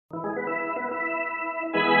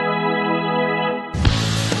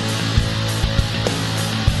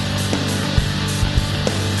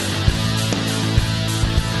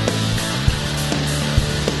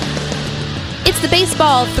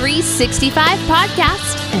Baseball 365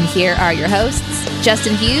 podcast, and here are your hosts,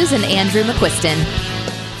 Justin Hughes and Andrew McQuiston.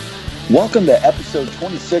 Welcome to episode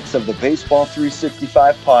 26 of the Baseball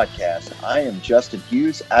 365 podcast. I am Justin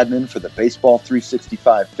Hughes, admin for the Baseball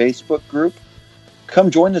 365 Facebook group.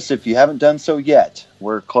 Come join us if you haven't done so yet.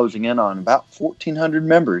 We're closing in on about 1,400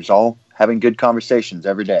 members, all having good conversations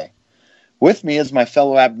every day. With me is my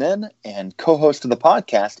fellow admin and co-host of the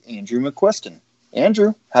podcast, Andrew McQuiston.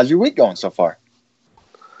 Andrew, how's your week going so far?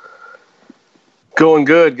 Going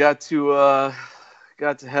good. Got to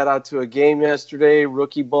head out to a game yesterday.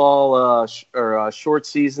 Rookie ball short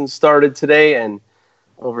season started today, and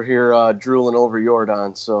over here drooling over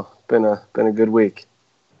Jordan. So been a good week.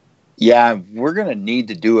 Yeah, we're gonna need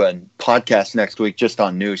to do a podcast next week just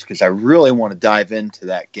on news because I really want to dive into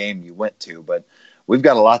that game you went to. But we've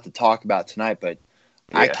got a lot to talk about tonight. But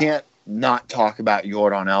yeah. I can't not talk about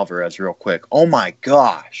Jordan Alvarez real quick. Oh my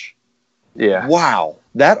gosh! Yeah! Wow,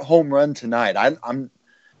 that home run tonight.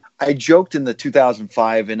 I joked in the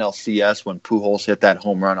 2005 NLCS when Pujols hit that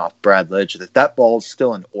home run off Brad Lidge that ball's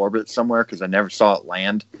still in orbit somewhere because I never saw it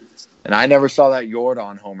land. And I never saw that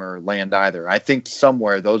Jordan homer land either. I think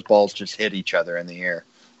somewhere those balls just hit each other in the air.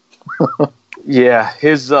 Yeah,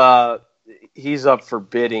 he's up for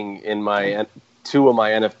bidding in my two of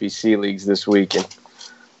my NFBC leagues this week, and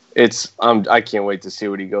I can't wait to see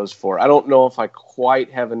what he goes for. I don't know if I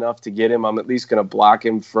quite have enough to get him. I'm at least going to block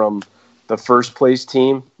him from the first place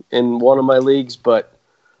team in one of my leagues, but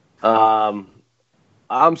I'm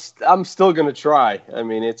still going to try. I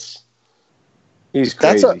mean, he's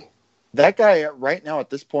crazy. That guy right now at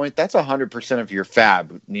this point, that's 100% of your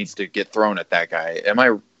fab needs to get thrown at that guy. Am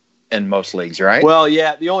I in most leagues, right? Well,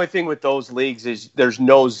 yeah. The only thing with those leagues is there's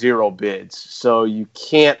no zero bids, so you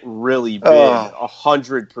can't really bid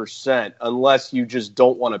 100% unless you just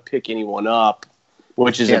don't want to pick anyone up,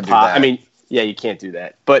 which is impossible. I mean, yeah, you can't do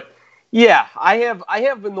that. But yeah, I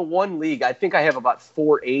have in the one league, I think I have about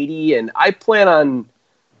 480, and I plan on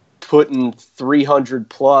putting 300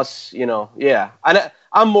 plus. Yeah.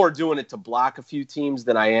 I'm more doing it to block a few teams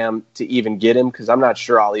than I am to even get him because I'm not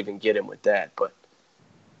sure I'll even get him with that, but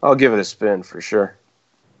I'll give it a spin for sure.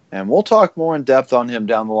 And we'll talk more in depth on him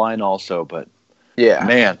down the line also, but yeah,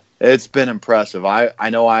 man, it's been impressive. I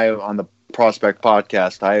know on the Prospect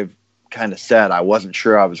podcast, I've kind of said I wasn't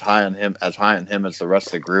sure I was high on him as the rest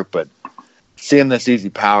of the group, but seeing this easy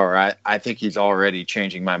power, I think he's already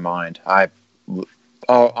changing my mind. I'm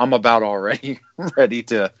about already ready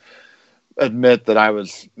to admit that I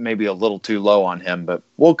was maybe a little too low on him, but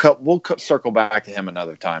we'll circle back to him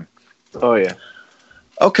another time. Oh yeah.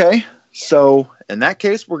 Okay, so in that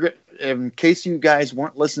case, in case you guys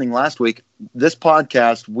weren't listening last week, this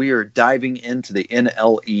podcast, we are diving into the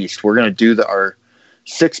NL East. We're going to do our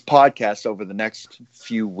 6 podcasts over the next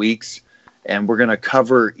few weeks, and we're going to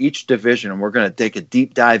cover each division, and we're going to take a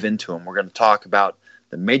deep dive into them. We're going to talk about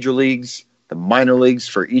the major leagues, the minor leagues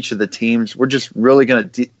for each of the teams. We're just really going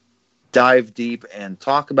to dive deep and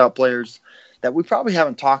talk about players that we probably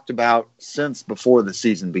haven't talked about since before the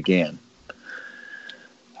season began.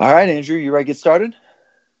 All right, Andrew, you ready to get started?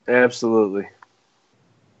 Absolutely.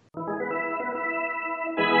 All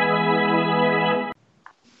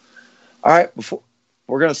right,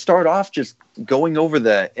 we're going to start off just going over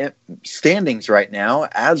the standings right now.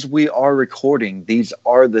 As we are recording, these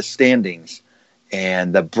are the standings.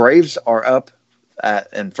 And the Braves are up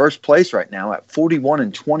in first place right now at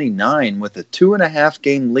 41-29 with a 2.5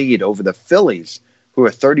 game lead over the Phillies, who are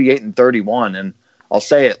 38-31. And I'll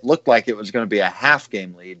say it looked like it was going to be a half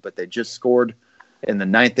game lead, but they just scored in the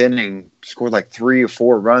 9th inning, scored like 3 or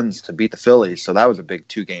 4 runs to beat the Phillies. So that was a big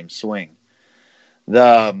 2-game swing.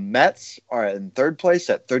 The Mets are in third place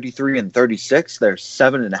at 33-36. They're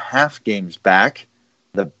 7.5 games back.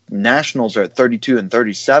 The Nationals are at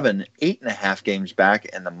 32-37, 8.5 games back.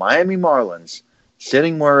 And the Miami Marlins,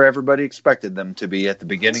 sitting where everybody expected them to be at the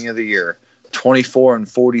beginning of the year, 24-43,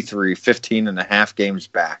 15.5 games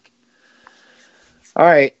back. All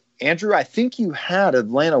right, Andrew, I think you had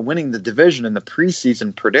Atlanta winning the division in the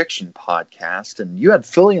preseason prediction podcast, and you had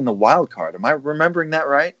Philly in the wild card. Am I remembering that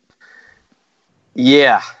right?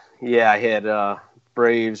 Yeah, I had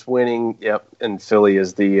Braves winning, yep, and Philly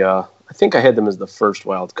as I think I had them as the first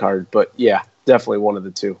wild card, but yeah, definitely one of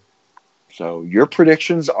the two. So your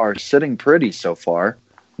predictions are sitting pretty so far,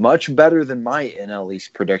 much better than my NL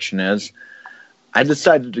East prediction is. I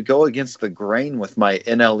decided to go against the grain with my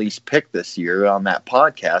NL East pick this year on that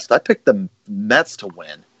podcast. I picked the Mets to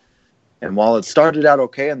win. And while it started out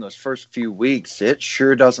okay in those first few weeks, it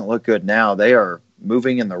sure doesn't look good now. They are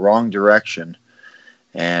moving in the wrong direction.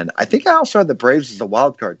 And I think I also had the Braves as a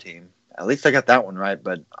wild card team. At least I got that one right,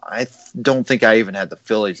 but I don't think I even had the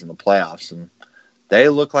Phillies in the playoffs, and they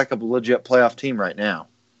look like a legit playoff team right now.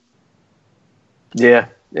 Yeah,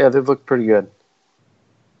 they've looked pretty good.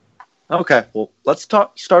 Okay, well, let's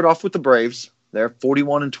start off with the Braves. They're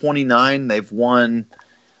 41-29. They've won.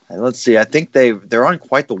 Let's see. I think they're on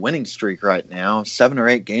quite the winning streak right now. 7 or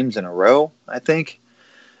 8 games in a row, I think.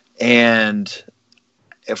 And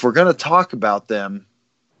if we're going to talk about them,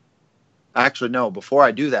 actually, no. Before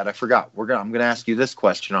I do that, I forgot. I'm going to ask you this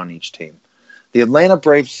question on each team. The Atlanta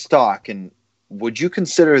Braves stock, and would you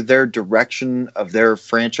consider their direction of their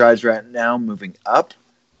franchise right now moving up,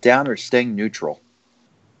 down, or staying neutral?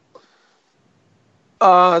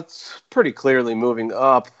 It's pretty clearly moving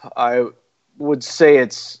up. I would say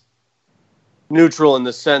it's neutral in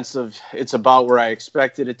the sense of it's about where I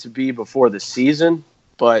expected it to be before the season.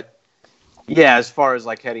 But, yeah, as far as,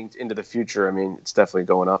 like, heading into the future, I mean, it's definitely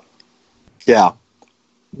going up. Yeah.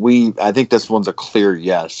 I think this one's a clear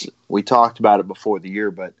yes. We talked about it before the year,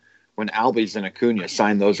 but when Albies and Acuna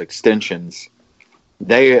signed those extensions,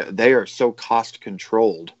 they are so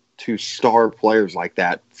cost-controlled to star players like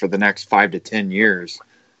that for the next 5 to 10 years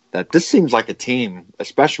that this seems like a team,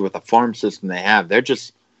 especially with the farm system they have,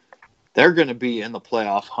 they're going to be in the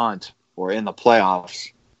playoff hunt or in the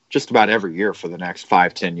playoffs just about every year for the next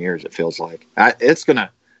 5-10 years, it feels like. It's going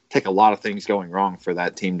to take a lot of things going wrong for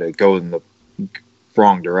that team to go in the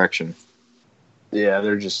wrong direction. Yeah,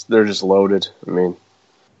 they're just loaded. I mean,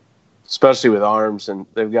 especially with arms, and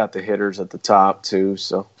they've got the hitters at the top too,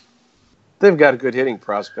 so they've got good hitting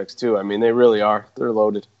prospects, too. I mean, they really are. They're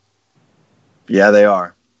loaded. Yeah, they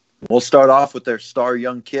are. We'll start off with their star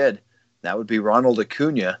young kid. That would be Ronald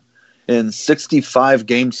Acuna. In 65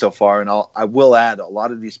 games so far, and I will add a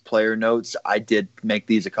lot of these player notes. I did make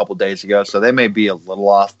these a couple days ago, so they may be a little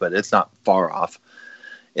off, but it's not far off.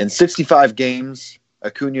 In 65 games,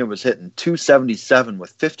 Acuna was hitting .277 with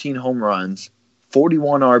 15 home runs,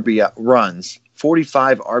 41 RBI runs,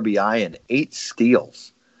 45 RBI, and 8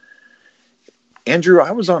 steals. Andrew,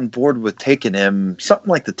 I was on board with taking him something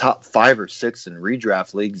like the top 5 or 6 in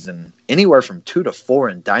redraft leagues and anywhere from 2 to 4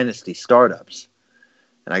 in dynasty startups.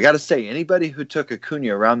 And I got to say, anybody who took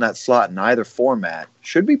Acuna around that slot in either format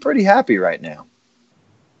should be pretty happy right now.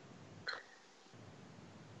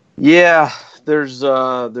 Yeah, there's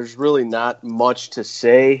really not much to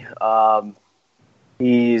say.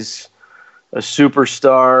 He's a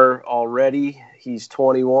superstar already. He's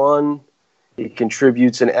 21. He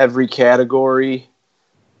contributes in every category.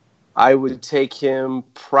 I would take him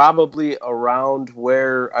probably around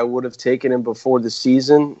where I would have taken him before the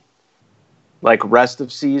season, like rest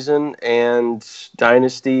of season, and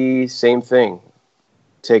dynasty, same thing.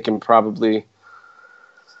 Take him probably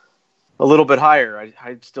a little bit higher.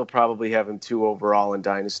 I'd still probably have him 2 overall in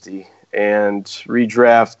dynasty, and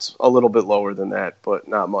redraft a little bit lower than that, but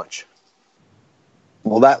not much.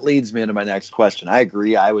 Well, that leads me into my next question. I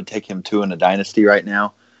agree. I would take him 2 in a dynasty right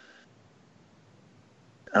now.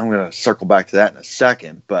 I'm going to circle back to that in a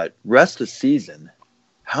second. But rest of season,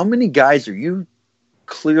 how many guys are you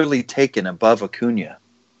clearly taking above Acuna?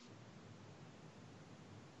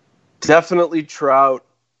 Definitely Trout.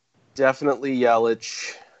 Definitely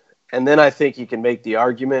Yelich. And then I think you can make the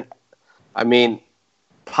argument. I mean,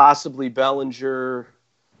 possibly Bellinger,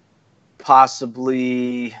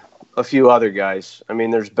 possibly a few other guys. I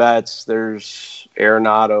mean, there's Betts, there's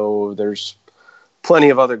Arenado, there's plenty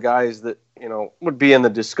of other guys that, would be in the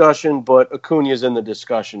discussion, but Acuna's in the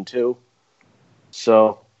discussion too.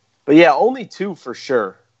 So, but yeah, only 2 for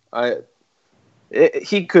sure.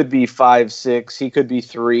 He could be 5, 6, he could be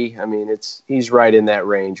 3. I mean, he's right in that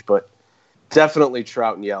range, but definitely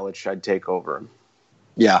Trout and Yelich I'd take over him.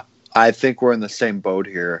 Yeah, I think we're in the same boat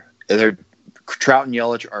here. Trout and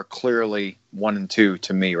Yelich are clearly 1 and 2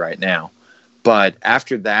 to me right now. But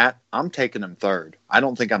after that, I'm taking them 3rd. I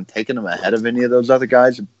don't think I'm taking them ahead of any of those other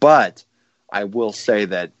guys, but I will say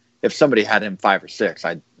that if somebody had him 5 or 6,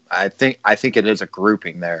 I think it is a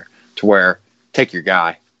grouping there to where take your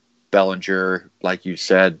guy. Bellinger, like you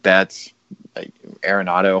said, Betts,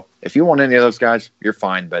 Arenado. If you want any of those guys, you're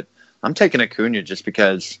fine, but I'm taking Acuna just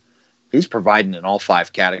because he's providing in all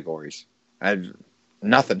 5 categories.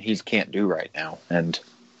 Nothing he can't do right now, and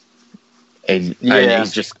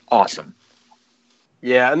he's just awesome.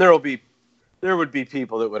 Yeah, and there would be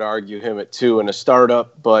people that would argue him at 2 in a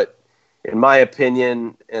startup, but in my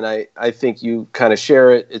opinion, and I think you kind of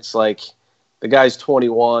share it, it's like the guy's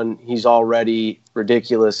 21, he's already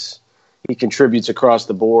ridiculous. He contributes across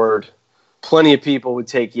the board. Plenty of people would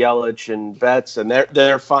take Yelich and Betts, and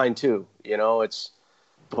they're fine too.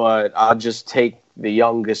 But I'll just take the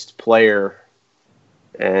youngest player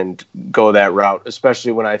and go that route,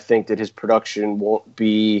 especially when I think that his production won't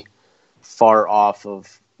be far off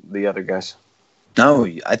of the other guys. No,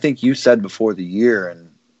 I think you said before the year, and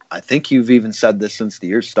I think you've even said this since the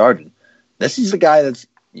year started. This is the guy that's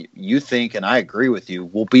you think, and I agree with you,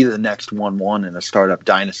 will be the next 1-1 in a startup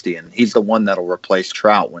dynasty, and he's the one that'll replace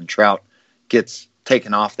Trout when Trout gets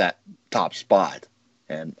taken off that top spot.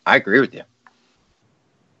 And I agree with you.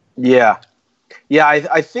 Yeah.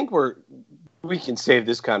 I think we can save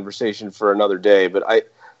this conversation for another day, but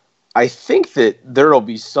I think that there will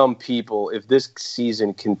be some people, if this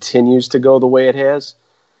season continues to go the way it has,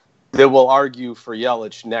 that will argue for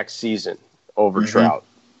Yelich next season over Trout.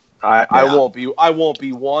 I won't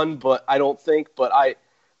be one, but I don't think. But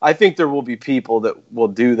I think there will be people that will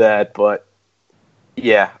do that. But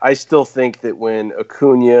yeah, I still think that when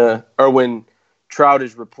Trout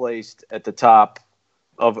is replaced at the top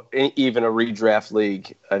of even a redraft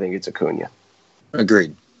league, I think it's Acuna.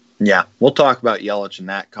 Agreed. Yeah, we'll talk about Yelich in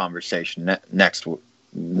that conversation next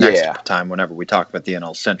time whenever we talk about the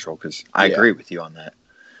NL Central, because I agree with you on that.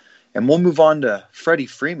 And we'll move on to Freddie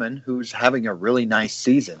Freeman, who's having a really nice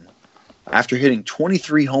season. After hitting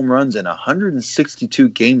 23 home runs in 162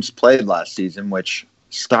 games played last season, which,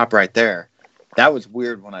 stop right there. That was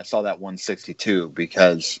weird when I saw that 162,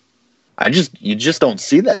 because you just don't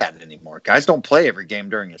see that anymore. Guys don't play every game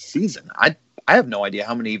during a season. I have no idea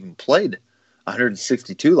how many even played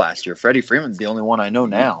 162 last year. Freddie Freeman's the only one I know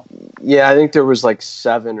now. Yeah, I think there was like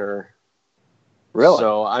 7 or really.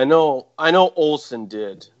 So I know Olsen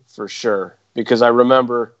did for sure, because I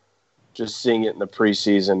remember just seeing it in the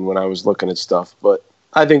preseason when I was looking at stuff. But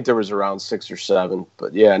I think there was around 6 or 7.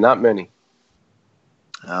 But yeah, not many.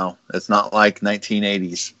 No, it's not like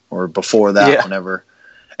 1980s or before that, whenever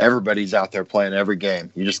everybody's out there playing every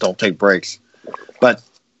game. You just don't take breaks. But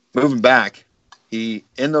moving back, he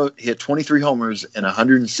hit 23 homers in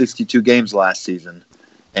 162 games last season.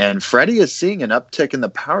 And Freddie is seeing an uptick in the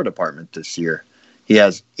power department this year. He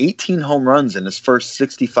has 18 home runs in his first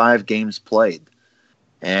 65 games played.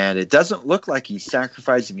 And it doesn't look like he's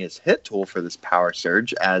sacrificing his hit tool for this power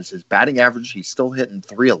surge, as his batting average, he's still hitting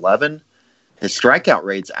 .311. His strikeout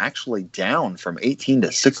rate's actually down from 18 to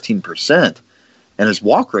 16%. And his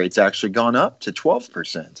walk rate's actually gone up to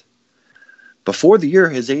 12%. Before the year,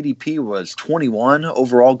 his ADP was 21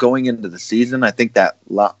 overall going into the season. I think that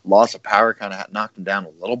loss of power kind of knocked him down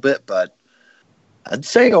a little bit, but I'd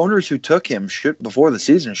say owners who took him before the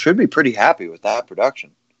season should be pretty happy with that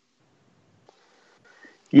production.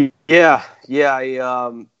 Yeah,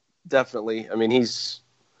 definitely. I mean, he's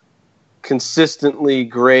consistently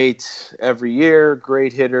great every year,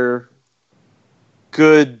 great hitter,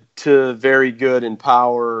 good to very good in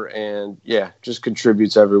power, and just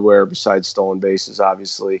contributes everywhere besides stolen bases.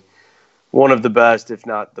 Obviously, one of the best, if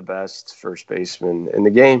not the best, first baseman in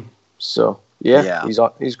the game. So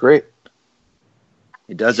he's great.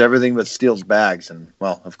 He does everything but steals bags, and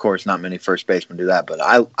well, of course, not many first basemen do that. But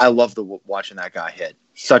I love watching that guy hit.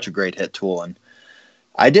 Such a great hit tool, and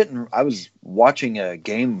I was watching a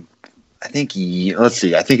game. I think it was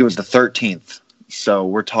the 13th. So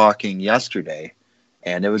we're talking yesterday.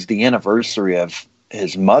 And it was the anniversary of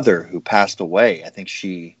his mother who passed away. I think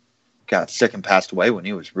she got sick and passed away when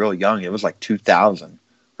he was real young. It was like 2000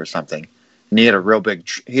 or something. And he had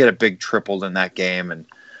a big triple in that game. And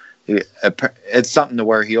it's something to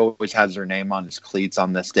where he always has her name on his cleats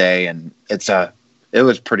on this day. And it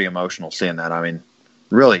was pretty emotional seeing that. I mean,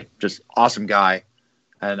 really just awesome guy.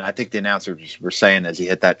 And I think the announcers were saying as he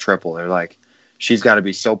hit that triple, they're like, she's got to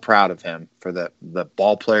be so proud of him for the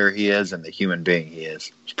ball player he is and the human being he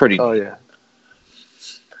is. It's pretty neat. Oh, yeah.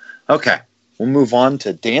 Okay, we'll move on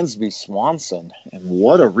to Dansby Swanson. And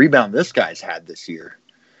what a rebound this guy's had this year.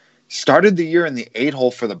 Started the year in the 8-hole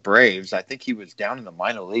for the Braves. I think he was down in the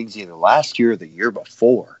minor leagues either last year or the year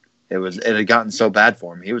before. It had gotten so bad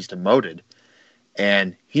for him. He was demoted.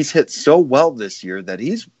 And he's hit so well this year that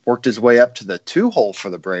he's worked his way up to the 2-hole for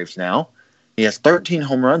the Braves now. He has 13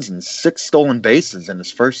 home runs and 6 stolen bases in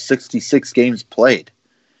his first 66 games played.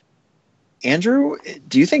 Andrew,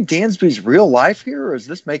 do you think Dansby's real life here, or is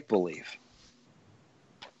this make-believe?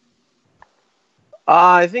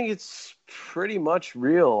 I think it's pretty much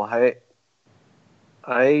real.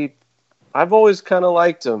 I've always kind of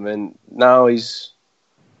liked him, and now he's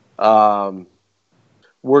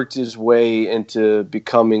worked his way into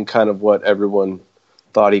becoming kind of what everyone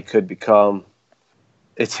thought he could become.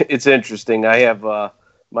 It's interesting. I have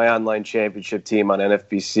my online championship team on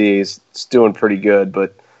NFBC. It's doing pretty good,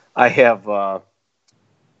 but I have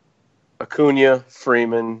Acuna,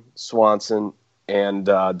 Freeman, Swanson, and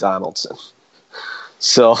Donaldson.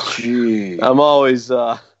 So I'm always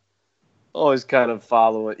always kind of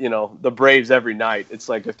follow it. The Braves every night. It's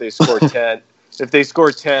like if they score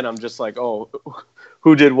 10, I'm just like, oh,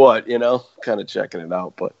 who did what? Kind of checking it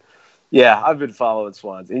out. But yeah, I've been following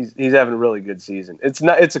Swanson. He's having a really good season. It's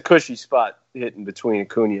a cushy spot hitting between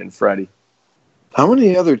Acuna and Freddie. How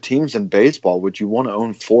many other teams in baseball would you want to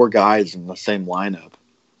own 4 guys in the same lineup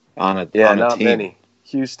on a not team? Many.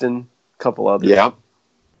 Houston, a couple others. Yeah.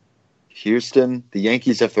 Houston, the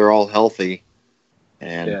Yankees if they're all healthy,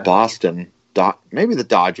 and Boston, maybe the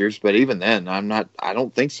Dodgers, but even then, I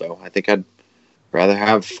don't think so. I think I'd rather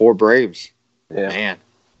have 4 Braves. Yeah. Man.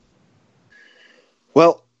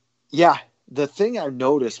 Well, yeah, the thing I've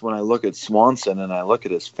noticed when I look at Swanson and I look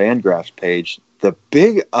at his Fangraphs page, the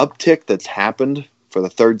big uptick that's happened for the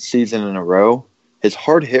 3rd season in a row, his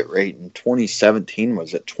hard hit rate in 2017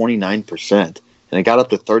 was at 29%, and it got up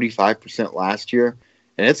to 35% last year,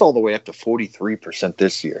 and it's all the way up to 43%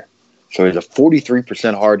 this year. So he's a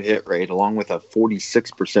 43% hard hit rate along with a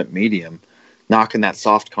 46% medium, knocking that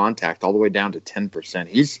soft contact all the way down to 10%.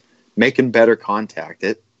 He's making better contact.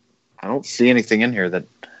 I don't see anything in here that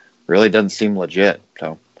really doesn't seem legit.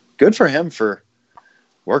 So good for him for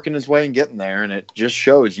working his way and getting there. And it just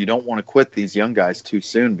shows you don't want to quit these young guys too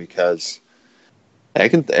soon because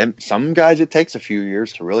some guys it takes a few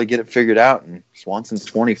years to really get it figured out. And Swanson's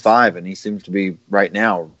 25 and he seems to be right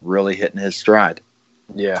now really hitting his stride.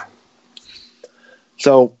 Yeah.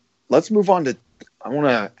 So let's move on to, I want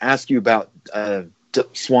to ask you about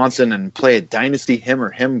Swanson and play a dynasty him or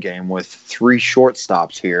him game with 3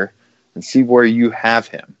 shortstops here and see where you have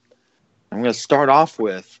him. I'm going to start off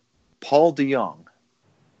with Paul DeJong.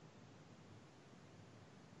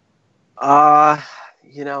 I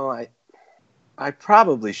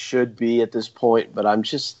probably should be at this point, but I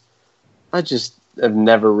just have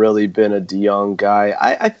never really been a DeJong guy.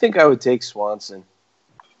 I think I would take Swanson,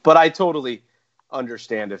 but I totally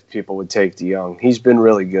understand if people would take DeJong. He's been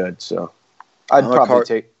really good, so I'd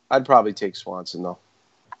probably take Swanson though.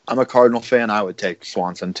 I'm a Cardinal fan. I would take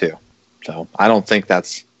Swanson too. So I don't think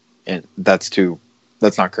that's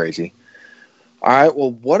not crazy. All right.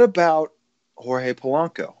 Well, what about Jorge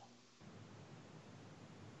Polanco?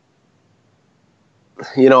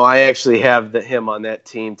 I actually have him on that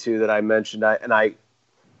team too that I mentioned.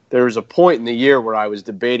 There was a point in the year where I was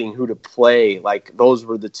debating who to play. Like those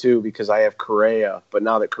were the 2 because I have Correa, but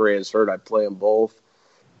now that Correa's hurt, I play them both.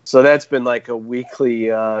 So that's been like a weekly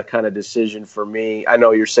kind of decision for me. I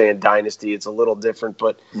know you're saying dynasty, it's a little different,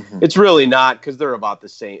 but It's really not because they're about the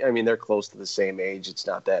same. I mean, they're close to the same age. It's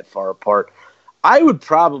not that far apart. I would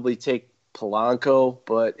probably take Polanco,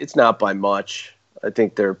 but it's not by much. I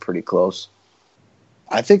think they're pretty close.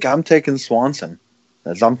 I think I'm taking Swanson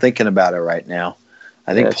as I'm thinking about it right now.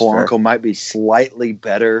 I think Polanco might be slightly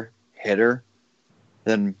better hitter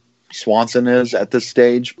than Swanson is at this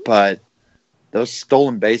stage, but those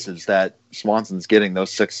stolen bases that Swanson's getting,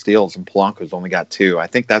 those 6 steals, and Polanco's only got 2. I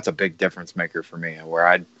think that's a big difference maker for me, where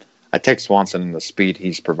I take Swanson and the speed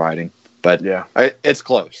he's providing. But yeah, it's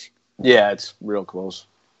close. Yeah, it's real close.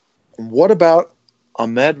 What about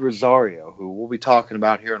Ahmed Rosario, who we'll be talking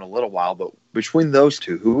about here in a little while? But between those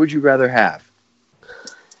 2, who would you rather have?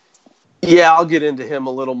 Yeah, I'll get into him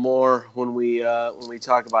a little more when we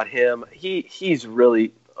talk about him. He's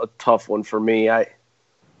really a tough one for me. I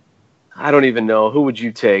don't even know. Who would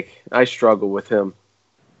you take? I struggle with him.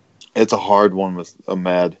 It's a hard one with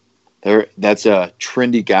Ahmed. That's a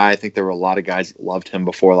trendy guy. I think there were a lot of guys that loved him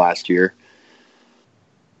before last year.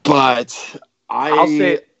 But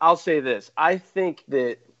I'll say this. I think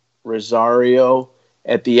that Rosario,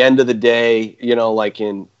 at the end of the day, like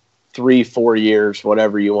in 3-4 years,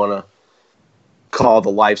 whatever you want to call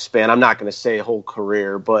the lifespan, I'm not going to say a whole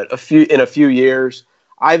career, but in a few years,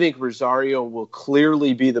 I think Rosario will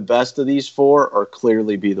clearly be the best of these 4 or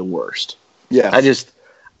clearly be the worst. Yeah.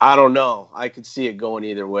 I don't know. I could see it going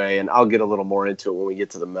either way, and I'll get a little more into it when we get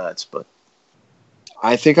to the Mets. But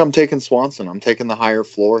I think I'm taking Swanson. I'm taking the higher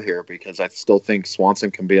floor here because I still think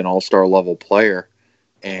Swanson can be an all-star level player.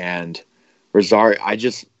 And Rosario,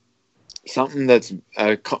 something that's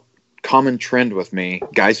a common trend with me,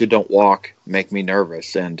 guys who don't walk make me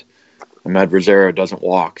nervous, and Ahmed Rosario doesn't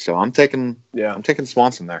walk. So I'm taking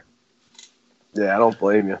Swanson there. Yeah, I don't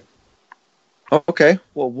blame you. Okay,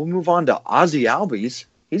 well, we'll move on to Ozzie Albies.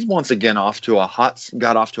 He's once again got off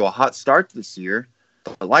to a hot start this year.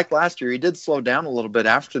 But like last year, he did slow down a little bit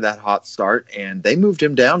after that hot start, and they moved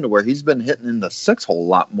him down to where he's been hitting in the 6-hole a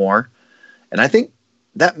lot more. And I think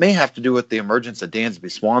that may have to do with the emergence of Dansby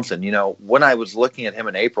Swanson. When I was looking at him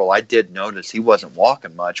in April, I did notice he wasn't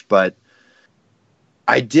walking much, but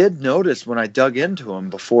I did notice when I dug into him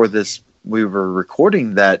before we were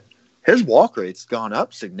recording that his walk rate's gone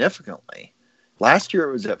up significantly. Last year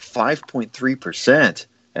it was at 5.3%,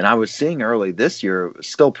 and I was seeing early this year it was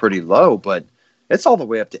still pretty low, but it's all the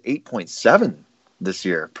way up to 8.7 this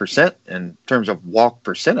year percent in terms of walk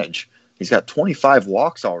percentage. He's got 25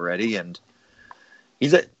 walks already, and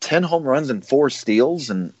he's at 10 home runs and 4 steals.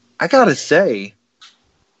 And I got to say,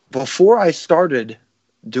 before I started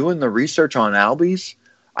doing the research on Albies,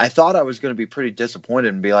 I thought I was going to be pretty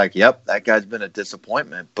disappointed and be like, yep, that guy's been a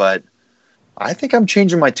disappointment. But I think I'm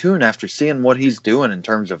changing my tune after seeing what he's doing in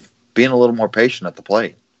terms of being a little more patient at the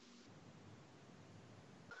plate.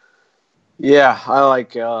 Yeah,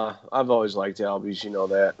 I've always liked Albies, you know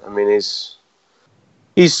that. I mean,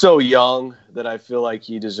 he's so young that I feel like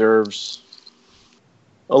he deserves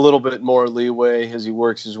a little bit more leeway as he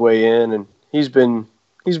works his way in, and he's been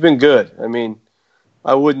good. I mean,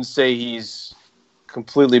 I wouldn't say he's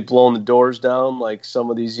completely blown the doors down like some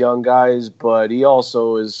of these young guys, but he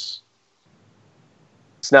also is.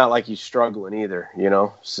 It's not like he's struggling either, you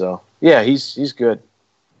know. So yeah, he's good.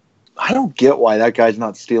 I don't get why that guy's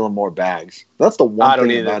not stealing more bags. That's the one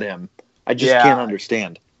thing about him I just can't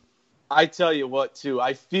understand. I tell you what, too.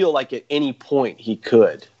 I feel like at any point he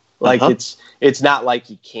could. Like it's not like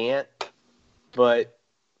he can't, but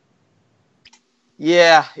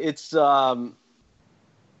yeah, it's.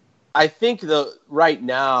 I think right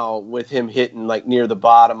now with him hitting like near the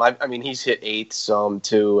bottom, I mean he's hit 8th some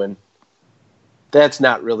too, and that's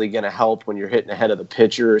not really going to help when you're hitting ahead of the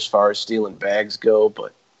pitcher as far as stealing bags go.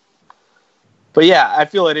 But yeah, I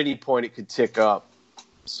feel at any point it could tick up.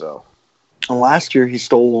 So last year he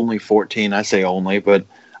stole only 14. I say only, but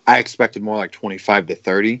I expected more like 25 to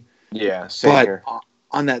 30. Yeah, same here.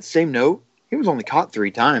 On that same note, he was only caught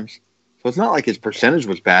 3 times. So it's not like his percentage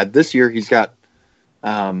was bad. This year he's got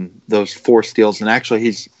those 4 steals, and actually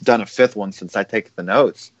he's done a 5th one since I take the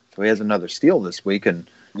notes. So he has another steal this week, and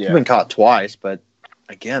he's been caught twice. But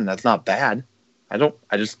again, that's not bad.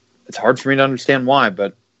 It's hard for me to understand why,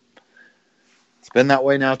 but it's been that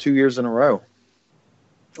way now 2 years in a row.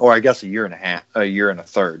 Or I guess a year and a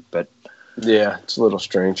third. But yeah, it's a little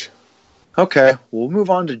strange. Okay, we'll move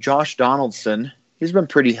on to Josh Donaldson. He's been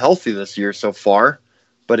pretty healthy this year so far,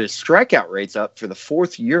 but his strikeout rate's up for the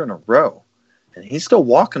 4th year in a row. And he's still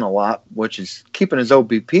walking a lot, which is keeping his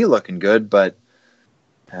OBP looking good, but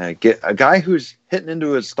get a guy who's hitting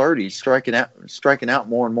into his 30s, striking out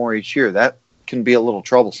more and more each year, that can be a little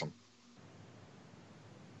troublesome.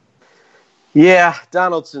 Yeah,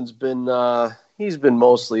 Donaldson's been he's been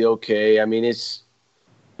mostly okay. I mean, it's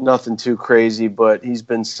nothing too crazy, but he's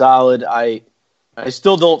been solid. I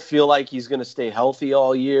still don't feel like he's going to stay healthy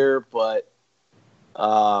all year, but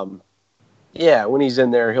yeah, when he's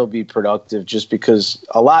in there, he'll be productive just because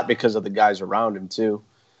of the guys around him too.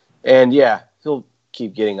 And yeah, he'll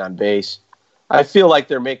keep getting on base. I feel like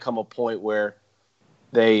there may come a point where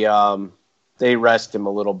they rest him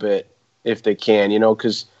a little bit if they can, you know,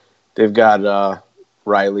 because they've got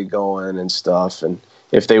Riley going and stuff. And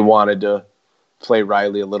if they wanted to play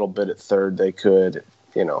Riley a little bit at third, they could,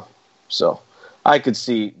 you know. So I could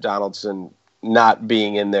see Donaldson not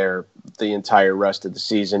being in there the entire rest of the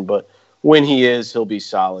season, but when he is, he'll be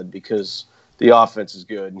solid because the offense is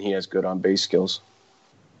good and he has good on-base skills.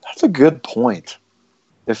 That's a good point.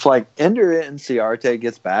 If, like, Ender Inciarte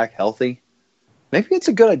gets back healthy, maybe it's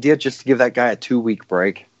a good idea just to give that guy a 2-week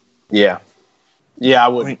break. Yeah. Yeah,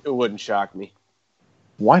 it wouldn't shock me.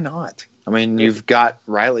 Why not? I mean, you've got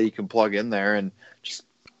Riley you can plug in there and just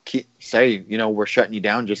say, you know, we're shutting you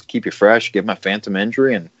down, just keep you fresh, give him a phantom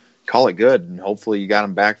injury, and call it good. And hopefully you got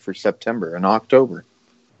him back for September and October.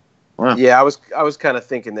 Wow. Yeah, I was kind of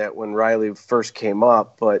thinking that when Riley first came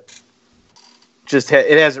up, but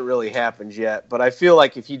it hasn't really happened yet. But I feel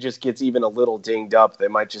like if he just gets even a little dinged up, they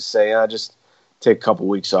might just say, just take a couple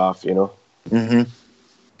weeks off, you know?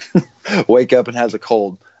 Mm-hmm. Wake up and has a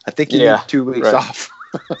cold. I think he needs 2 weeks off.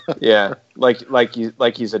 Yeah, like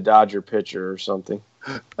he's a Dodger pitcher or something.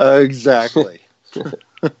 Exactly.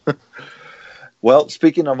 Well,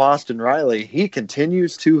 speaking of Austin Riley, he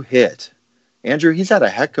continues to hit. Andrew, he's had a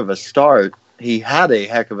heck of a start. He had a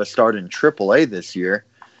heck of a start in AAA this year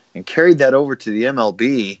and carried that over to the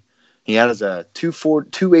MLB. He has a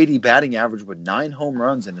 280 batting average with 9 home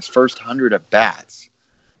runs in his first 100 at-bats.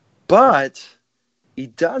 But he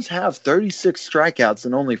does have 36 strikeouts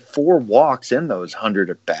and only 4 walks in those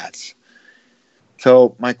 100 at-bats.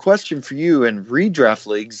 So my question for you in redraft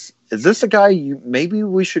leagues, is this a guy maybe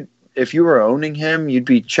we should, if you were owning him, you'd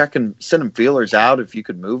be sending feelers out if you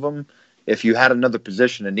could move him, if you had another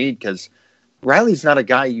position to need, because Riley's not a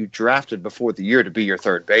guy you drafted before the year to be your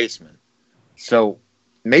third baseman. So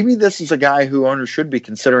maybe this is a guy who owners should be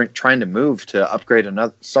considering trying to move to upgrade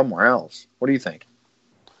somewhere else. What do you think?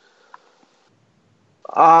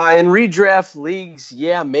 In redraft leagues,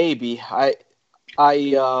 yeah, maybe. I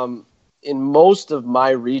in most of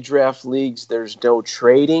my redraft leagues, there's no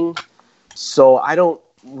trading, so I don't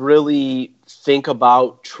really think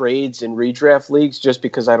about trades in redraft leagues just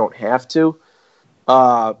because I don't have to.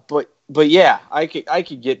 But yeah, I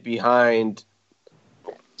could get behind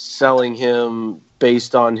selling him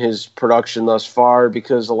based on his production thus far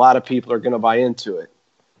because a lot of people are going to buy into it.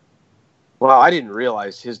 Wow, I didn't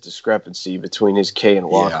realize his discrepancy between his K and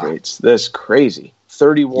walk rates. That's crazy.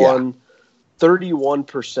 31%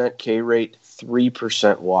 K rate,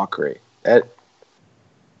 3% walk rate.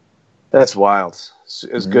 That's wild.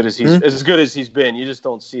 As good as he's been, you just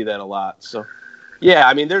don't see that a lot. So, yeah,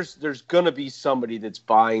 I mean, there's going to be somebody that's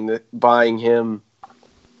buying him.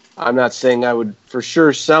 I'm not saying I would for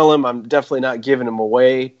sure sell him. I'm definitely not giving him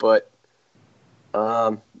away, but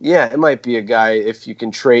yeah, it might be a guy if you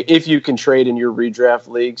can trade in your redraft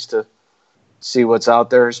leagues to see what's out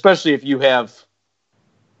there, especially if you have,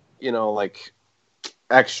 like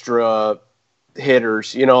extra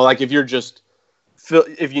hitters, like if you're just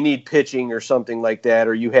if you need pitching or something like that,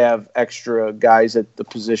 or you have extra guys at the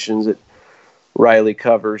positions that Riley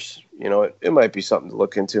covers, it might be something to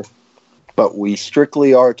look into. But we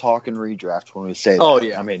strictly are talking redraft when we say that. Oh,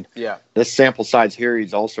 yeah. I mean, yeah. This sample size here,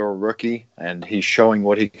 he's also a rookie, and he's showing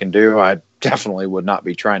what he can do. I definitely would not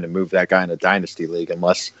be trying to move that guy in a dynasty league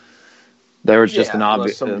unless there was just an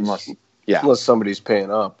obvious... Unless somebody's paying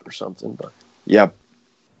up or something. But yeah.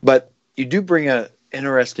 But you do bring an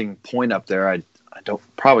interesting point up there. I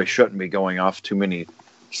probably shouldn't be going off too many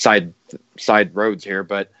side roads here,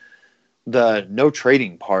 but the no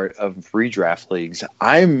trading part of redraft leagues.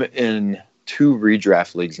 I'm in 2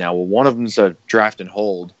 redraft leagues now. Well, one of them's a draft and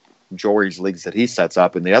hold, Jory's leagues that he sets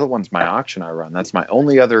up, and the other one's my auction I run. That's my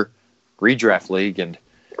only other redraft league, and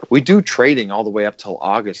we do trading all the way up till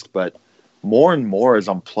August, but more and more as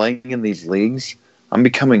I'm playing in these leagues, I'm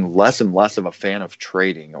becoming less and less of a fan of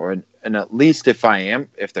trading, and at least if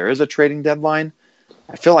there is a trading deadline,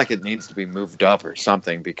 I feel like it needs to be moved up or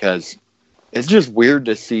something because it's just weird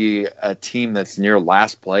to see a team that's near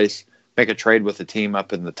last place make a trade with a team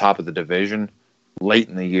up in the top of the division late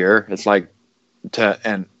in the year. It's like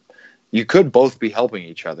and you could both be helping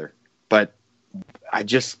each other, but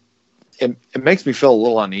it makes me feel a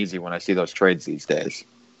little uneasy when I see those trades these days.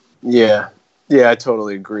 Yeah, I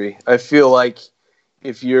totally agree. I feel like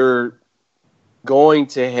if you're going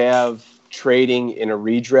to have trading in a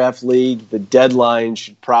redraft league, the deadline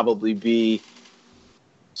should probably be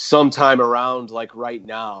sometime around like right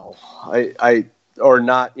now. Or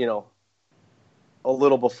not, a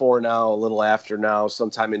little before now, a little after now,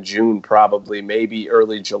 sometime in June probably, maybe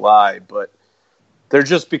early July. But there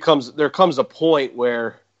comes a point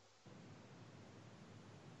where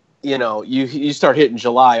you start hitting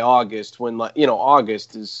July, August when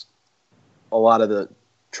August is a lot of the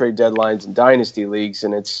trade deadlines in dynasty leagues,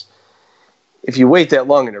 and if you wait that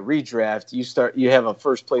long in a redraft, you have a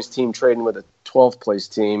first place team trading with a 12th place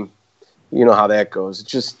team. You know how that goes.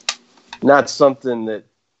 It's just not something that,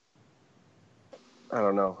 I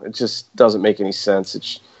don't know. It just doesn't make any sense.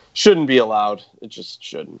 It shouldn't be allowed. It just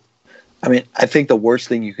shouldn't. I mean, I think the worst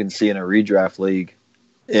thing you can see in a redraft league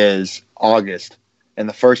is August, and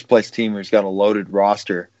the first place team who's got a loaded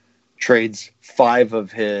roster trades 5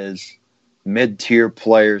 of his mid-tier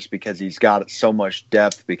players because he's got so much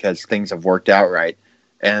depth because things have worked out right,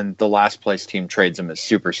 and the last place team trades him as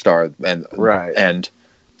superstar and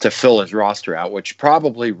to fill his roster out, which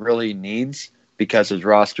probably really needs because his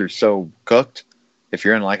roster's so cooked if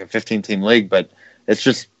you're in like a 15-team league, but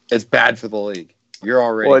it's bad for the league. You're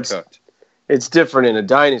already cooked. It's different in a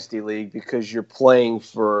dynasty league because you're playing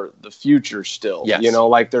for the future still. Yes.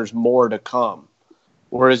 Like there's more to come.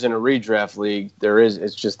 Whereas in a redraft league,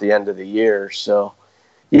 it's just the end of the year. So,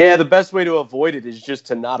 yeah, the best way to avoid it is just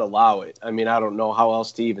to not allow it. I mean, I don't know how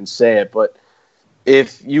else to even say it, but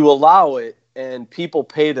if you allow it and people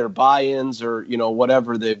pay their buy-ins or,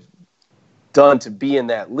 whatever they've done to be in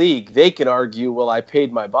that league, they can argue, well, I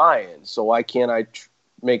paid my buy-in, so why can't I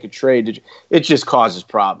make a trade? It just causes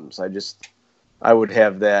problems. I would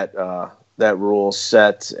have that rule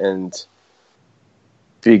set and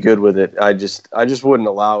be good with it. I just wouldn't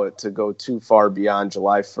allow it to go too far beyond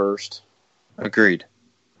July 1st. Agreed.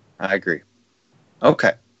 I agree.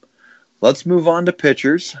 Okay. Let's move on to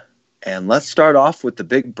pitchers, and let's start off with the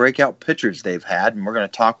big breakout pitchers they've had, and we're going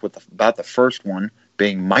to talk about the first one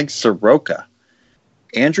being Mike Soroka.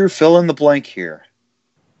 Andrew, fill in the blank here.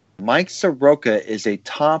 Mike Soroka is a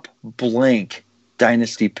top blank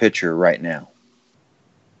dynasty pitcher right now.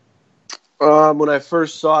 When I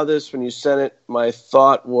first saw this, when you sent it, my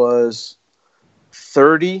thought was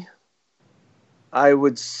 30. I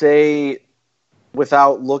would say,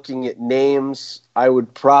 without looking at names, I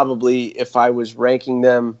would probably, if I was ranking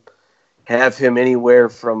them, have him anywhere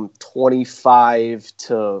from 25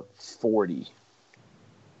 to 40.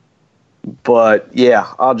 But,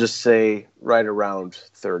 yeah, I'll just say right around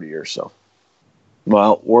 30 or so.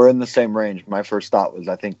 Well, we're in the same range. My first thought was,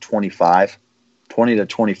 I think, 25, 20 to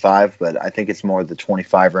 25, but I think it's more the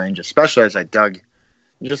 25 range, especially as I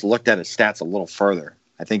just looked at his stats a little further.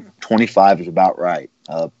 I think 25 is about right.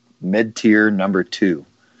 Mid-tier number 2.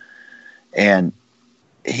 And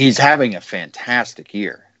he's having a fantastic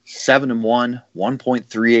year. 7-1,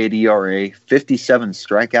 1.38 ERA, 57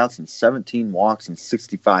 strikeouts, and 17 walks and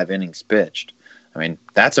 65 innings pitched. I mean,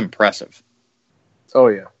 that's impressive. Oh,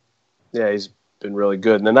 yeah. Yeah, he's been really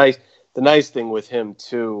good. And the nice thing with him,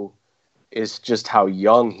 too, is just how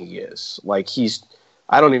young he is. Like,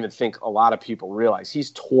 I don't even think a lot of people realize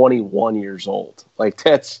he's 21 years old. Like,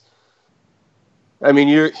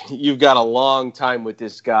 you've got a long time with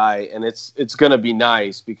this guy, and it's going to be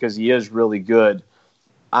nice because he is really good.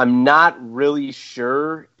 I'm not really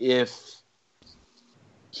sure if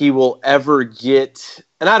he will ever get,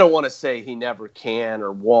 and I don't want to say he never can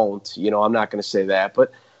or won't, I'm not going to say that,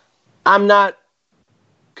 but I'm not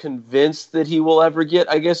convinced that he will ever get,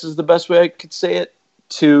 I guess is the best way I could say it,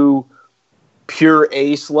 to pure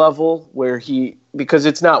ace level because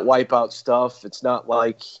it's not wipeout stuff. It's not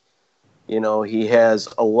like, he has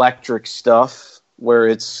electric stuff where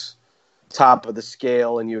it's top of the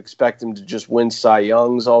scale and you expect him to just win Cy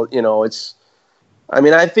Youngs.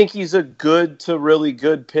 I think he's a good to really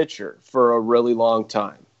good pitcher for a really long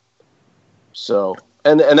time. So,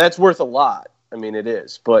 and that's worth a lot. I mean, it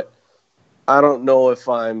is, but I don't know if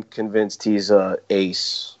I'm convinced he's a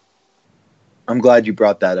ace. I'm glad you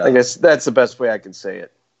brought that up. I guess that's the best way I can say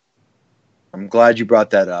it. I'm glad you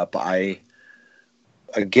brought that up.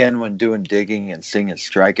 Again, when doing digging and seeing his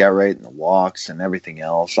strikeout rate and the walks and everything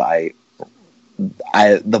else, I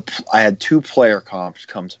had 2 player comps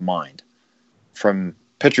come to mind from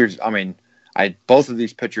pitchers. I mean, both of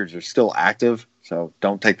these pitchers are still active, so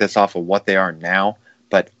don't take this off of what they are now.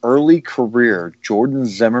 But early career Jordan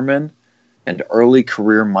Zimmerman and early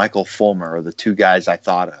career Michael Fulmer are the 2 guys I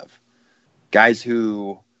thought of. Guys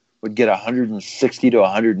who would get 160 to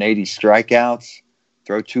 180 strikeouts,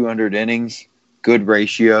 throw 200 innings, good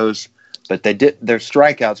ratios, but their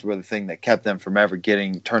strikeouts were the thing that kept them from ever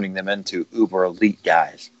turning them into uber elite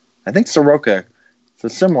guys. I think Soroka, it's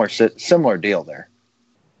a similar deal there.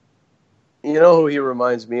 You know who he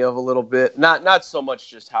reminds me of a little bit? Not so much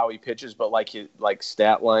just how he pitches, but like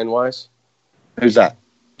stat line wise. Who's that?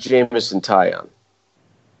 Jameson Taillon.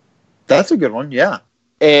 That's a good one, yeah.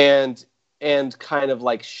 And kind of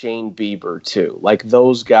like Shane Bieber too. Like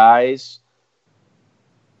those guys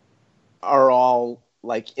are all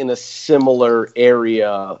like in a similar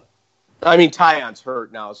area. I mean, Taillon's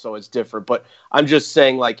hurt now, so it's different. But I'm just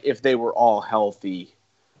saying, like, if they were all healthy,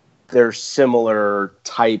 they're similar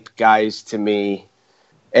type guys to me.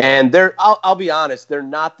 And I'll be honest, they're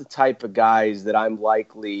not the type of guys that I'm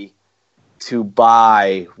likely to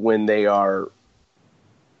buy when they are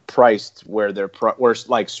priced where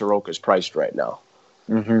like Soroka's priced right now.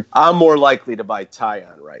 Mm-hmm. I'm more likely to buy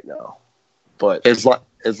Taillon right now. But it's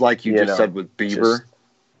like you just said with Bieber.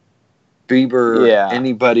 Bieber, yeah.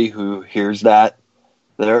 Anybody who hears that,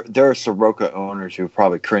 there are Soroka owners who are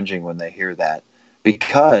probably cringing when they hear that,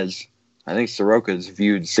 because I think Soroka is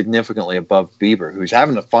viewed significantly above Bieber, who's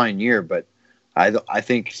having a fine year, but I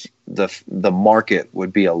think the market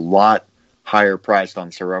would be a lot higher priced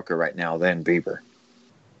on Soroka right now than Bieber.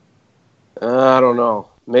 I don't know.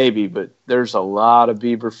 Maybe, but there's a lot of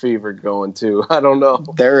Bieber fever going too. I don't know.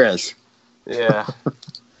 There is. Yeah.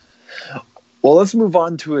 Well, let's move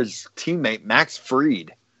on to his teammate, Max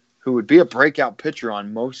Fried, who would be a breakout pitcher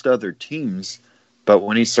on most other teams, but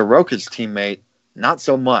when he's Soroka's teammate, not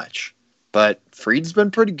so much. But Fried's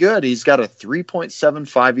been pretty good. He's got a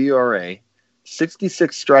 3.75 ERA,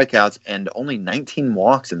 66 strikeouts, and only 19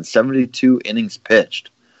 walks in 72 innings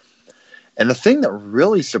pitched. And the thing that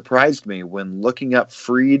really surprised me when looking up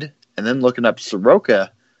Fried and then looking up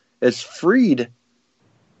Soroka is Fried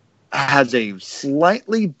has a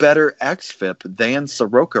slightly better xFIP than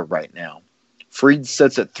Soroka right now. Fried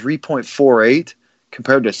sits at 3.48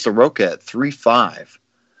 compared to Soroka at 3.5.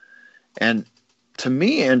 And to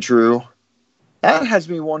me, Andrew, that has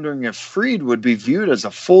me wondering if Fried would be viewed as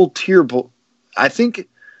a full tier. I think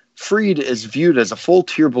Fried is viewed as a full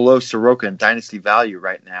tier below Soroka in dynasty value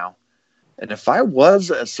right now. And if I was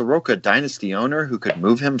a Soroka dynasty owner who could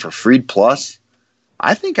move him for Fried plus,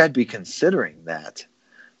 I think I'd be considering that.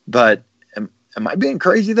 But am I being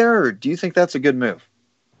crazy there, or do you think that's a good move?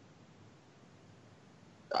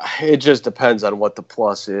 It just depends on what the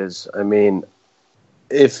plus is. I mean,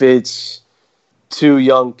 if it's two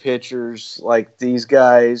young pitchers like these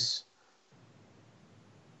guys,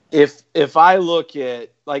 if I look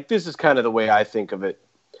at, like, this is kind of the way I think of it.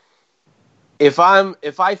 If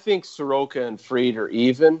I think Soroka and Fried are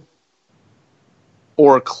even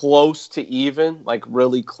or close to even, like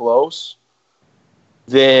really close,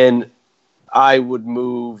 then I would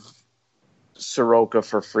move Soroka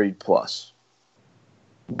for Fried plus.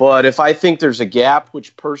 But if I think there's a gap,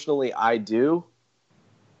 which personally I do,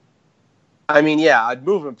 I mean, yeah, I'd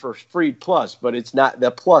move him for Fried plus, but it's not,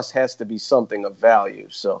 the plus has to be something of value.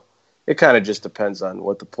 So it kind of just depends on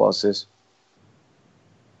what the plus is.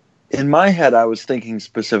 In my head, I was thinking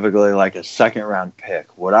specifically like a second-round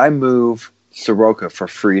pick. Would I move Soroka for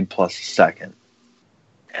Fried plus a second?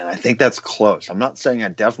 And I think that's close. I'm not saying I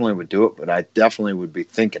definitely would do it, but I definitely would be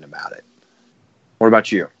thinking about it. What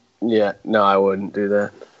about you? Yeah, no, I wouldn't do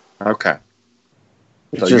that. Okay.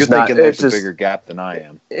 So you're thinking there's a bigger gap than I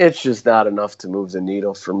am. It's just not enough to move the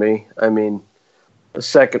needle for me. I mean, the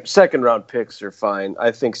second round picks are fine.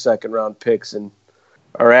 I think second round picks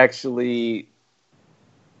are actually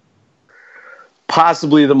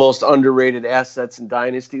possibly the most underrated assets in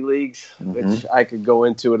dynasty leagues, which I could go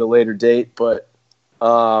into at a later date. But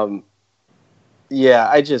yeah,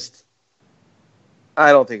 I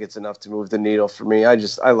don't think it's enough to move the needle for me. I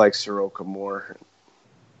like Soroka more.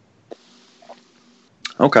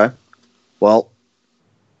 Okay. Well,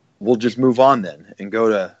 we'll just move on then and go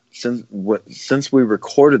to, since we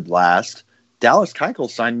recorded last, Dallas Keuchel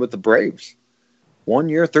signed with the Braves. 1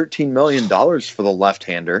 year, $13 million for the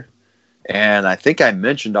left-hander. And I think I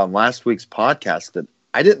mentioned on last week's podcast that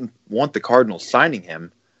I didn't want the Cardinals signing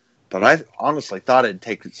him, but I honestly thought it'd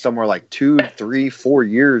take somewhere like 2, 3, 4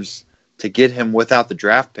 years to get him without the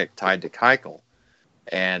draft pick tied to Keuchel.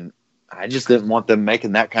 And I just didn't want them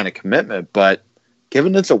making that kind of commitment. But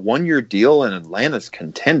given it's a 1 year deal and Atlanta's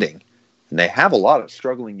contending, and they have a lot of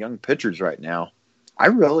struggling young pitchers right now, I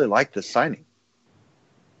really like the signing.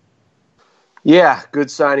 Yeah,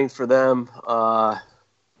 good signing for them.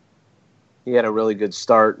 He had a really good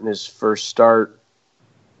start in his first start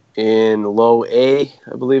in low A,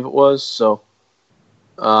 I believe it was. So,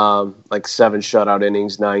 like 7 shutout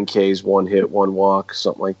innings, 9 Ks, 1 hit, 1 walk,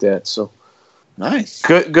 something like that. So, nice.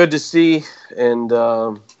 Good to see. And,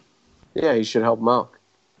 yeah, he should help him out.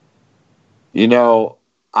 You know,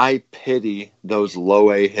 I pity those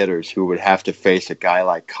low A hitters who would have to face a guy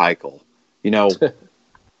like Keuchel. You know,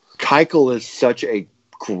 Keuchel is such a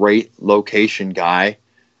great location guy.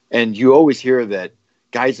 And you always hear that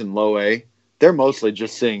guys in low A, they're mostly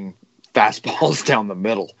just seeing fastballs down the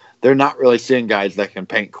middle. They're not really seeing guys that can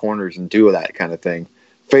paint corners and do that kind of thing.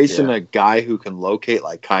 Facing a guy who can locate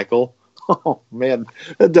like Keuchel, oh, man,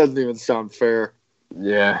 that doesn't even sound fair.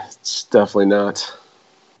 Yeah, it's definitely not.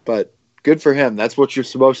 But good for him. That's what you're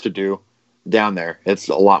supposed to do down there. It's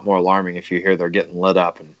a lot more alarming if you hear they're getting lit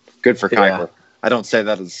up. And good for Keuchel. I don't say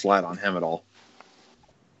that as a slight on him at all.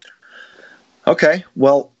 Okay,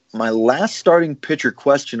 well, my last starting pitcher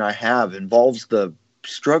question I have involves the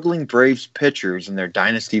struggling Braves pitchers and their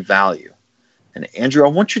dynasty value. And Andrew, I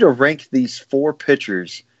want you to rank these 4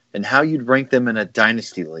 pitchers and how you'd rank them in a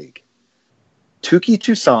dynasty league. Touki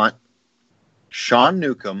Toussaint, Sean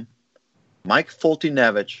Newcomb, Mike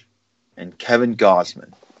Foltynewicz, and Kevin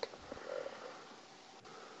Gausman.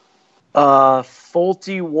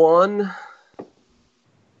 Folty 1,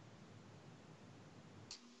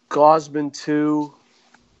 Gausman 2,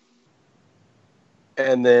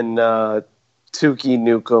 and then Touki,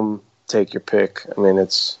 Newcomb, take your pick. I mean,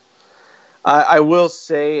 I will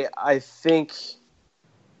say, I think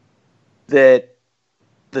that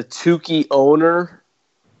the Touki owner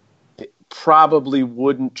probably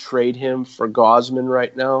wouldn't trade him for Gausman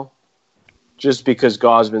right now, just because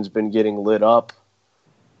Gausman's been getting lit up.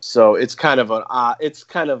 So it's kind of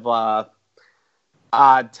a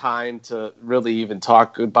odd time to really even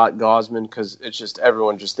talk about Gausman, because it's just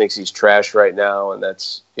everyone just thinks he's trash right now, and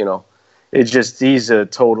that's, you know, it's just he's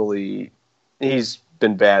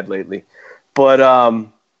been bad lately. But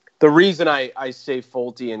the reason I say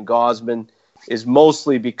Folty and Gausman is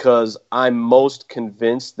mostly because I'm most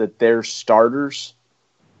convinced that they're starters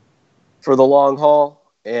for the long haul.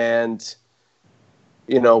 And,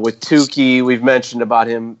 you know, with Touki, we've mentioned about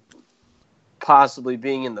him possibly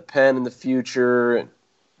being in the pen in the future, and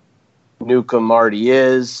Newcomb already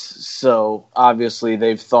is. So obviously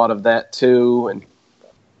they've thought of that too. And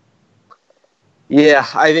yeah,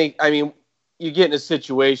 I mean, you get in a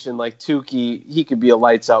situation like Tukey, he could be a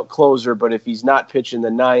lights-out closer, but if he's not pitching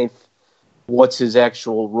the ninth, what's his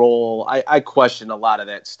actual role? I question a lot of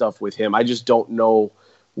that stuff with him. I just don't know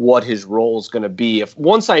what his role is going to be.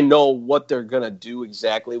 Once I know what they're going to do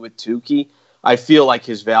exactly with Tukey, I feel like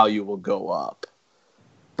his value will go up.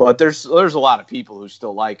 But there's a lot of people who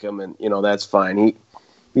still like him, and that's fine.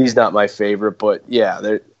 He's not my favorite, but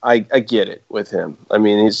yeah, I get it with him. I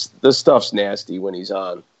mean, the stuff's nasty when he's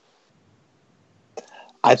on.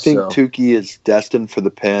 I think Tukey is destined for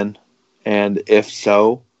the pen, and if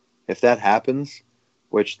that happens,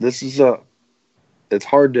 which it's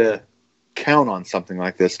hard to count on something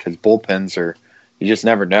like this because bullpens you just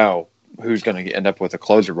never know who's going to end up with a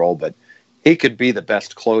closer role, but he could be the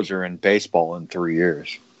best closer in baseball in 3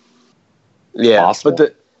 years. Yeah, possible.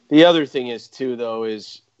 But the other thing is, too, though,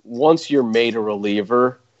 is once you're made a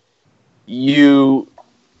reliever, you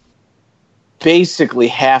basically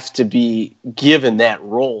have to be given that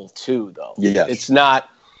role too, though. Yes.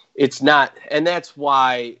 It's not, and that's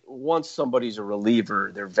why once somebody's a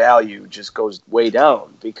reliever, their value just goes way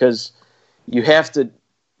down because you have to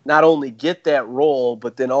not only get that role,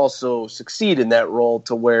 but then also succeed in that role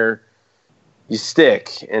to where you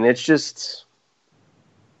stick. And it's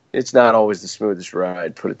not always the smoothest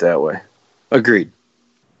ride, put it that way. Agreed.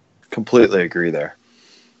 Completely agree there.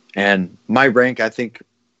 And my rank, I think,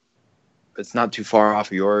 it's not too far off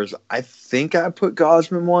of yours. I think I put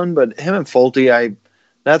Gausman 1, but him and Folty,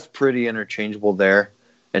 that's pretty interchangeable there.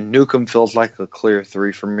 And Newcomb feels like a clear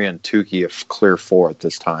 3 for me, and Tukey a clear 4 at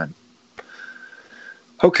this time.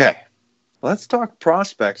 Okay, let's talk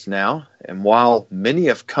prospects now. And while many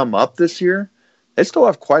have come up this year, they still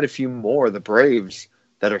have quite a few more, the Braves,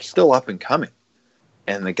 that are still up and coming.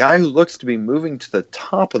 And the guy who looks to be moving to the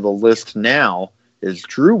top of the list now is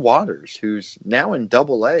Drew Waters, who's now in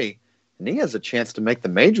Double-A, and he has a chance to make the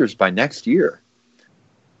majors by next year.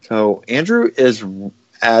 So, Andrew,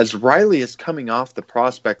 as Riley is coming off the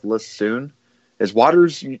prospect list soon, is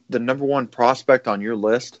Waters the number one prospect on your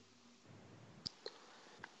list?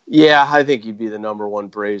 Yeah, I think he'd be the number one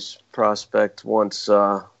Braves prospect once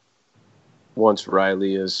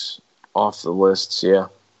Riley is off the lists, yeah.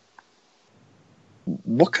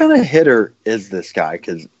 What kind of hitter is this guy?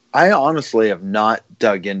 Because I honestly have not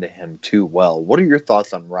dug into him too well. What are your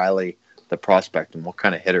thoughts on Riley, the prospect, and what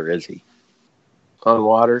kind of hitter is he? On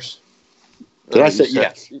Waters? Did I say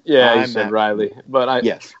yes? Yeah, you said Riley. But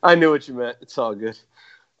yes. I knew what you meant. It's all good.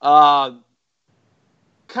 Kind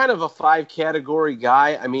of a 5-category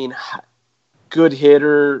guy. I mean, good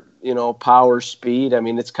hitter, power, speed. I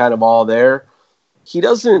mean, it's kind of all there. He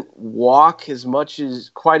doesn't walk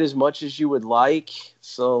quite as much as you would like.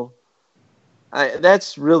 So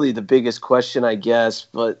that's really the biggest question, I guess.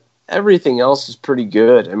 But everything else is pretty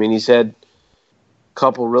good. I mean, he's had a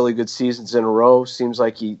couple really good seasons in a row. Seems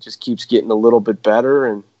like he just keeps getting a little bit better.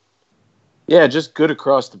 And, yeah, just good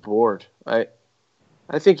across the board. I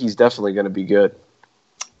think he's definitely going to be good.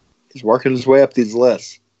 He's working his way up these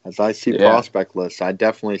lists. As I see prospect lists, I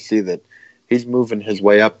definitely see that he's moving his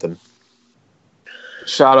way up them.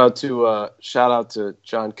 Shout out to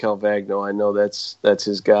John Calvagno. I know that's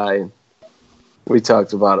his guy. We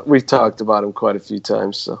talked about it. We've talked about him quite a few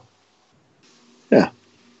times. So, yeah.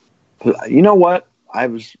 You know what?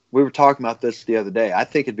 We were talking about this the other day. I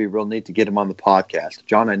think it'd be real neat to get him on the podcast.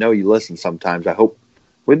 John, I know you listen sometimes.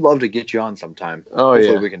 We'd love to get you on sometime. Oh,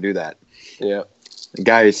 hopefully we can do that. Yeah. The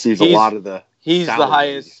guy who sees a lot of the. He's the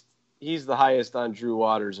highest. He's the highest on Drew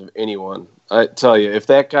Waters of anyone. I tell you,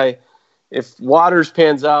 if Waters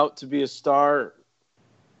pans out to be a star,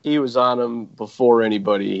 he was on him before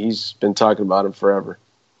anybody. He's been talking about him forever.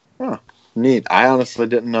 Huh. Neat. I honestly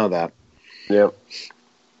didn't know that. Yep.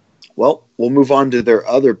 Well, we'll move on to their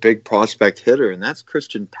other big prospect hitter, and that's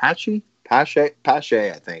Christian Pache,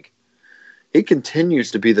 I think. He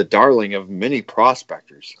continues to be the darling of many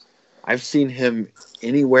prospectors. I've seen him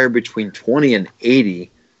anywhere between 20 and 80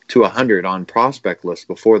 to 100 on prospect lists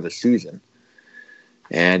before the season.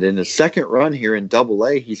 And in his second run here in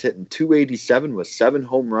Double-A, he's hitting .287 with 7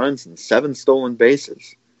 home runs and 7 stolen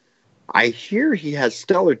bases. I hear he has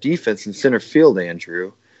stellar defense in center field,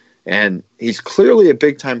 Andrew, and he's clearly a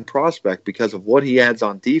big-time prospect because of what he adds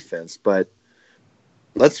on defense, but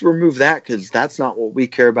let's remove that because that's not what we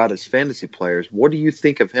care about as fantasy players. What do you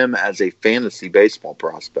think of him as a fantasy baseball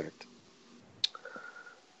prospect?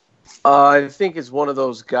 I think it's one of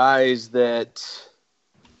those guys that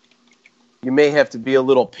you may have to be a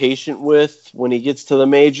little patient with when he gets to the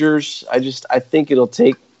majors. I think it'll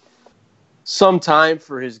take some time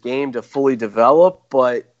for his game to fully develop,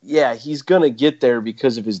 but yeah, he's going to get there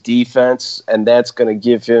because of his defense, and that's going to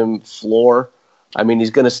give him floor. I mean,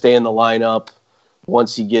 he's going to stay in the lineup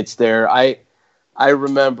once he gets there. I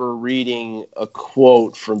remember reading a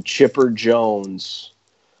quote from Chipper Jones,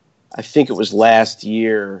 I think it was last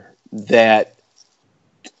year, that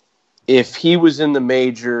if he was in the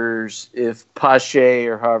majors, if Pache,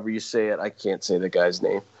 or however you say it, I can't say the guy's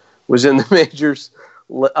name, was in the majors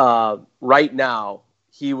right now,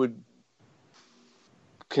 he would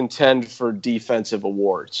contend for defensive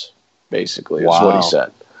awards, basically, is what he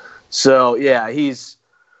said. So, yeah, he's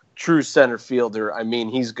true center fielder. I mean,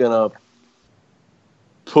 he's going to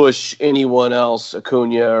push anyone else,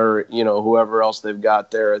 Acuna or, whoever else they've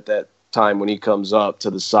got there at that time when he comes up, to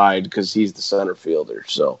the side, because he's the center fielder.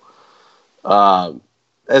 So,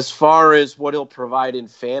 as far as what he'll provide in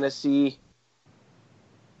fantasy,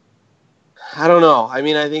 I don't know. I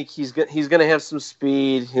mean, I think he's going to have some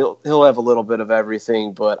speed. He'll have a little bit of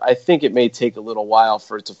everything, but I think it may take a little while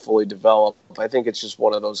for it to fully develop. I think it's just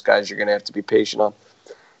one of those guys you're going to have to be patient on.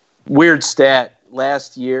 Weird stat.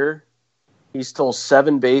 Last year, he stole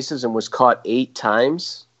 7 bases and was caught 8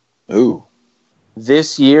 times. Ooh.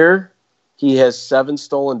 This year, he has 7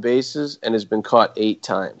 stolen bases and has been caught 8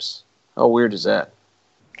 times. How weird is that?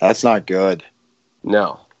 That's not good.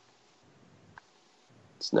 No.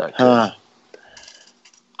 It's not good.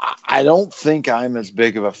 I don't think I'm as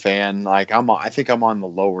big of a fan. I think I'm on the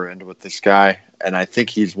lower end with this guy, and I think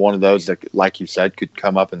he's one of those that, like you said, could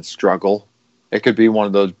come up and struggle. It could be one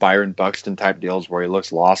of those Byron Buxton type deals where he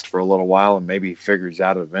looks lost for a little while and maybe figures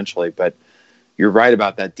out eventually. But you're right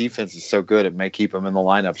about that. Defense is so good, it may keep him in the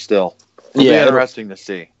lineup still. It'll be interesting to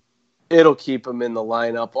see. It'll keep him in the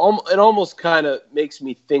lineup. It almost kind of makes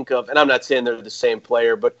me think of, and I'm not saying they're the same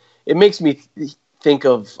player, but it makes me think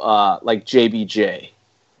of like JBJ.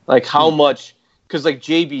 Like how much, because like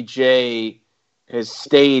JBJ has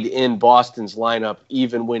stayed in Boston's lineup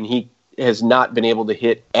even when he has not been able to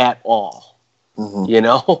hit at all,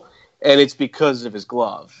 and it's because of his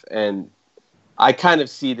glove. And I kind of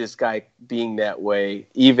see this guy being that way,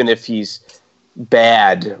 even if he's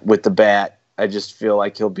bad with the bat. I just feel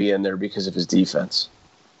like he'll be in there because of his defense.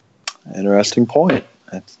 Interesting point.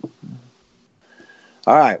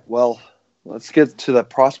 All right, well, let's get to the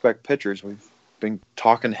prospect pitchers. We've been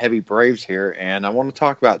talking heavy Braves here, and I want to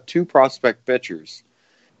talk about 2 prospect pitchers,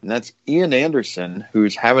 and that's Ian Anderson,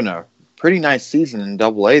 who's having a pretty nice season in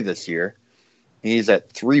Double-A this year. He's at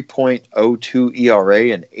 3.02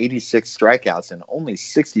 ERA and 86 strikeouts and only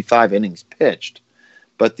 65 innings pitched.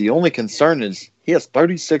 But the only concern is he has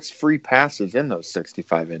 36 free passes in those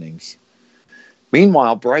 65 innings.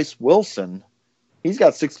 Meanwhile, Bryce Wilson, he's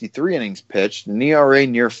got 63 innings pitched, an ERA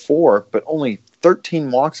near 4, but only 13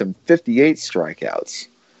 walks and 58 strikeouts.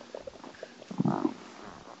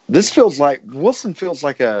 Wilson feels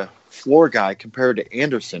like a floor guy compared to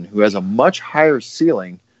Anderson, who has a much higher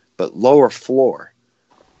ceiling but lower floor.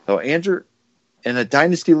 So, Andrew, in a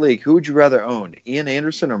dynasty league, who would you rather own, Ian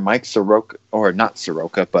Anderson or Mike Soroka, or not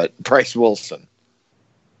Soroka, but Bryce Wilson?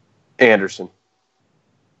 Anderson.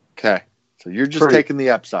 Okay, so you're just taking the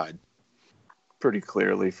upside. Pretty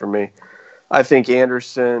clearly for me. I think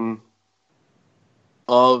Anderson,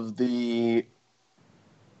 of the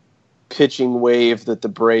pitching wave that the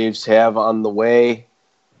Braves have on the way,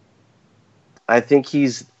 I think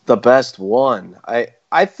he's the best one.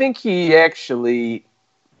 I think he actually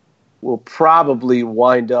will probably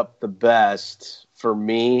wind up the best for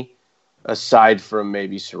me, aside from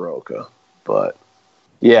maybe Soroka. But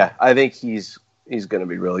yeah, I think he's going to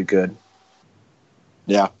be really good.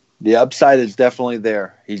 Yeah, the upside is definitely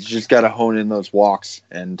there. He's just got to hone in those walks,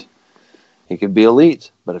 and he could be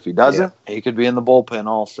elite. But if he doesn't, he could be in the bullpen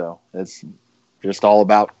also. It's just all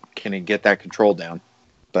about, can he get that control down?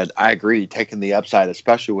 But I agree, taking the upside,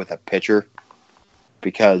 especially with a pitcher,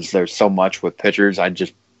 because there's so much with pitchers, I'd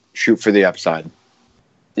just shoot for the upside.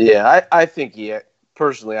 Yeah, I think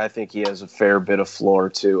personally, I think he has a fair bit of floor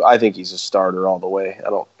too. I think he's a starter all the way.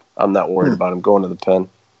 I'm not worried about him going to the pen.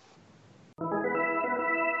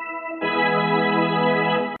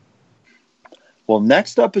 Well,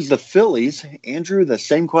 next up is the Phillies. Andrew, the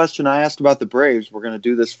same question I asked about the Braves, we're going to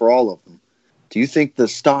do this for all of them. Do you think the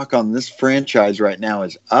stock on this franchise right now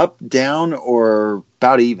is up, down, or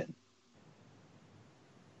about even?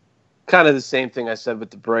 Kind of the same thing I said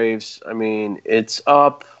with the Braves. I mean, it's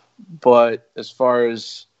up, but as far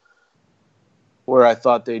as where I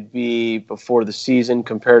thought they'd be before the season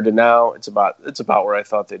compared to now, it's about where I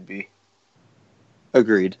thought they'd be.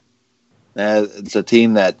 Agreed. It's a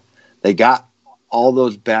team that they got all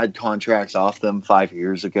those bad contracts off them 5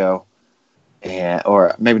 years ago,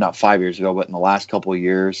 or maybe not 5 years ago, but in the last couple of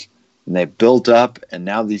years, and they built up, and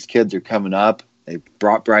now these kids are coming up. They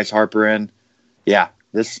brought Bryce Harper in. Yeah,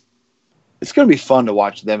 it's going to be fun to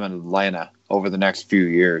watch them in Atlanta over the next few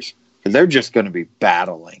years because they're just going to be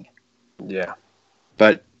battling. Yeah.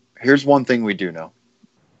 But here's one thing we do know.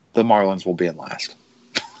 The Marlins will be in last.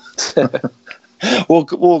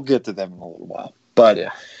 We'll get to them in a little while.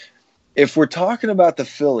 But if we're talking about the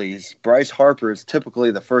Phillies, Bryce Harper is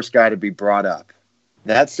typically the first guy to be brought up.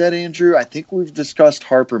 That said, Andrew, I think we've discussed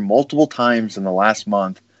Harper multiple times in the last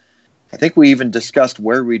month. I think we even discussed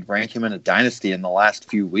where we'd rank him in a dynasty in the last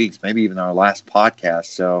few weeks, maybe even our last podcast.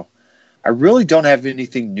 So I really don't have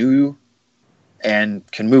anything new and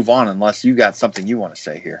can move on unless you got something you want to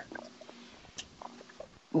say here.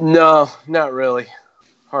 No, not really.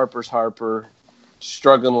 Harper's Harper.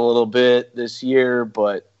 Struggling a little bit this year,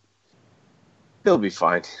 but he'll be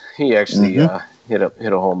fine. He actually hit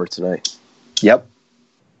a homer tonight. Yep.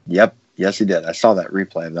 Yes, he did. I saw that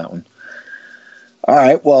replay of that one. All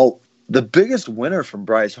right. Well, the biggest winner from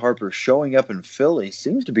Bryce Harper showing up in Philly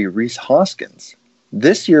seems to be Rhys Hoskins.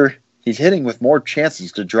 This year, he's hitting with more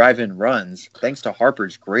chances to drive in runs thanks to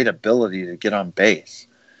Harper's great ability to get on base.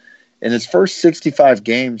 In his first 65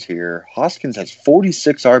 games here, Hoskins has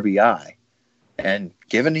 46 RBI. And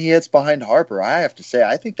given he hits behind Harper, I have to say,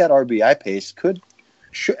 I think that RBI pace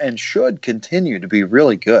should continue to be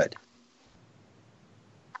really good.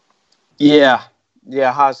 Yeah,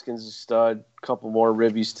 Hoskins is a stud. A couple more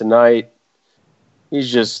ribbies tonight.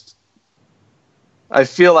 He's just, I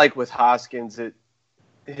feel like with Hoskins,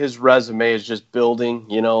 his resume is just building.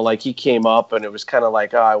 You know, like he came up and it was kind of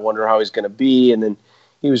like, I wonder how he's going to be. And then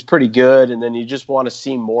he was pretty good. And then you just want to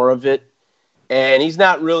see more of it. And he's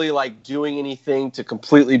not really like doing anything to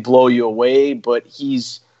completely blow you away, but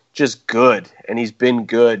he's just good. And he's been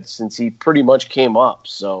good since he pretty much came up.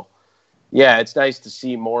 So, yeah, it's nice to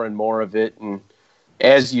see more and more of it. And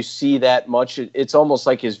as you see that much, it's almost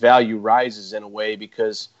like his value rises in a way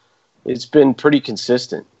because it's been pretty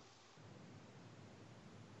consistent.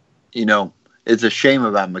 You know, it's a shame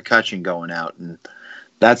about McCutchen going out. And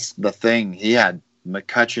that's the thing. He had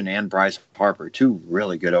McCutchen and Bryce Harper, two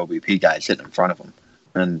really good OBP guys hitting in front of him.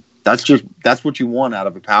 And that's what you want out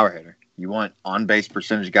of a power hitter. You want on-base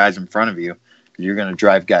percentage guys in front of you because you're going to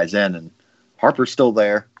drive guys in. And Harper's still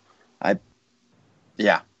there.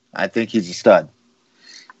 I think he's a stud.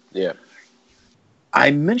 Yeah.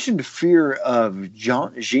 I mentioned fear of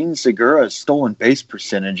Jean Segura's stolen base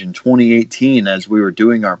percentage in 2018 as we were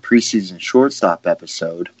doing our preseason shortstop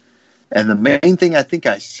episode. And the main thing I think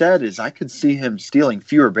I said is I could see him stealing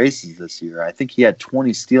fewer bases this year. I think he had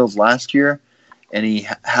 20 steals last year, and he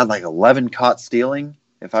had like 11 caught stealing,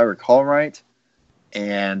 if I recall right.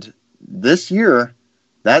 And this year,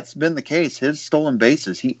 that's been the case. His stolen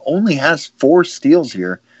bases, he only has 4 steals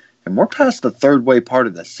here, and we're past the third way part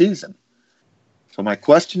of the season. So my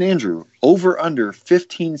question, Andrew, over under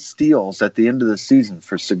 15 steals at the end of the season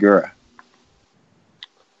for Segura?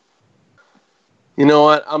 You know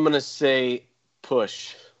what? I'm going to say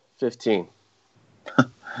push 15.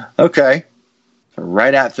 Okay. So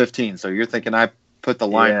right at 15. So you're thinking I put the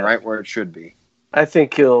line right where it should be. I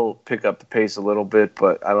think he'll pick up the pace a little bit,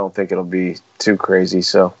 but I don't think it'll be too crazy.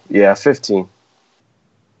 So, 15.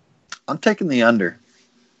 I'm taking the under.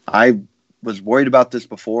 I was worried about this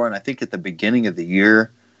before, and I think at the beginning of the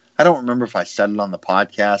year, I don't remember if I said it on the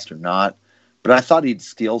podcast or not, but I thought he'd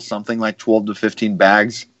steal something like 12 to 15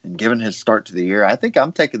 bags. And given his start to the year, I think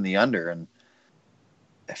I'm taking the under. And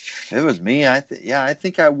if it was me, I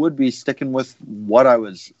think I would be sticking with what I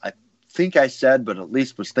think I said, but at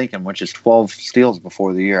least was thinking, which is 12 steals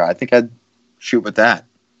before the year. I think I'd shoot with that.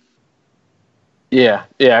 Yeah,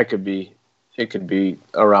 it could be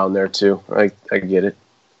around there too. I get it.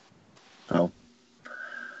 Oh.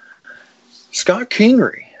 Scott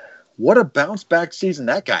Kingery, what a bounce back season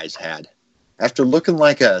that guy's had. After looking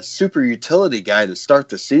like a super utility guy to start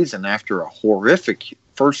the season after a horrific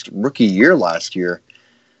first rookie year last year,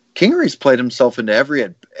 Kingery's played himself into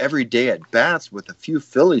every day at bats with a few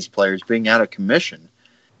Phillies players being out of commission.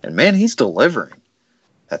 And man, he's delivering.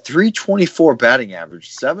 A .324 batting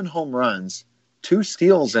average, 7 home runs, 2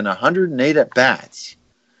 steals, and 108 at bats.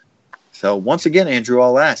 So once again, Andrew,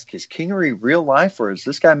 I'll ask, is Kingery real life or is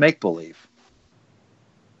this guy make-believe?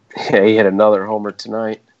 Yeah, he hit another homer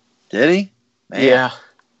tonight. Did he? Man.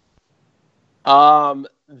 Yeah.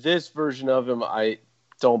 This version of him, I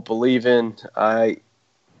don't believe in. I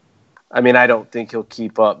mean, I don't think he'll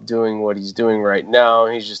keep up doing what he's doing right now.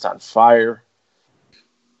 He's just on fire.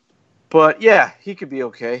 But yeah, he could be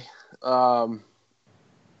okay. I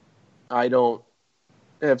don't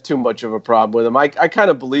have too much of a problem with him. I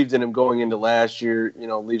kind of believed in him going into last year. You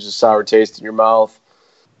know, leaves a sour taste in your mouth.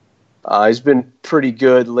 He's been pretty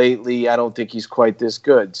good lately. I don't think he's quite this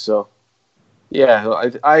good. So, Yeah,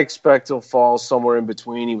 I expect he'll fall somewhere in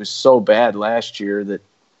between. He was so bad last year that,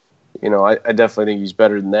 I definitely think he's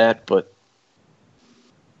better than that, but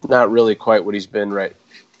not really quite what he's been right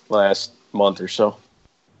last month or so.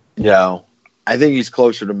 Yeah, I think he's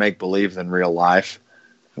closer to make-believe than real life.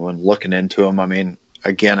 When looking into him, I mean,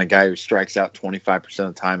 again, a guy who strikes out 25%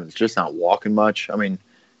 of the time and is just not walking much. I mean,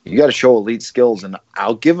 you got to show elite skills, and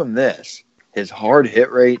I'll give him this. His hard hit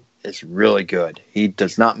rate is really good. He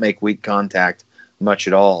does not make weak contact much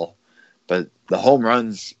at all, but the home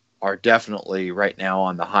runs are definitely right now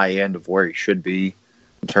on the high end of where he should be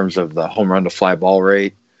in terms of the home run to fly ball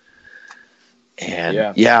rate. And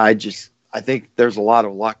I think there's a lot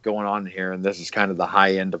of luck going on here, and this is kind of the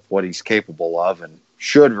high end of what he's capable of and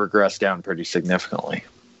should regress down pretty significantly.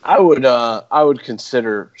 I would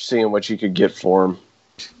consider seeing what you could get for him.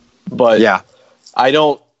 But yeah,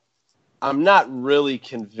 I'm not really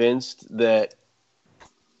convinced that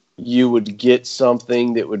you would get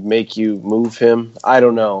something that would make you move him. I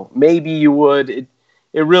don't know. Maybe you would. It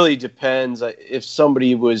really depends. If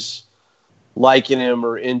somebody was liking him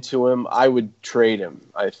or into him, I would trade him,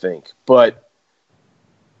 I think. But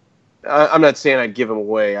I'm not saying I'd give him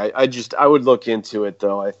away. I would look into it,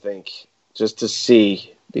 though, I think, just to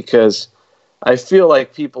see, because I feel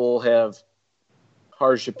like people have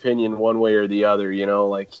harsh opinion one way or the other,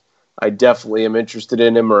 like I definitely am interested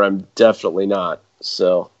in him or I'm definitely not.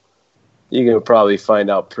 So you can probably find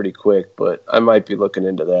out pretty quick, but I might be looking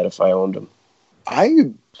into that if I owned him. I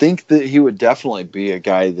think that he would definitely be a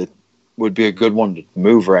guy that would be a good one to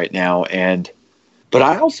move right now. But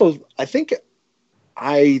I think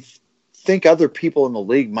other people in the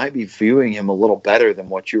league might be viewing him a little better than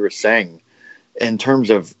what you were saying in terms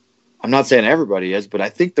of, I'm not saying everybody is, but I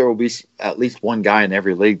think there will be at least one guy in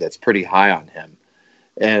every league that's pretty high on him.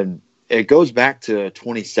 And it goes back to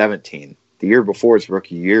 2017, the year before his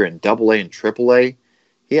rookie year in AA and AAA.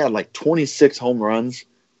 He had like 26 home runs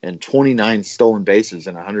and 29 stolen bases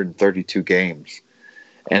in 132 games.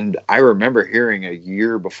 And I remember hearing a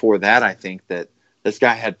year before that, I think, that this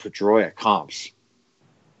guy had Pedroia comps.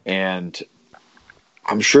 And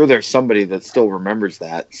I'm sure there's somebody that still remembers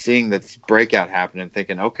that, seeing this breakout happen and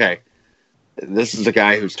thinking, okay, this is a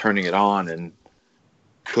guy who's turning it on. And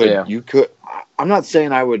I'm not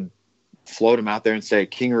saying I would float him out there and say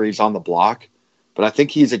Kingery's on the block, but I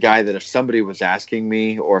think he's a guy that if somebody was asking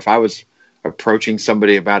me, or if I was approaching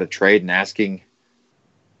somebody about a trade and asking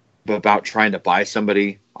about trying to buy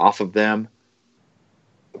somebody off of them,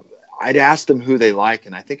 I'd ask them who they like,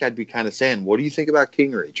 and I think I'd be kind of saying, what do you think about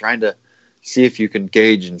Kingery? Trying to see if you can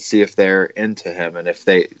gauge and see if they're into him. And if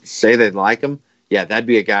they say they like him, yeah, that'd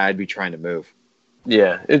be a guy I'd be trying to move.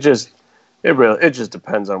 Yeah, it just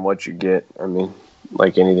depends on what you get. I mean,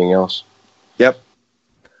 like anything else. Yep.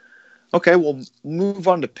 Okay, we'll move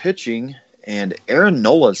on to pitching. And Aaron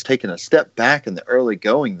Nola's taken a step back in the early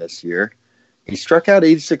going this year. He struck out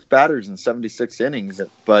 86 batters in 76 innings,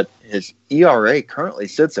 but his ERA currently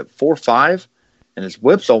sits at 4.5, and his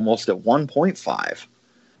WHIP's almost at 1.5.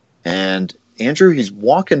 And Andrew, he's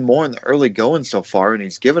walking more in the early going so far, and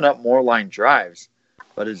he's given up more line drives.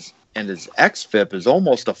 But his xFIP is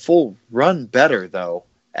almost a full run better, though,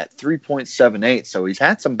 at 3.78. So he's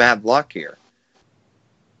had some bad luck here.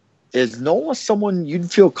 Is Nola someone you'd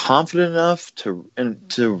feel confident enough to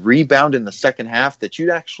rebound in the second half that you'd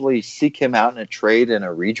actually seek him out in a trade in a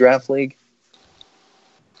redraft league?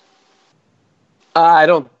 I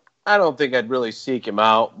don't think I'd really seek him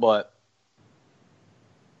out, but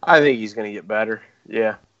I think he's going to get better.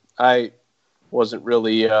 Yeah, I wasn't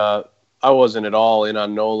at all in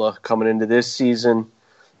on Nola coming into this season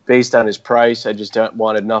based on his price. I just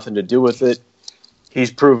wanted nothing to do with it. He's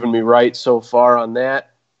proven me right so far on that.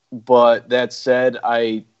 But that said,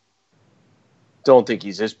 I don't think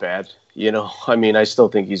he's this bad. I mean, I still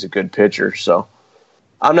think he's a good pitcher. So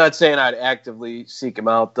I'm not saying I'd actively seek him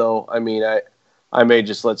out, though. I mean, I may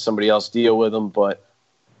just let somebody else deal with him. But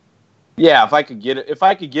yeah, if I could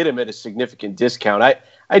get him at a significant discount,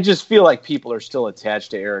 I just feel like people are still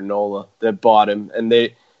attached to Aaron Nola that bought him, and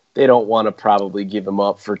they don't want to probably give him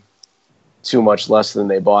up for too much less than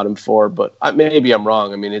they bought him for, but maybe I'm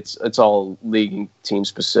wrong. I mean, it's all league and team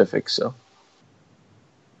specific. So,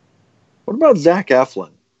 what about Zach Eflin?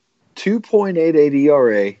 2.88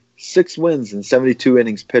 ERA, 6 wins in 72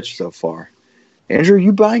 innings pitched so far. Andrew,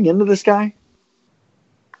 you buying into this guy?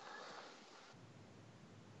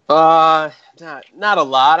 Not a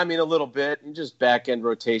lot. I mean, a little bit. He's just back end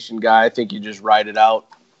rotation guy. I think you just ride it out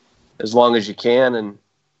as long as you can, and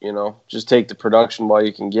just take the production while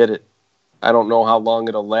you can get it. I don't know how long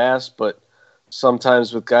it'll last, but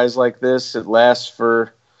sometimes with guys like this, it lasts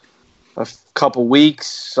for a couple weeks.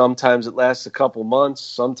 Sometimes it lasts a couple months.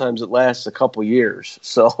 Sometimes it lasts a couple years.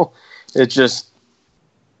 So you just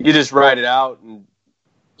ride it out and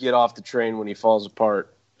get off the train when he falls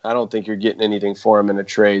apart. I don't think you're getting anything for him in a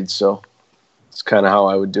trade. So it's kind of how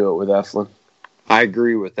I would do it with Eflin. I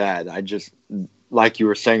agree with that. I just, like you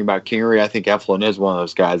were saying about Kingery, I think Eflin is one of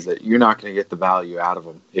those guys that you're not going to get the value out of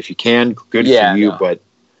him. If you can, good for you. No. But,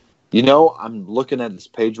 I'm looking at this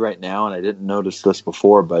page right now, and I didn't notice this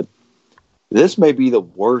before, but this may be the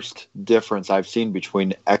worst difference I've seen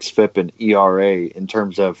between XFIP and ERA in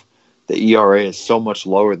terms of the ERA is so much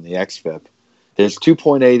lower than the XFIP. There's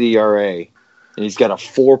 2.8 ERA. And he's got a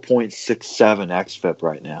 4.67 XFIP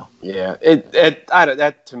right now. Yeah,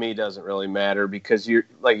 that to me doesn't really matter because you're,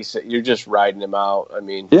 like you said, you're just riding him out. I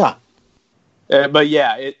mean, yeah. But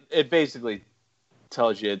yeah, it basically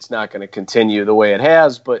tells you it's not going to continue the way it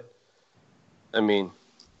has. But I mean,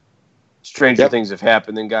 stranger things have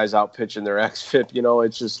happened than guys out pitching their XFIP.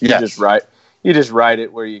 It's just you just ride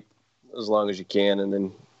it where you as long as you can, and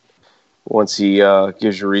then once he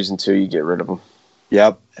gives you a reason to, you get rid of him.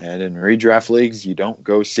 Yep, and in redraft leagues, you don't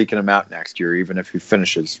go seeking him out next year, even if he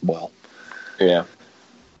finishes well. Yeah.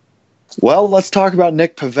 Well, let's talk about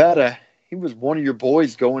Nick Pivetta. He was one of your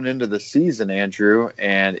boys going into the season, Andrew,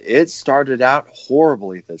 and it started out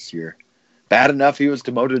horribly this year. Bad enough he was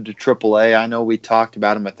demoted to AAA. I know we talked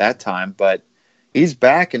about him at that time, but he's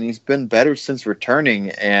back, and he's been better since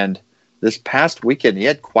returning. And this past weekend, he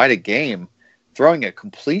had quite a game, throwing a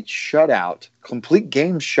complete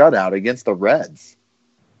game shutout against the Reds.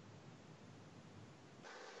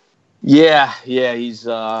 Yeah, he's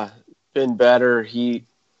been better. He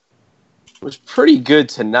was pretty good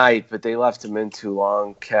tonight, but they left him in too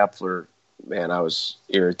long. Kepler, man, I was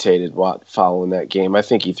irritated following that game. I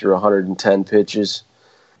think he threw 110 pitches.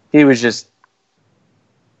 He was just,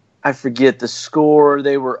 I forget the score.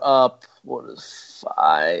 They were up, what was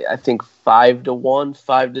 5? I think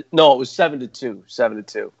 5-1. No, it was 7-2.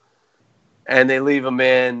 7-2. And they leave him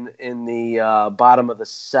in the bottom of the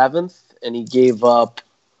 7th, and he gave up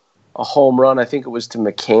a home run. I think it was to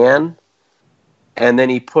McCann. And then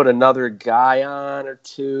he put another guy on or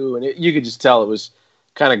two, and you could just tell it was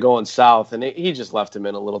kind of going south. And he just left him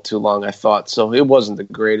in a little too long, I thought. So it wasn't the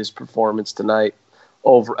greatest performance tonight.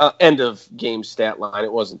 Over end of game stat line,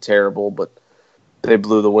 it wasn't terrible, but they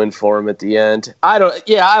blew the win for him at the end. I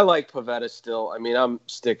like Pivetta still. I mean, I'm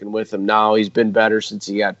sticking with him now. He's been better since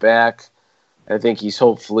he got back. I think he's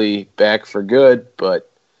hopefully back for good, but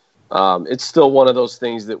it's still one of those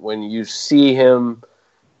things that when you see him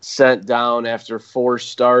sent down after 4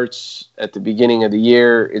 starts at the beginning of the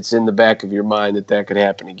year, it's in the back of your mind that could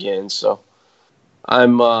happen again. So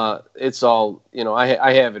it's all,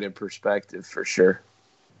 I have it in perspective for sure.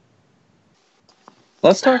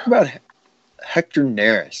 Let's talk about Hector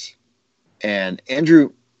Neris. And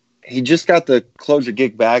Andrew, he just got the closer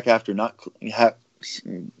gig back after not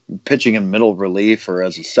pitching in middle relief or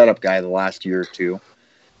as a setup guy the last year or two.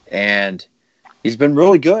 And he's been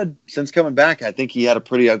really good since coming back. I think he had a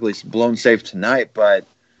pretty ugly blown save tonight. But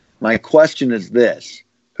my question is this.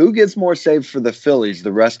 Who gets more saves for the Phillies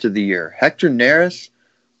the rest of the year? Hector Neris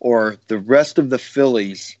or the rest of the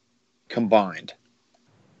Phillies combined?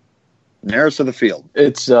 Neris of the field.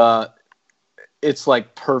 It's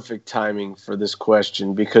like perfect timing for this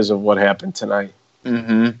question because of what happened tonight.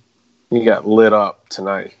 Mm-hmm. He got lit up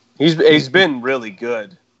tonight. He's been really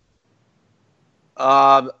good.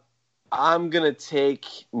 I'm going to take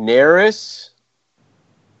Neris,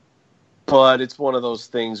 but it's one of those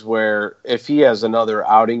things where if he has another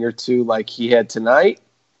outing or two like he had tonight,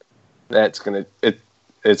 it's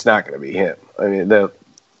not going to be him. I mean,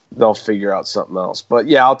 they'll figure out something else. But,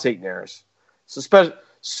 yeah, I'll take Neris. So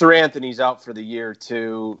Sir Anthony's out for the year,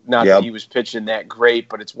 too. Not that he was pitching that great,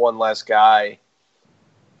 but it's one less guy.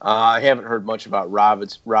 I haven't heard much about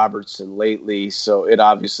Robertson lately, so it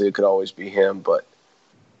could always be him, but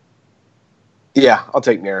yeah, I'll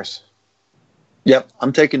take Neris. Yep,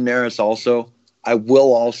 I'm taking Neris also. I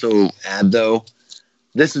will also add, though,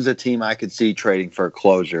 this is a team I could see trading for a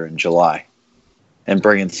closer in July and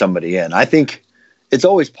bringing somebody in. I think it's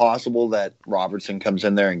always possible that Robertson comes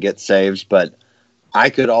in there and gets saves, but I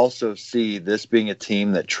could also see this being a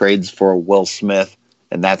team that trades for a Will Smith,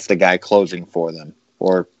 and that's the guy closing for them,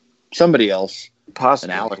 or somebody else.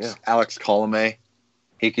 Possibly, Alex Colomé,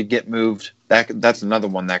 he could get moved. That's another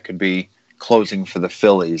one that could be closing for the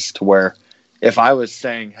Phillies, to where if I was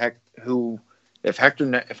saying if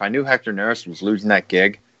I knew Hector Neris was losing that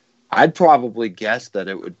gig, I'd probably guess that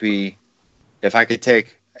it would be, if I could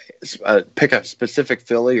pick a specific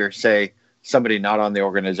Philly or say somebody not on the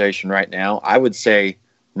organization right now, I would say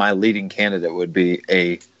my leading candidate would be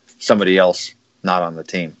a somebody else not on the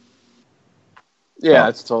team. Yeah,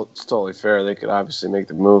 it's totally fair. They could obviously make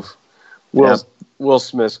the move. Will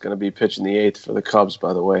Smith's going to be pitching the 8th for the Cubs,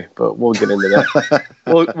 by the way, but we'll get into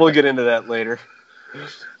that. we'll get into that later.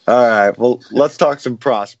 All right. Well, let's talk some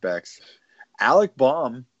prospects. Alec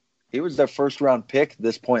Bohm, he was their first-round pick at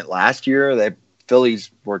this point last year. The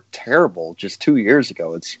Phillies were terrible just 2 years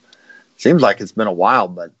ago. It seems like it's been a while,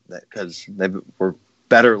 but because they were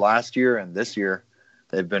better last year and this year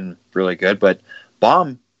they've been really good. But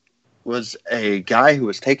Bohm was a guy who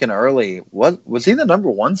was taken early. Was he the number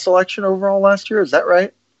 1 selection overall last year? Is that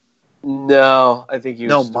right? No, I think he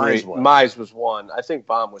was 3. Mize was 1. I think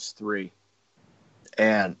Bohm was 3.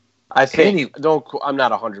 And I think I'm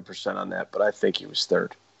not 100% on that, but I think he was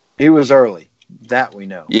 3rd. He was early. That we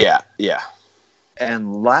know. Yeah.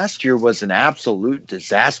 And last year was an absolute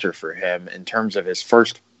disaster for him in terms of his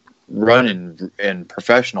first run in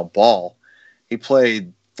professional ball. He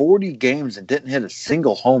played 40 games and didn't hit a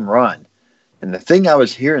single home run. And the thing I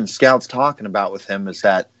was hearing scouts talking about with him is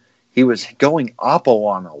that he was going oppo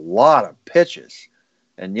on a lot of pitches.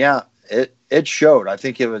 And yeah, it showed. I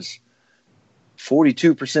think it was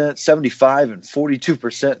 42%, 75, and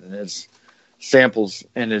 42% in his samples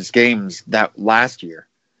in his games that last year.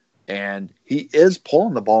 And he is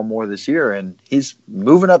pulling the ball more this year, and he's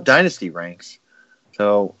moving up dynasty ranks.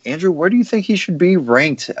 So, Andrew, where do you think he should be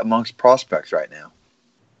ranked amongst prospects right now?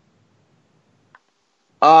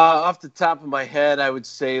 Off the top of my head, I would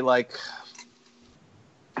say like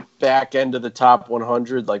back end of the top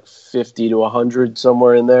 100, like 50 to 100,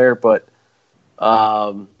 somewhere in there. But,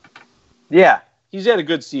 yeah, he's had a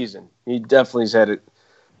good season. He definitely has had a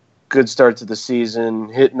good start to the season,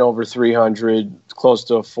 hitting over 300, close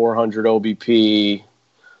to a 400 OBP,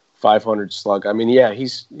 500 slug. I mean, yeah,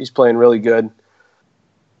 he's playing really good.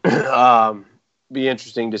 Be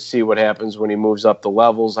interesting to see what happens when he moves up the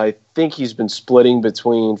levels. I think he's been splitting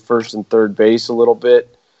between first and third base a little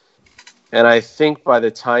bit. And I think by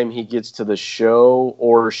the time he gets to the show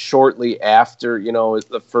or shortly after,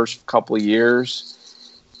 the first couple of years,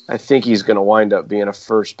 I think he's going to wind up being a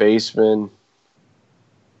first baseman.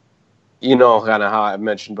 Kind of how I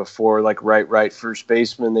mentioned before, like right first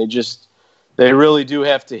baseman. They really do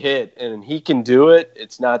have to hit, and he can do it.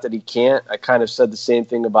 It's not that he can't. I kind of said the same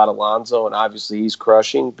thing about Alonso, and obviously he's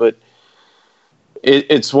crushing, but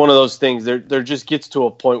it's one of those things. There just gets to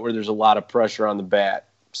a point where there's a lot of pressure on the bat,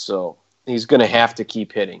 so he's going to have to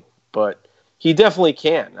keep hitting. But he definitely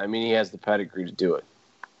can. I mean, he has the pedigree to do it.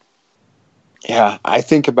 Yeah, I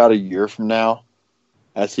think about a year from now,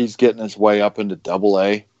 as he's getting his way up into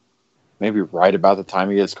Double-A, maybe right about the time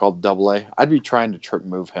he gets called Double-A, I'd be trying to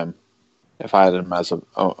move him. If I had him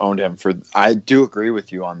owned him I do agree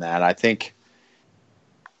with you on that. I think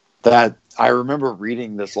that I remember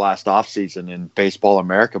reading this last offseason in Baseball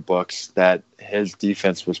America books that his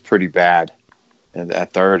defense was pretty bad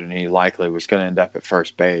at third, and he likely was going to end up at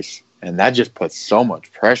first base. And that just puts so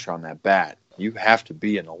much pressure on that bat. You have to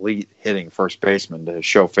be an elite hitting first baseman to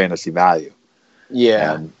show fantasy value.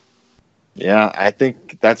 Yeah. And yeah, I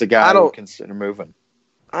think that's a guy I would consider moving.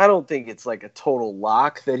 I don't think it's like a total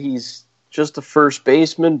lock that he's just a first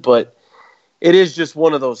baseman, but it is just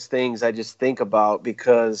one of those things I just think about,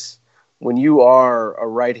 because when you are a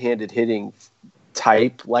right-handed hitting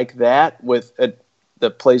type like that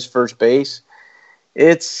that plays first base,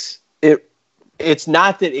 it's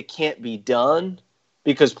not that it can't be done,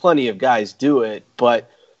 because plenty of guys do it, but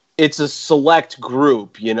it's a select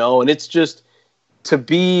group, and it's just to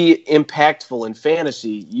be impactful in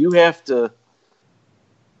fantasy, you have to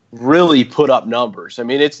really put up numbers. I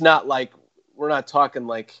mean, it's not like we're not talking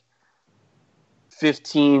like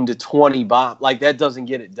 15 to 20 bomb. Like, that doesn't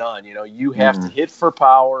get it done. You have to hit for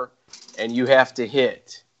power, and you have to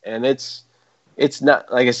hit. And it's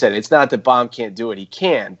not, like I said, it's not that Bohm can't do it. He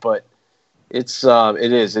can, but it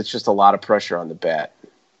is. It's just a lot of pressure on the bat.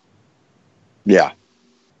 Yeah.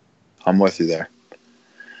 I'm with you there.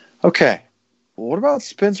 Okay. Well, what about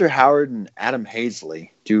Spencer Howard and Adam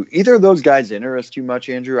Hazley? Do either of those guys interest you much,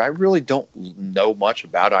 Andrew? I really don't know much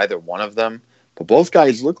about either one of them, but both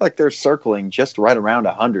guys look like they're circling just right around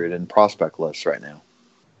 100 in prospect lists right now.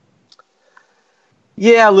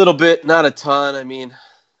 Yeah, a little bit, not a ton. I mean,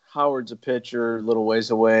 Howard's a pitcher, a little ways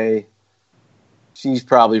away. She's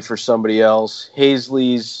probably for somebody else.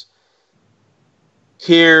 Hazley's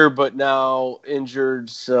here, but now injured,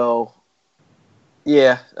 so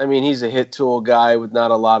yeah, I mean, he's a hit tool guy with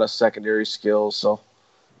not a lot of secondary skills, so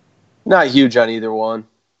not huge on either one.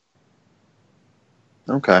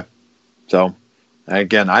 Okay. So,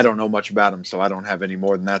 again, I don't know much about him, so I don't have any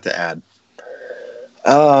more than that to add.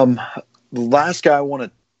 The last guy I want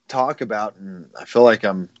to talk about, and I feel like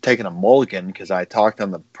I'm taking a mulligan because I talked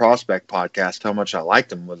on the Prospect podcast how much I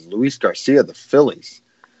liked him, was Luis Garcia, the Phillies.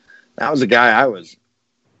 That was a guy I was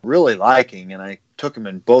really liking, and I took him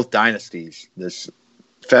in both dynasties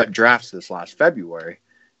drafts this last February,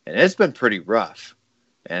 and it's been pretty rough.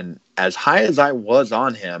 And as high as I was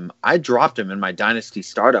on him, I dropped him in my dynasty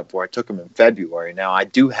startup where I took him in February. Now, I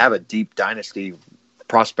do have a deep dynasty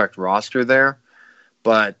prospect roster there,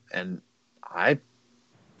 and I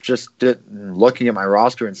just didn't, looking at my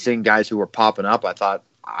roster and seeing guys who were popping up, I thought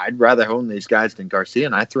I'd rather own these guys than Garcia,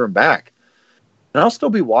 and I threw him back. And I'll still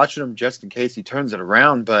be watching him just in case he turns it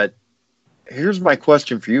around. But here's my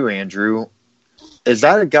question for you, Andrew. Is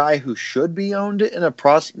that a guy who should be owned in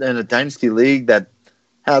a dynasty league that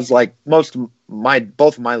has, like, both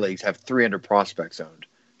of my leagues have 300 prospects owned?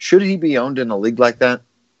 Should he be owned in a league like that?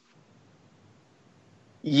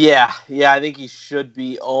 Yeah, I think he should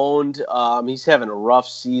be owned. He's having a rough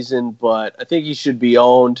season, but I think he should be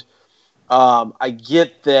owned. I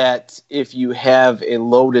get that if you have a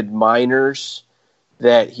loaded minors,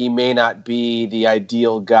 that he may not be the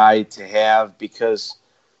ideal guy to have because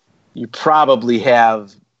you probably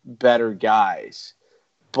have better guys.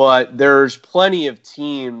 But there's plenty of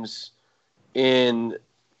teams in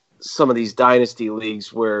some of these dynasty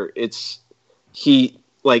leagues where he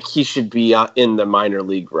should be in the minor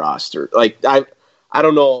league roster. Like, I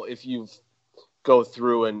don't know if you go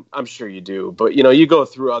through, and I'm sure you do, but you go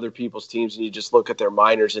through other people's teams and you just look at their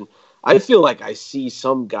minors, and I feel like I see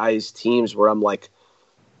some guys' teams where I'm like,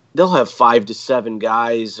 they'll have 5 to 7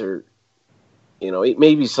 guys, or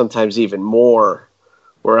maybe sometimes even more,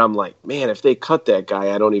 where I'm like, man, if they cut that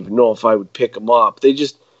guy, I don't even know if I would pick him up.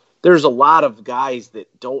 There's a lot of guys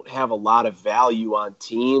that don't have a lot of value on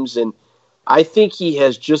teams, and I think he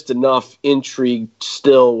has just enough intrigue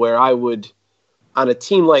still where I would, on a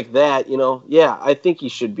team like that, I think he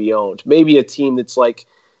should be owned. Maybe a team that's like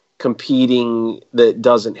competing that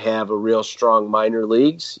doesn't have a real strong minor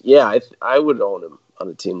leagues. Yeah, I would own him on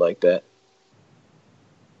a team like that.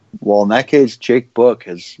 Well, in that case, Jake Book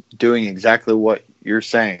is doing exactly what you're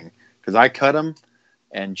saying, because I cut him,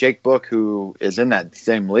 and Jake Book, who is in that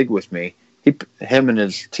same league with me, him and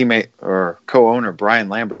his teammate or co-owner Brian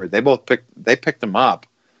Lambert, they picked him up,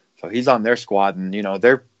 so he's on their squad, and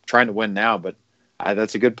they're trying to win now. But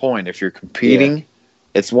that's a good point. If you're competing,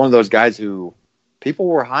 it's one of those guys who people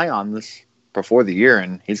were high on this before the year,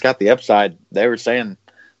 and he's got the upside. They were saying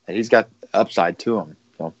that he's got upside to him.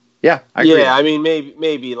 So yeah, I agree. Yeah, I mean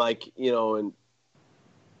maybe like in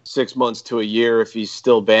 6 months to a year, if he's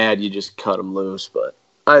still bad, you just cut him loose. But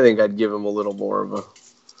I think I'd give him a little more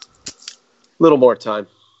time.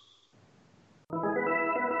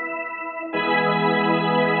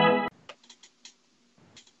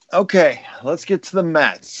 Okay, let's get to the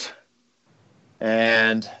Mets.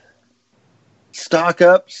 And stock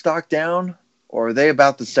up, stock down, or are they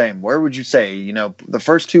about the same? Where would you say? The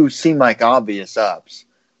first two seem like obvious ups.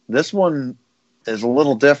 This one is a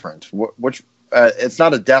little different. It's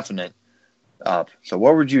not a definite up. So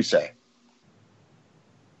what would you say?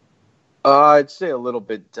 I'd say a little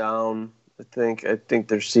bit down. I think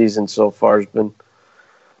their season so far has been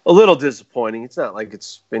a little disappointing. It's not like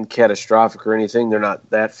it's been catastrophic or anything. They're not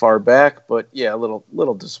that far back, but yeah, a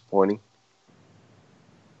little disappointing.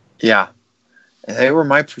 Yeah. They were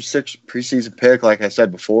my preseason pick, like I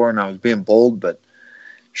said before, and I was being bold, but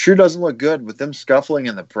sure doesn't look good with them scuffling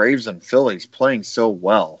and the Braves and Phillies playing so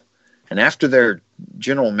well. And after their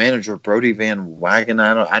general manager, Brody Van Wagen,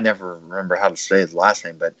 I never remember how to say his last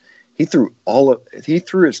name, but he threw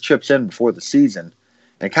his chips in before the season.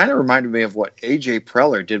 And it kind of reminded me of what A.J.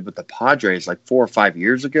 Preller did with the Padres like 4 or 5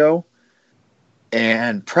 years ago.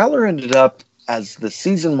 And Preller ended up, as the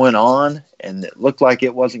season went on and it looked like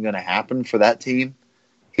it wasn't going to happen for that team,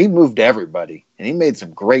 he moved everybody. And he made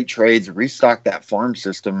some great trades, restocked that farm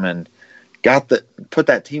system, and put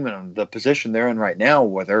that team in the position they're in right now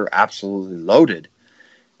where they're absolutely loaded.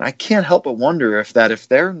 And I can't help but wonder if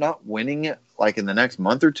they're not winning it like in the next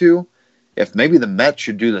month or two, if maybe the Mets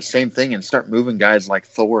should do the same thing and start moving guys like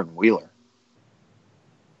Thor and Wheeler.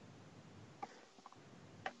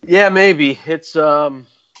 Yeah, maybe. It's I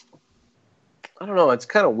don't know, it's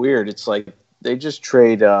kind of weird. It's like they just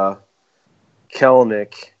trade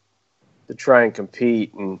Kelenic to try and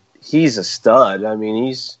compete, and he's a stud. I mean,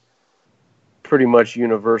 he's pretty much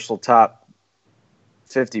universal top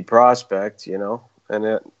 50 prospect,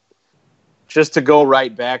 and just to go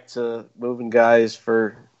right back to moving guys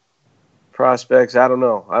for prospects, I don't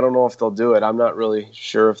know. I don't know if they'll do it. I'm not really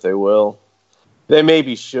sure if they will. They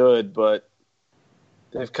maybe should, but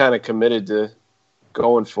they've kind of committed to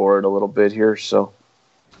going for it a little bit here, so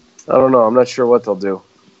I don't know. I'm not sure what they'll do.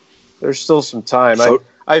 There's still some time. So,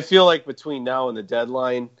 I feel like between now and the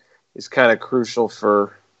deadline is kind of crucial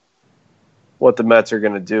for what the Mets are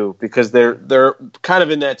going to do, because they're kind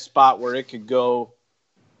of in that spot where it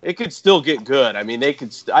could still get good. I mean,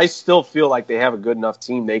 I still feel like they have a good enough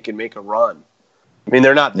team they can make a run. I mean,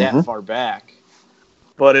 they're not that far back,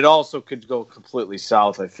 but it also could go completely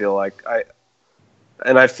south. I feel like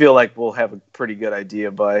I feel like we'll have a pretty good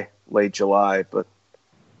idea by late July. But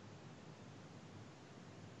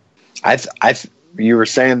you were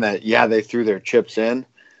saying that, yeah, they threw their chips in,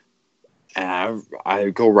 and I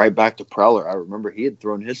go right back to Preller. I remember he had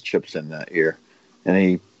thrown his chips in that year,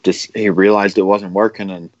 and he realized it wasn't working,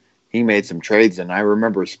 and he made some trades. And I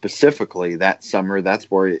remember specifically that summer, that's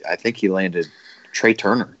where I think he landed Trey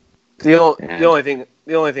Turner. The only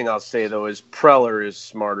thing I'll say though is Preller is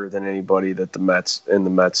smarter than anybody that the Mets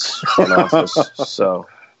front office. So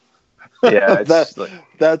yeah,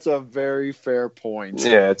 that's a very fair point.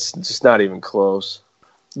 Yeah, it's just not even close.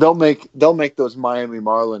 They'll make those Miami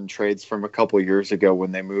Marlin trades from a couple of years ago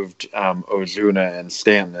when they moved Ozuna and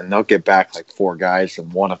Stanton, and they'll get back like 4 guys,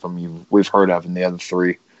 and one of them we've heard of, and the other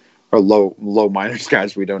 3 are low minors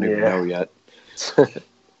guys we don't even know yet.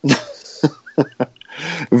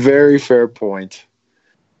 Very fair point.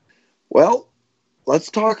 Well, let's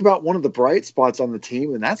talk about one of the bright spots on the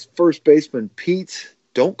team, and that's first baseman Pete.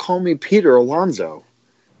 Don't call me Peter Alonso.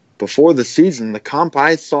 Before the season, the comp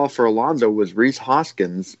I saw for Alonso was Rhys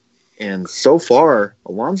Hoskins, and so far,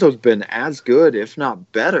 Alonso's been as good, if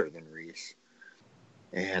not better, than Rhys.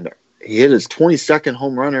 And he hit his 22nd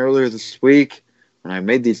home run earlier this week. When I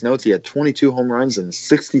made these notes, he had 22 home runs in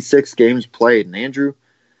 66 games played. And Andrew,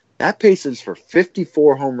 that paces for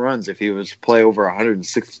 54 home runs if he was to play over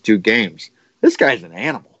 162 games. This guy's an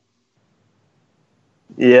animal.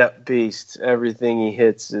 Yeah, beast. Everything he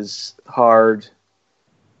hits is hard.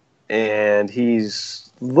 And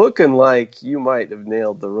he's looking like you might have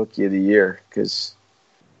nailed the Rookie of the Year because,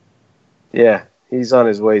 yeah, he's on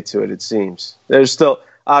his way to it, it seems. There's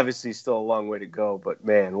obviously still a long way to go, but,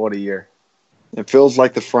 man, what a year. It feels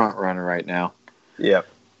like the front runner right now. Yeah.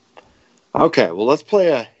 Okay, well, let's play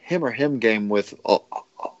a him or him game with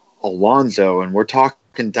Alonso, and we're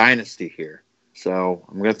talking dynasty here. So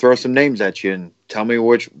I'm going to throw some names at you and tell me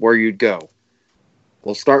where you'd go.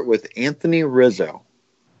 We'll start with Anthony Rizzo.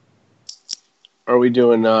 Are we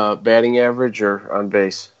doing batting average or on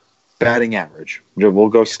base? Batting average. We'll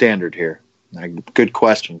go standard here. Good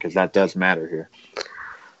question, because that does matter here.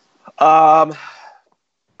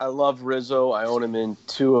 I love Rizzo. I own him in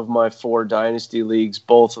 2 of my 4 dynasty leagues,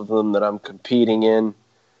 both of them that I'm competing in.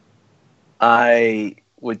 I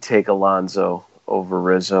would take Alonso over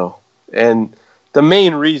Rizzo. And the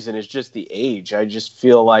main reason is just the age. I just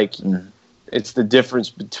feel like it's the difference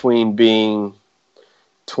between being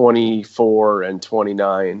 24 and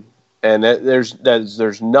 29. And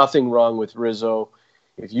there's nothing wrong with Rizzo.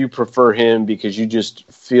 If you prefer him because you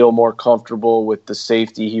just feel more comfortable with the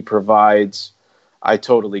safety he provides, I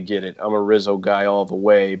totally get it. I'm a Rizzo guy all the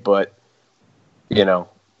way, but, you know,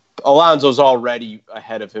 Alonso's already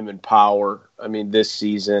ahead of him in power, I mean, this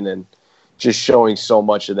season, and just showing so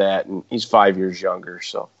much of that, and he's 5 years younger,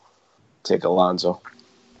 so take Alonso.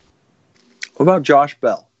 What about Josh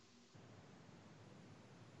Bell?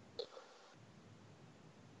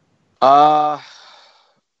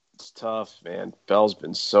 It's tough, man. Bell's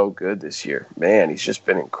been so good this year. Man, he's just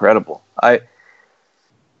been incredible.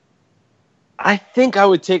 I think I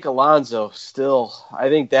would take Alonso still. I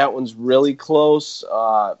think that one's really close.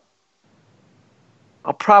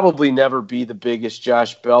 I'll probably never be the biggest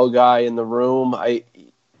Josh Bell guy in the room.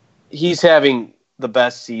 He's having the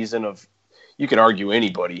best season of, you could argue,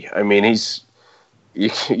 anybody. I mean,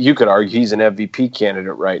 you could argue he's an MVP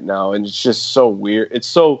candidate right now, and it's just so weird. It's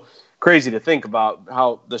so crazy to think about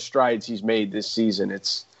how the strides he's made this season.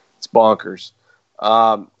 It's bonkers.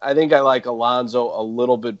 I think I like Alonso a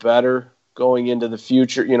little bit better going into the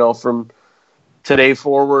future, you know, from today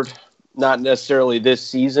forward, not necessarily this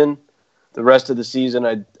season. The rest of the season,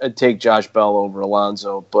 I'd take Josh Bell over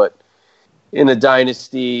Alonso. But in the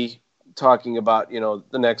dynasty, talking about, you know,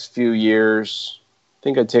 the next few years, I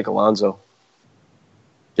think I'd take Alonso.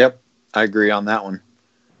 Yep, I agree on that one.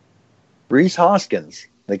 Rhys Hoskins,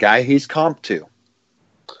 the guy he's comped to.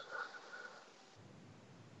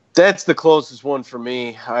 That's the closest one for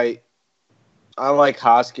me. I like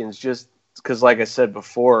Hoskins just because, like I said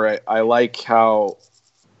before, I like how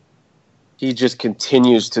he just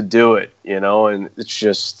continues to do it, you know, and it's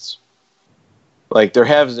just like there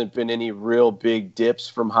hasn't been any real big dips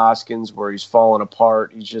from Hoskins where he's fallen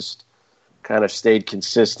apart. He's just kind of stayed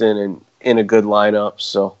consistent and in a good lineup.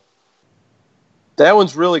 So that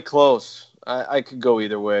one's really close. I could go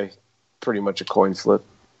either way. pretty much a coin flip.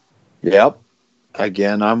 Yep.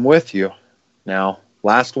 Again, I'm with you. Now,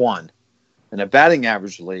 last one. In a batting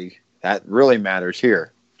average league, that really matters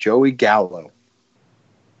here. Joey Gallo.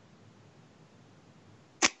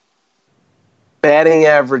 Batting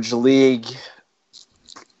average league,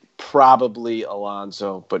 probably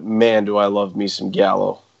Alonso, but man, do I love me some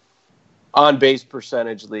Gallo. On base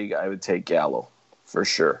percentage league, I would take Gallo for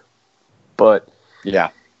sure. But yeah,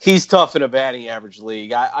 he's tough in a batting average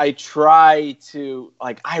league. I try to,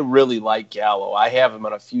 I really like Gallo. I have him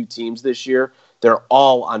on a few teams this year. They're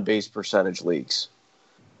all on base percentage leagues.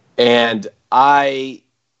 And I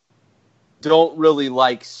don't really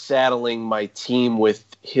like saddling my team with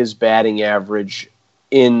his batting average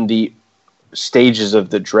in the stages of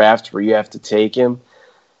the draft where you have to take him.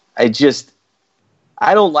 I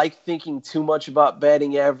don't like thinking too much about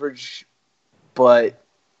batting average, but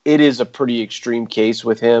it is a pretty extreme case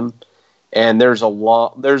with him. And there's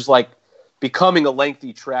becoming a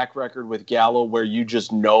lengthy track record with Gallo where you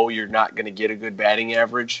just know you're not going to get a good batting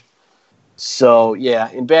average. So, yeah,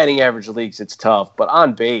 in batting average leagues, it's tough. But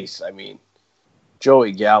on base,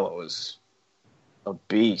 Joey Gallo is a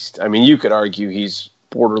beast. You could argue he's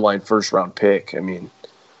borderline first-round pick.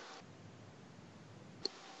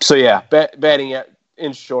 So, yeah, batting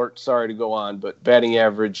in short, sorry to go on, but batting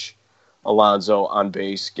average, Alonso, on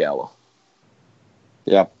base, Gallo.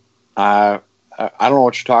 Yep. I don't know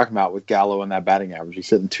what you're talking about with Gallo and that batting average. He's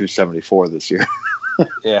hitting 274 this year.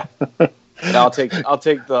 Yeah. And I'll take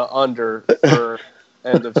the under for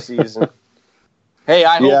end of season. Hey,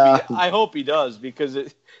 I hope he does, because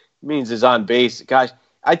it means his on base. Gosh,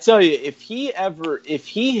 I tell you, if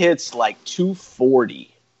he hits like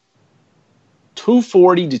 240 to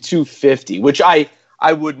 250, which I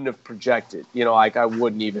wouldn't have projected, I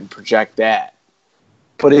wouldn't even project that.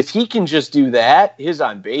 But if he can just do that, his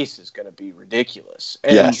on base is going to be ridiculous.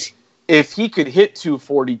 And yes. If he could hit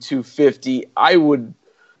 240, 250, I would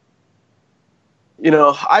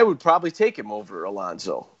probably take him over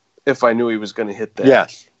Alonso if I knew he was going to hit that.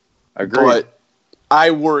 Yes, agreed. But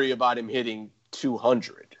I worry about him hitting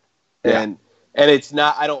 200. Yeah. And it's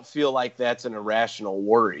not, I don't feel like that's an irrational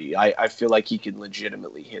worry. I feel like he can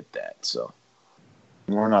legitimately hit that. So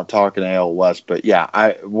we're not talking AL West, but yeah,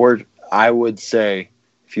 I would say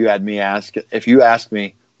if you ask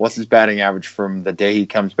me what's his batting average from the day he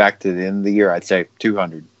comes back to the end of the year, I'd say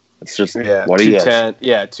 200. It's just what he is.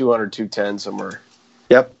 Yeah, 200, 210, somewhere.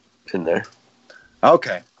 Yep. In there.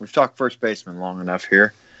 Okay. We've talked first baseman long enough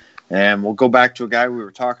here. And we'll go back to a guy we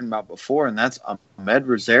were talking about before, and that's Amed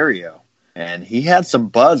Rosario. And he had some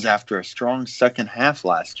buzz after a strong second half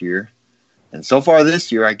last year. And so far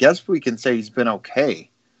this year, I guess we can say he's been okay.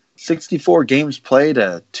 64 games played,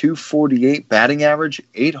 a 248 batting average,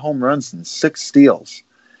 8 home runs, and 6 steals.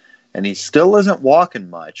 And he still isn't walking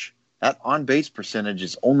much. That on-base percentage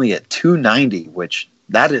is only at 290, which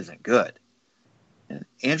that isn't good. And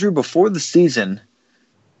Andrew, before the season,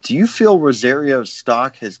 do you feel Rosario's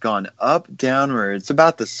stock has gone up, down, or it's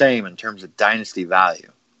about the same in terms of dynasty value?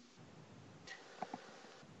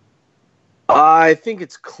 I think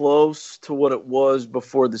it's close to what it was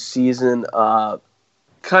before the season.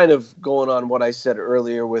 Kind of going on what I said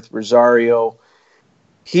earlier with Rosario,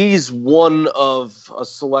 he's one of a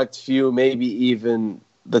select few, maybe even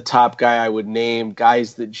the top guy I would name,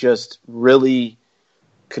 guys that just really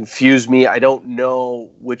confuse me. I don't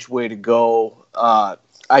know which way to go.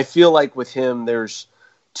 I feel like with him, there's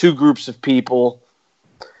two groups of people.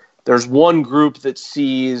 There's one group that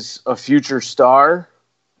sees a future star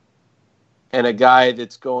and a guy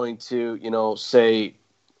that's going to, say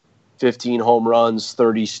 15 home runs,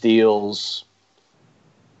 30 steals,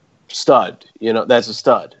 stud. That's a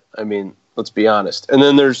stud. Let's be honest. And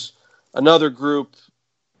then there's another group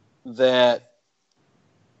that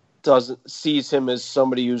sees him as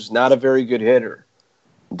somebody who's not a very good hitter,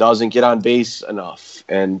 doesn't get on base enough.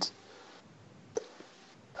 And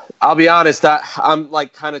I'll be honest, I'm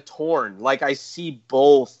kind of torn. I see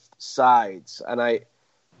both sides, and I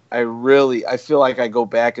feel like I go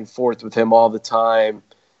back and forth with him all the time.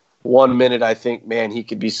 One minute I think, man, he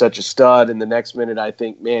could be such a stud, and the next minute I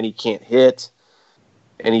think, man, he can't hit,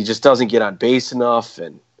 and he just doesn't get on base enough.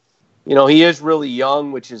 And he is really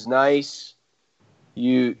young, which is nice.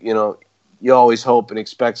 You always hope and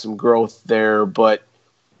expect some growth there, but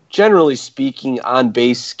generally speaking, on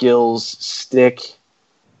base skills stick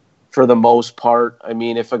for the most part.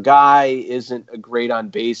 If a guy isn't a great on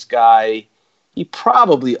base guy, he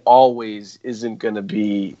probably always isn't going to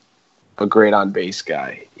be a great on base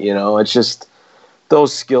guy. It's just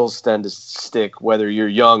those skills tend to stick whether you're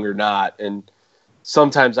young or not. And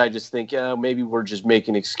sometimes I just think, maybe we're just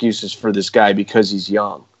making excuses for this guy because he's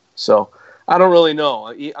young. So I don't really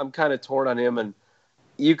know. I'm kind of torn on him, and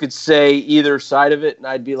you could say either side of it, and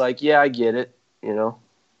I'd be like, yeah, I get it. Well,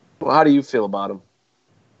 how do you feel about him?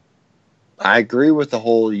 I agree with the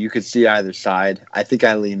whole you could see either side. I think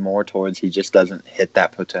I lean more towards he just doesn't hit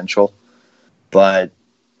that potential. But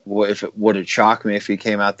would it shock me if he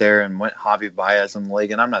came out there and went Javi Baez in the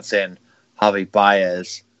league? And I'm not saying Javi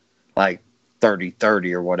Baez like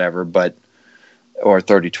 30-30 or whatever, or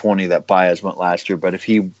 30-20 that Baez went last year. But if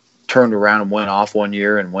he turned around and went off one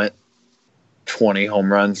year and went 20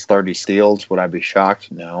 home runs, 30 steals, would I be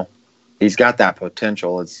shocked? No. He's got that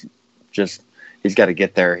potential. It's just he's got to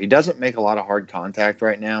get there. He doesn't make a lot of hard contact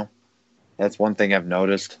right now. That's one thing I've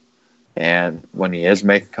noticed. And when he is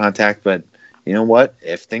making contact, but you know what?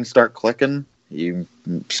 If things start clicking, you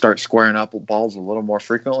start squaring up balls a little more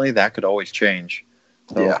frequently, that could always change.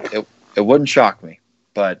 So yeah. It wouldn't shock me,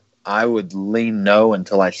 but I would lean no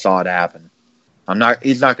until I saw it happen.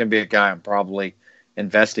 He's not going to be a guy I'm probably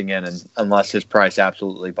investing in unless his price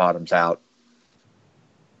absolutely bottoms out.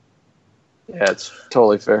 Yeah, it's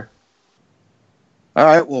totally fair. All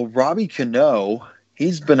right, well, Robbie Cano,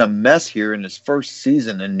 he's been a mess here in his first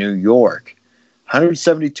season in New York.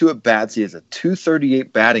 172 at-bats. He has a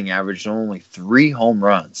 .238 batting average and only 3 home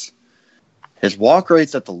runs. His walk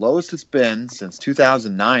rate's at the lowest it's been since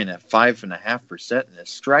 2009 at 5.5%, and his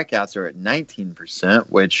strikeouts are at 19%,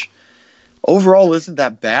 which overall isn't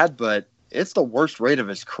that bad, but it's the worst rate of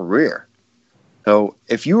his career. So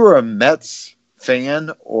if you were a Mets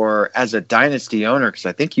fan or as a dynasty owner, because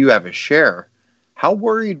I think you have a share, how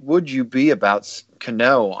worried would you be about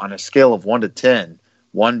Cano on a scale of 1 to 10?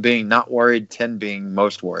 1 being not worried, 10 being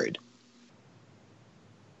most worried.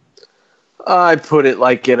 I put it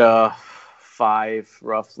like at a 5,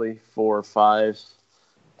 roughly 4 or 5.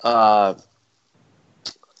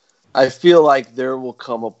 I feel like there will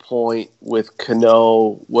come a point with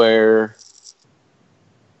Cano where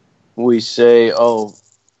we say, "Oh,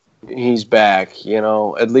 he's back."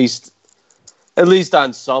 At least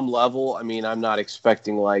on some level. I mean, I'm not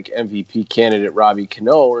expecting like MVP candidate Robbie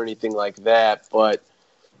Cano or anything like that, but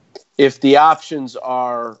if the options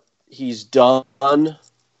are he's done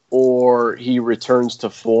or he returns to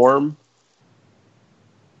form,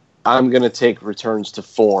 I'm going to take returns to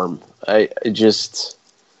form.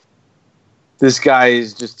 This guy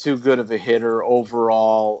is just too good of a hitter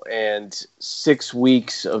overall, and 6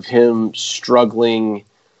 weeks of him struggling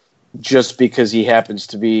just because he happens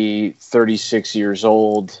to be 36 years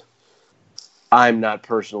old, I'm not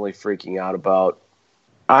personally freaking out about.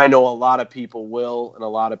 I know a lot of people will, and a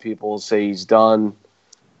lot of people will say he's done,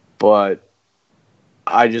 but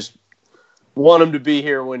I just want him to be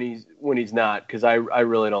here when he's not, because I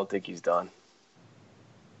really don't think he's done.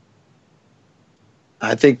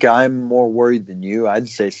 I think I'm more worried than you. I'd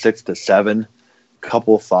say 6 to 7.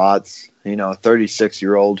 Couple of thoughts. A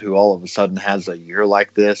 36-year-old who all of a sudden has a year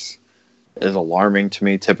like this is alarming to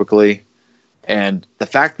me typically. And the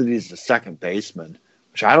fact that he's the second baseman,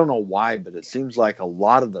 which I don't know why, but it seems like a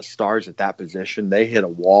lot of the stars at that position, they hit a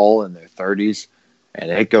wall in their 30s, and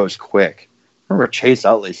it goes quick. Remember Chase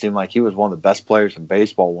Utley seemed like he was one of the best players in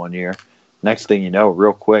baseball one year. Next thing you know,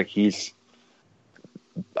 real quick, he's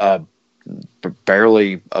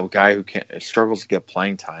barely a guy who struggles to get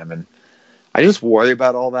playing time. And I just worry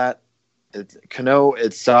about all that. Cano,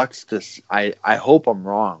 it sucks. I hope I'm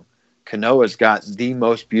wrong. Cano has got the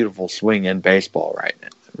most beautiful swing in baseball right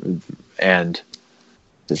now. And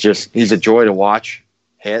he's a joy to watch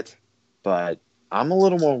hit, but I'm a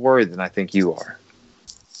little more worried than I think you are.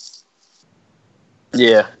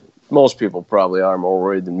 Yeah, most people probably are more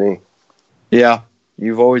worried than me. Yeah,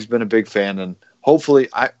 you've always been a big fan, and hopefully,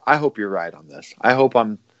 I hope you're right on this. I hope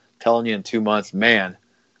I'm telling you in 2 months, man,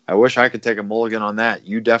 I wish I could take a mulligan on that.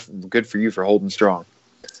 Good for you for holding strong.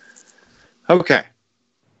 Okay.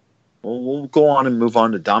 Well, we'll go on and move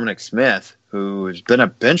on to Dominic Smith, who has been a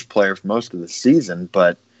bench player for most of the season,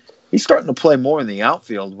 but he's starting to play more in the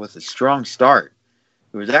outfield with a strong start.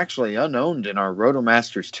 He was actually unowned in our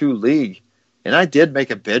RotoMasters 2 league, and I did make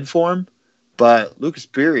a bid for him, but Lucas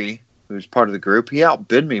Beery, who's part of the group, he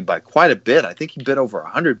outbid me by quite a bit. I think he bid over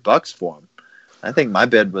 $100 for him. I think my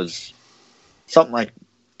bid was something like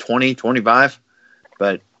 20, 25,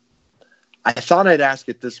 but I thought I'd ask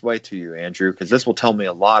it this way to you, Andrew, because this will tell me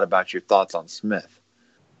a lot about your thoughts on Smith.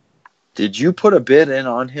 Did you put a bid in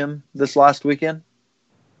on him this last weekend?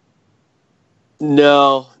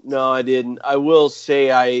 No, I didn't. I will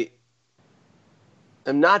say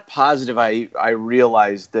I'm not positive I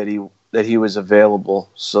realized that he was available,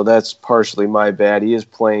 so that's partially my bad. He is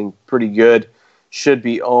playing pretty good, should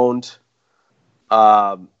be owned.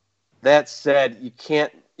 That said,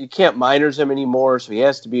 you minors him anymore, so he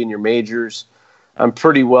has to be in your majors. I'm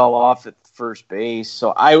pretty well off at first base,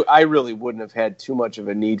 so I really wouldn't have had too much of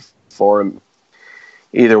a need for him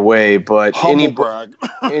either way. But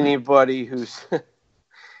anybody who's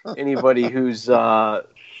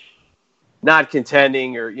not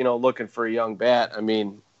contending or looking for a young bat, I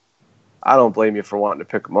mean, I don't blame you for wanting to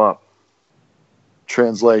pick him up.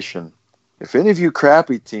 Translation: if any of you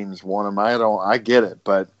crappy teams want him, I get it,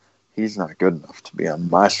 but he's not good enough to be on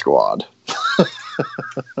my squad.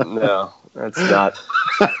 No, that's not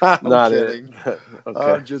it. Okay.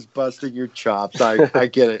 I'm just busting your chops. I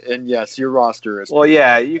get it, and yes, your roster is. Well,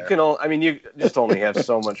 yeah, you can. You just only have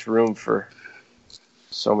so much room for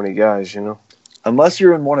so many guys, Unless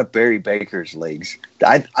you're in one of Barry Baker's leagues.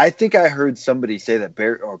 I think I heard somebody say that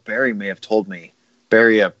Barry may have told me.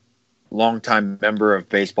 Barry, a longtime member of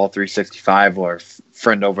Baseball 365 or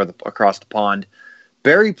friend across the pond.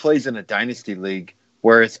 Barry plays in a dynasty league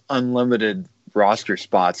where it's unlimited roster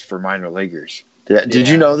spots for minor leaguers. Did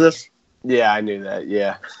you know this? Yeah, I knew that.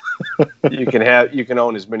 Yeah, you can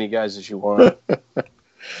own as many guys as you want.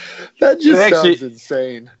 That just sounds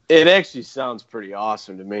insane. It actually sounds pretty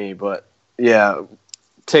awesome to me, but yeah,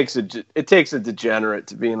 it takes a degenerate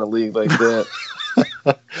to be in a league like that.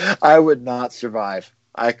 I would not survive.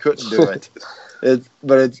 I couldn't do it.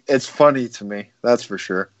 But it's funny to me. That's for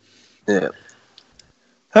sure. Yeah.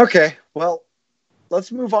 Okay, well,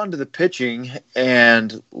 let's move on to the pitching,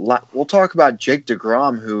 and we'll talk about Jake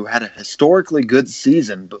DeGrom, who had a historically good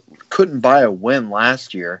season but couldn't buy a win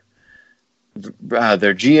last year.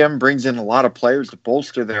 Their GM brings in a lot of players to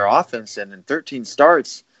bolster their offense, and in 13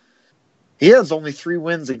 starts, he has only 3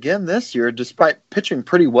 wins again this year, despite pitching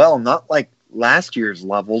pretty well, not like last year's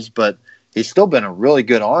levels, but he's still been a really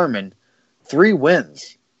good arm, and 3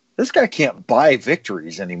 wins. This guy can't buy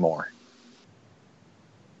victories anymore.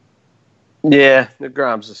 Yeah,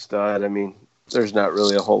 DeGrom's a stud. I mean, there's not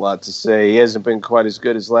really a whole lot to say. He hasn't been quite as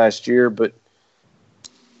good as last year, but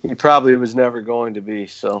he probably was never going to be,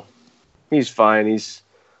 so he's fine. He's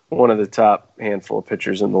one of the top handful of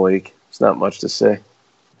pitchers in the league. It's not much to say.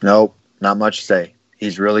 Nope, not much to say.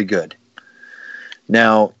 He's really good.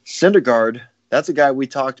 Now, Syndergaard, that's a guy we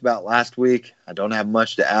talked about last week. I don't have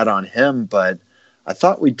much to add on him, but I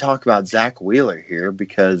thought we'd talk about Zach Wheeler here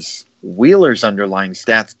because Wheeler's underlying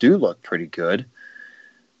stats do look pretty good,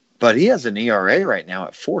 but he has an ERA right now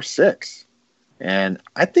at 4.6. And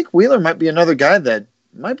I think Wheeler might be another guy that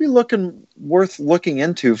might be worth looking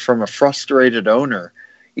into from a frustrated owner,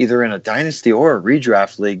 either in a dynasty or a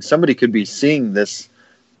redraft league. Somebody could be seeing this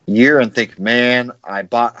year and think, man, I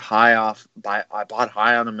bought high on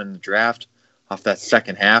him in the draft off that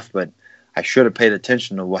second half, but I should have paid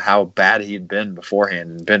attention to how bad he'd been beforehand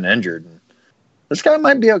and been injured. And this guy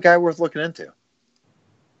might be a guy worth looking into.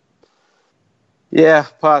 Yeah,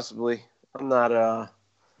 possibly. I'm not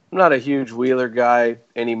a huge Wheeler guy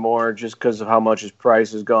anymore just because of how much his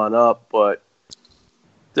price has gone up, but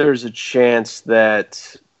there's a chance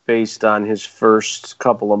that based on his first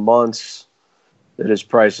couple of months that his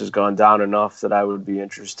price has gone down enough that I would be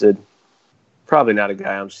interested. Probably not a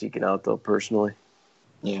guy I'm seeking out, though, personally.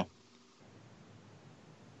 Yeah.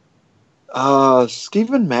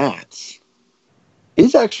 Steven Matz.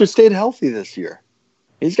 He's actually stayed healthy this year.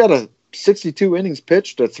 He's got a 62 innings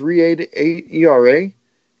pitched, a 3.88 ERA.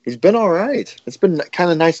 He's been all right. It's been kind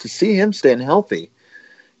of nice to see him staying healthy.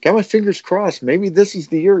 Got my fingers crossed. Maybe this is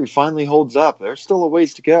the year he finally holds up. There's still a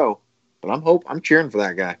ways to go, but I'm cheering for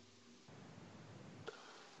that guy.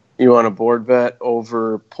 You want a board bet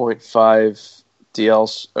over 0.5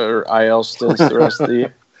 DL or IL stints the rest of the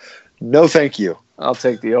year? No, thank you. I'll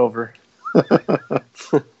take the over.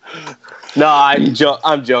 No, I'm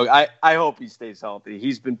joking. I hope he stays healthy.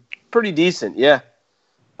 He's been pretty decent. Yeah.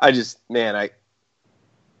 I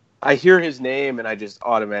hear his name and I just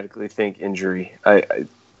automatically think injury.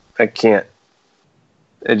 I can't.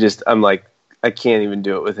 I can't even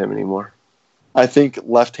do it with him anymore. I think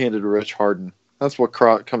left-handed Rich Harden. That's what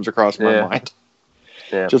comes across my mind.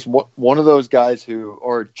 Yeah. Just one of those guys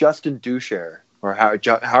or Justin Duchère, or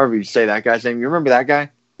however you say that guy's name. You remember that guy?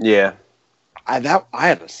 Yeah. I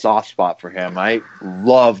had a soft spot for him. I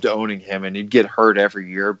loved owning him, and he'd get hurt every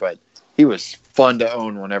year, but he was fun to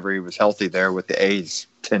own whenever he was healthy there with the A's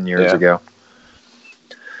 10 years ago.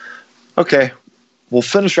 Okay, we'll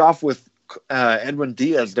finish off with Edwin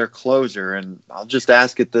Diaz, their closer, and I'll just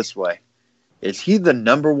ask it this way. Is he the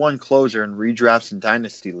number 1 closer in redrafts and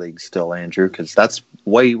dynasty leagues still, Andrew? Because that's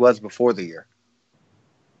the way he was before the year.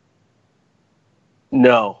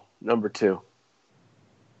 No, number 2.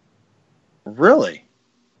 Really?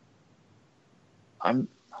 I'm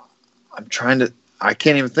trying to. I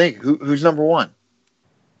can't even think. Who's number 1?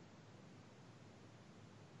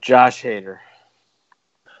 Josh Hader.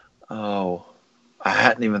 Oh, I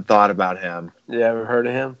hadn't even thought about him. You ever heard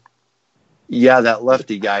of him? Yeah, that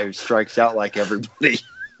lefty guy who strikes out like everybody.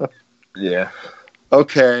 Yeah.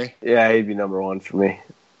 Okay. Yeah, he'd be number one for me.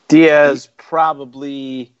 Diaz,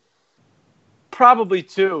 probably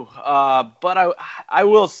two. But I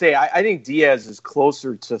will say, I think Diaz is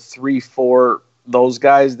closer to 3-4 those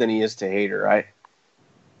guys than he is to Hader.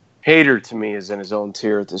 Hader, to me, is in his own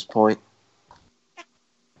tier at this point.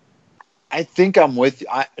 I think I'm with you.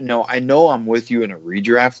 I know I'm with you in a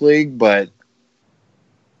redraft league, but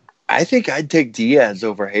I think I'd take Diaz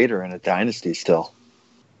over Hader in a dynasty still.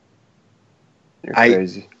 You're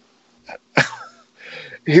crazy.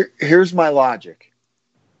 Here's my logic.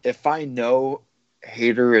 If I know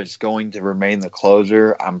Hader is going to remain the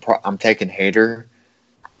closer, I'm taking Hader,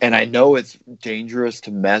 and I know it's dangerous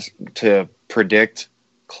to predict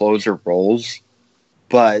closer roles,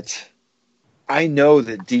 but I know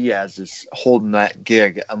that Diaz is holding that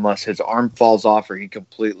gig unless his arm falls off or he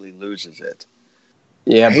completely loses it.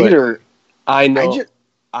 Yeah, Hader. But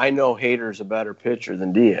I know Hader's a better pitcher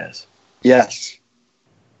than Diaz. Yes.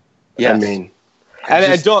 I mean,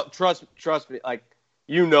 and don't trust me. Like,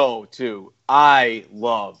 too. I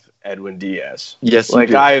love Edwin Diaz. Yes, like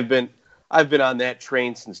you do. I've been on that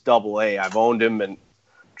train since Double-A. I've owned him, and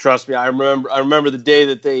trust me, I remember the day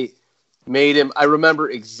that they made him. I remember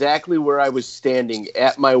exactly where I was standing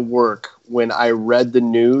at my work when I read the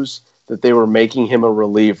news that they were making him a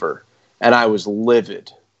reliever, and I was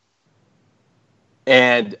livid.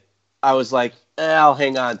 And I was like, I'll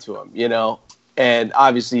hang on to him, And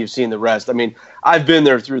obviously you've seen the rest. I mean, I've been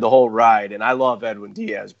there through the whole ride, and I love Edwin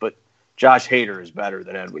Diaz, but Josh Hader is better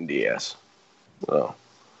than Edwin Diaz. So,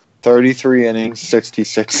 33 innings,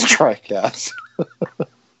 66 strikeouts.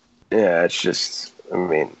 Yeah, it's just, I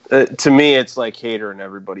mean, to me, it's like Hader and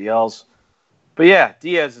everybody else. But yeah,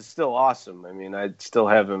 Diaz is still awesome. I mean, I'd still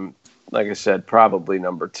have him, like I said, probably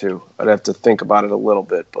number 2. I'd have to think about it a little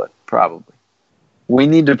bit, but probably. We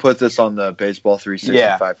need to put this on the Baseball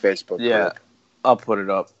 365 Facebook group. Yeah, I'll put it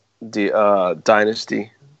up.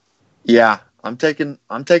 Dynasty. Yeah, I'm taking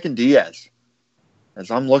Diaz. As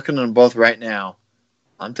I'm looking at them both right now,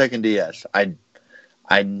 I'm taking Diaz. I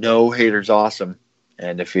know Hader's awesome,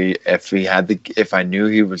 and if I knew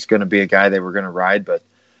he was going to be a guy they were going to ride, but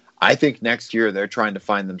I think next year they're trying to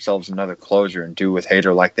find themselves another closer and do with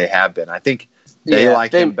Hader like they have been. I think they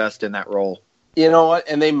like him best in that role. You know what?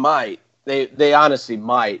 And they might. They honestly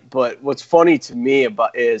might. But what's funny to me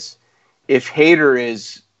is if Hader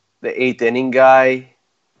is the 8th inning guy,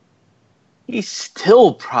 he's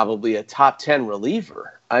still probably a top 10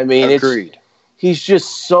 reliever. I mean, agreed. He's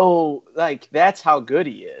just so, that's how good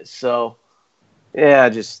he is. So, yeah,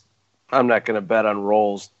 I'm not going to bet on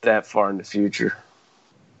roles that far in the future.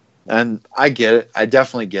 And I get it. I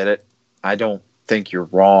definitely get it. I don't think you're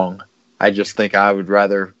wrong. I just think I would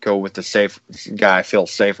rather go with the safe guy. I feel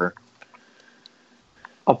safer.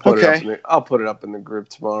 I'll put it up in the group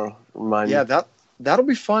tomorrow. Remind me. Yeah, that'll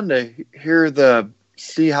be fun to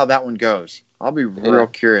see how that one goes. I'll be real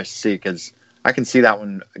curious to see because I can see that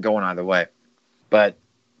one going either way. But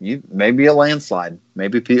maybe a landslide.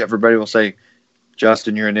 Maybe everybody will say,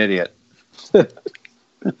 Justin, you're an idiot.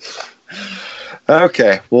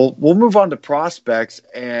 Okay, well, we'll move on to prospects,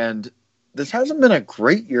 and this hasn't been a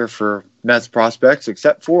great year for Mets prospects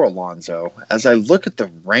except for Alonso. As I look at the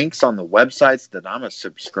ranks on the websites that I'm a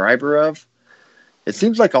subscriber of, it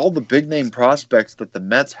seems like all the big-name prospects that the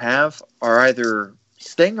Mets have are either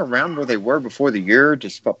staying around where they were before the year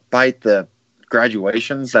despite the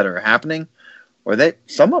graduations that are happening, or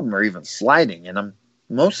some of them are even sliding, and I'm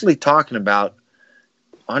mostly talking about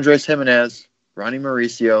Andres Gimenez, Ronnie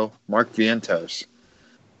Mauricio, Mark Vientos.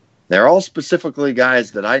 They're all specifically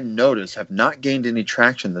guys that I notice have not gained any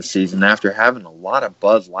traction this season after having a lot of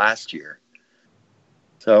buzz last year.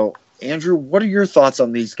 So, Andrew, what are your thoughts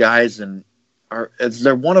on these guys, and is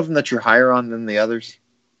there one of them that you're higher on than the others?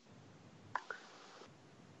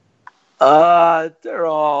 I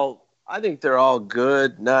think they're all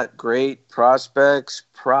good, not great prospects.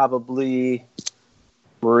 Probably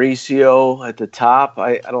Mauricio at the top.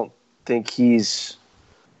 I don't think he's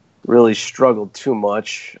really struggled too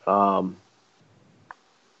much.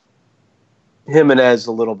 Jimenez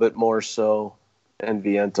a little bit more so, and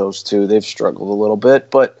Vientos too. They've struggled a little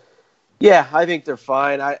bit, but yeah, I think they're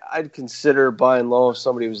fine. I'd consider buying low if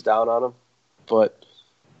somebody was down on them, but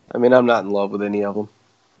I mean, I'm not in love with any of them.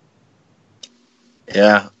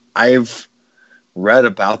 Yeah, I've read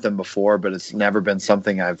about them before, but it's never been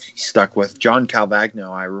something I've stuck with. John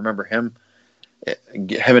Calvagno, I remember him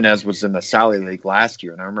Jimenez was in the Sally League last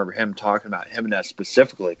year, and I remember him talking about Jimenez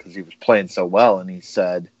specifically because he was playing so well, and he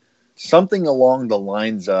said something along the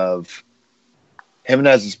lines of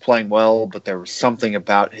Jimenez is playing well, but there was something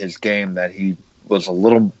about his game that he was a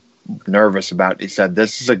little nervous about. He said,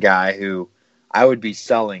 this is a guy who I would be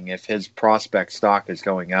selling if his prospect stock is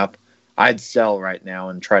going up. I'd sell right now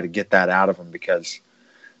and try to get that out of him because,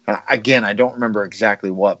 again, I don't remember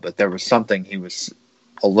exactly what, but there was something he was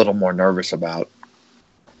a little more nervous about.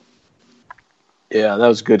 Yeah, that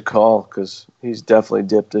was a good call because he's definitely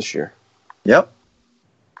dipped this year. Yep.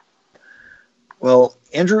 Well,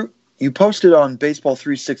 Andrew, you posted on Baseball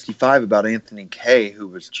 365 about Anthony Kay, who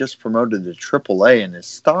was just promoted to AAA, and his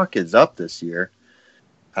stock is up this year.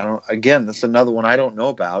 Again, this is another one I don't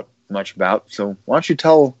know much about. So why don't you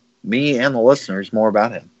tell me and the listeners more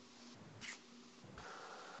about him?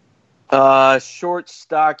 Short,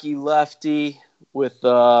 stocky lefty with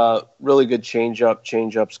really good changeup.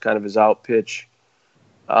 Changeup's kind of his out pitch.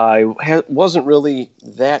 Wasn't really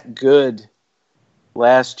that good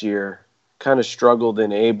last year. Kind of struggled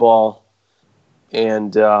in A-ball,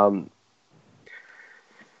 and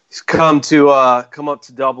he's come up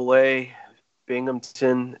to Double-A,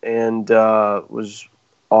 Binghamton, and was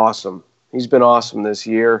awesome. He's been awesome this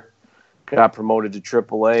year. Got promoted to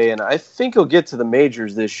AAA, and I think he'll get to the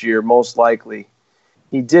majors this year, most likely.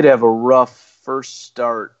 He did have a rough first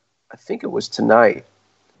start. I think it was tonight.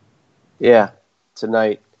 Yeah,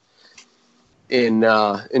 tonight in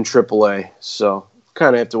AAA. So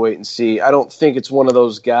kind of have to wait and see. I don't think it's one of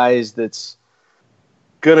those guys that's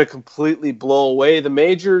going to completely blow away the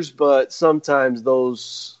majors, but sometimes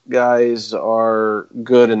those guys are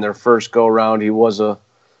good in their first go-round. He was a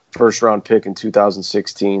first-round pick in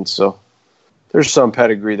 2016, so there's some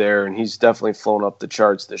pedigree there, and he's definitely flown up the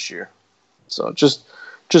charts this year. So just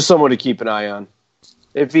someone to keep an eye on.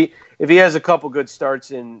 If he has a couple good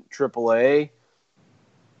starts in AAA,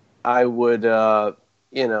 I would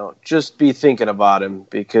just be thinking about him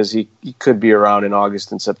because he could be around in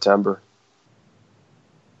August and September.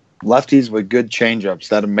 Lefties with good changeups.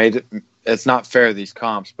 That made it. It's not fair, these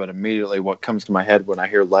comps, but immediately what comes to my head when I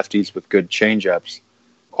hear lefties with good changeups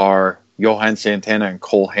are Johan Santana and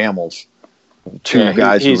Cole Hamels. Two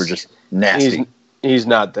guys who were just nasty. He's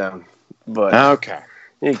not them, but okay,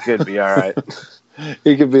 he could be all right.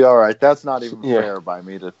 He could be all right. That's not even fair by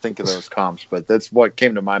me to think of those comps, but that's what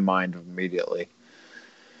came to my mind immediately.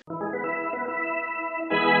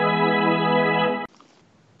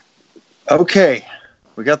 Okay,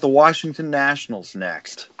 we got the Washington Nationals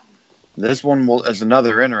next. This one is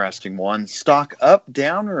another interesting one. Stock up,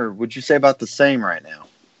 down, or would you say about the same right now?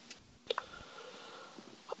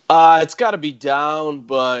 It's got to be down,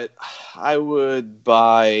 but I would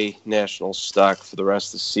buy National stock for the rest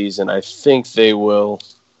of the season. I think they will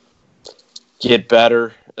get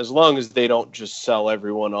better as long as they don't just sell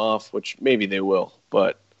everyone off, which maybe they will.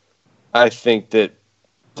 But I think that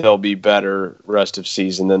they'll be better rest of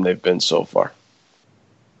season than they've been so far.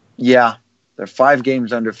 Yeah, they're 5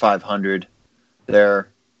 games under 500. But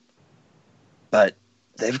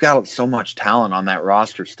they've got so much talent on that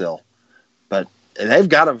roster still. But they've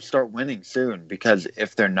got to start winning soon because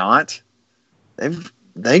if they're not,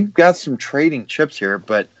 they've got some trading chips here.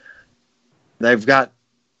 But they've got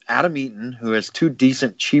Adam Eaton, who has 2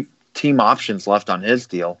 decent cheap team options left on his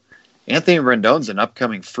deal. Anthony Rendon's an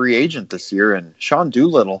upcoming free agent this year, and Sean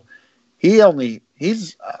Doolittle,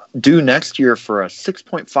 he's due next year for a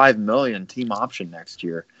 $6.5 million team option next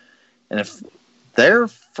year. And if they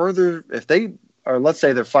are, let's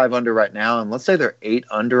say they're 5 under right now, and let's say they're 8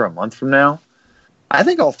 under a month from now, I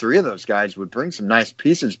think all 3 of those guys would bring some nice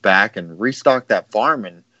pieces back and restock that farm.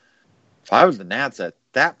 And if I was the Nats at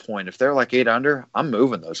that point, if they're like 8 under, I'm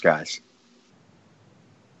moving those guys.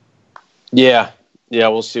 Yeah,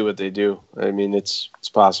 we'll see what they do. I mean, it's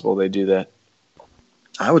possible they do that.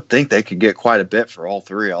 I would think they could get quite a bit for all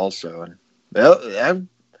 3 also. And that'd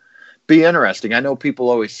be interesting. I know people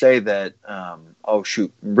always say that,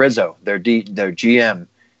 Rizzo, their GM,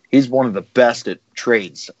 he's one of the best at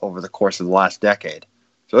trades over the course of the last decade.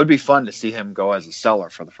 So it'd be fun to see him go as a seller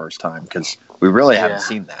for the first time because we really haven't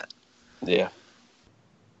seen that. Yeah.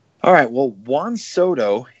 All right. Well, Juan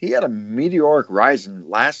Soto, he had a meteoric rise in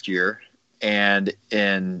last year. And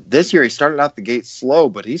in this year, he started out the gate slow,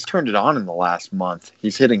 but he's turned it on in the last month.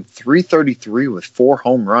 He's hitting .333 with 4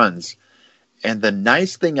 home runs. And the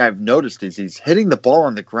nice thing I've noticed is he's hitting the ball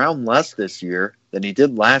on the ground less this year than he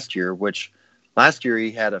did last year, which last year he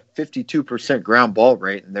had a 52% ground ball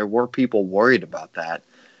rate, and there were people worried about that.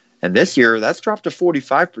 And this year, that's dropped to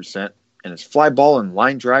 45%, and his fly ball and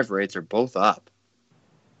line drive rates are both up.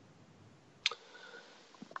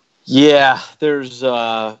 Yeah, there's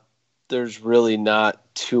really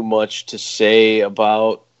not too much to say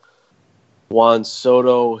about Juan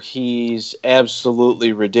Soto. He's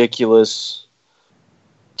absolutely ridiculous.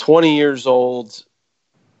 20 years old.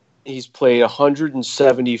 He's played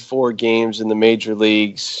 174 games in the major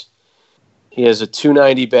leagues. He has a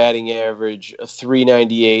 290 batting average, a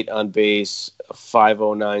 398 on base, a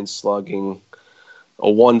 509 slugging, a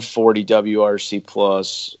 140 WRC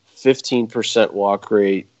plus, 15% walk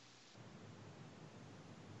rate.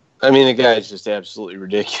 I mean, the guy is just absolutely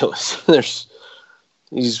ridiculous.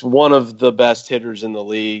 He's one of the best hitters in the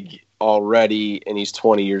league already, and he's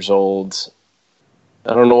 20 years old.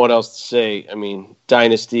 I don't know what else to say. I mean,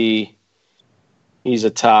 Dynasty, he's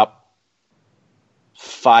a top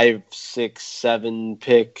 5, 6, 7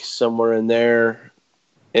 pick, somewhere in there,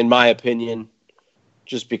 in my opinion,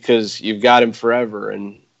 just because you've got him forever.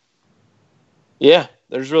 And, yeah,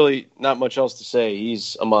 there's really not much else to say.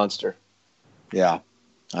 He's a monster. Yeah.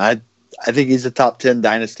 I think he's a top 10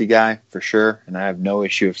 Dynasty guy for sure, and I have no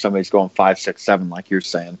issue if somebody's going 5, 6, 7 like you're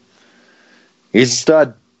saying. He's a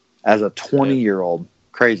stud as a 20-year-old.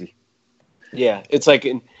 Crazy. Yeah, it's like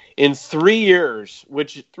in 3 years,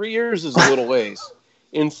 which 3 years is a little ways.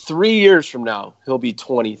 In 3 years from now, he'll be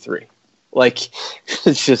 23. Like,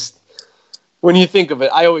 it's just, when you think of it,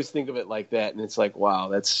 I always think of it like that, and it's like, wow,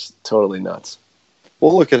 that's totally nuts.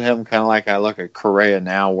 We'll look at him kind of like I look at Correa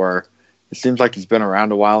now, where it seems like he's been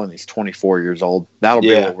around a while and he's 24 years old. That'll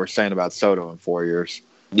be what we're saying about Soto in 4 years.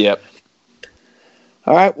 Yep.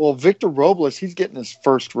 All right, well, Victor Robles, he's getting his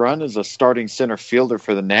first run as a starting center fielder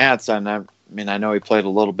for the Nats. And I know he played a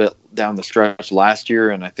little bit down the stretch last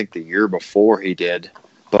year, and I think the year before he did.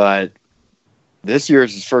 But this year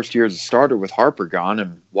is his first year as a starter with Harper gone.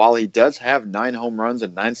 And while he does have 9 home runs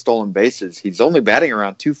and 9 stolen bases, he's only batting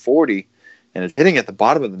around 240 and is hitting at the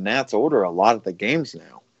bottom of the Nats order a lot of the games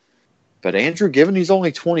now. But Andrew, given he's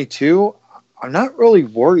only 22, I'm not really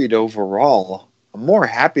worried overall. I'm more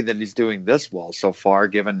happy that he's doing this well so far,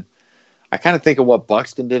 given I kind of think of what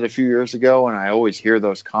Buxton did a few years ago, and I always hear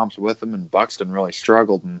those comps with him, and Buxton really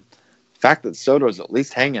struggled. And the fact that Soto's at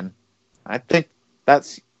least hanging, I think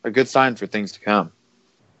that's a good sign for things to come.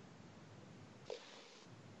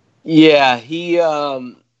 Yeah,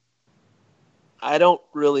 I don't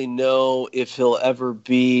really know if he'll ever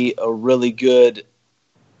be a really good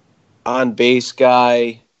on-base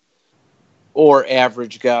guy or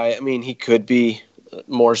average guy. I mean, he could be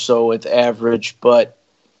more so with average, but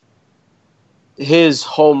his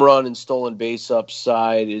home run and stolen base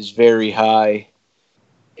upside is very high.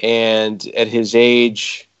 And at his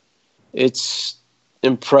age, it's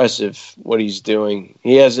impressive what he's doing.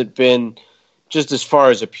 He hasn't been, just as far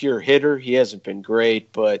as a pure hitter, he hasn't been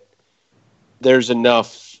great, but there's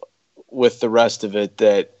enough with the rest of it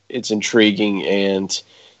that it's intriguing, and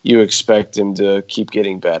you expect him to keep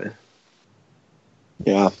getting better.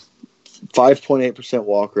 Yeah. 5.8%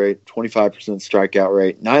 walk rate, 25% strikeout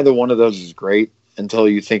rate. Neither one of those is great until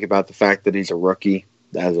you think about the fact that he's a rookie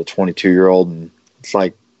as a 22-year-old. And it's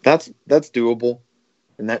like, that's doable.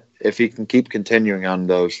 And that if he can keep continuing on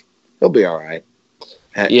those, he'll be all right.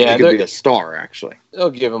 Yeah, he could be a star, actually. They'll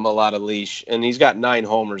give him a lot of leash. And he's got 9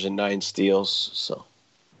 homers and 9 steals. So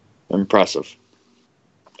impressive.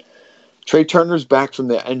 Trey Turner's back from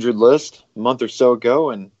the injured list a month or so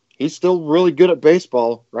ago, and he's still really good at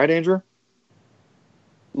baseball, right, Andrew?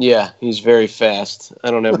 Yeah, he's very fast.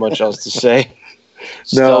 I don't have much else to say.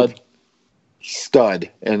 Stud.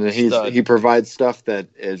 And he provides stuff that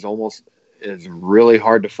is really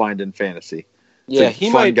hard to find in fantasy. It's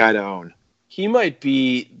a fun guy to own. He might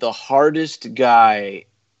be the hardest guy,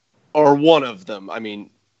 or one of them. I mean,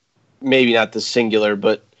 maybe not the singular,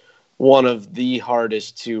 but one of the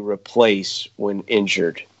hardest to replace when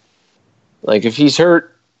injured. Like, if he's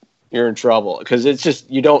hurt, you're in trouble, because it's just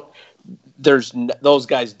those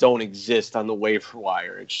guys don't exist on the waiver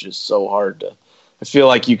wire. It's just so hard to. I feel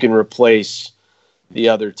like you can replace the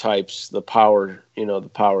other types, the power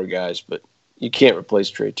guys, but you can't replace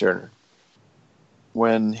Trey Turner.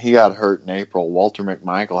 When he got hurt in April, Walter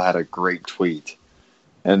McMichael had a great tweet,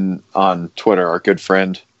 and on Twitter, our good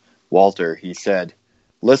friend Walter, he said,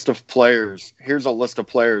 here's a list of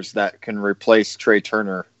players that can replace Trey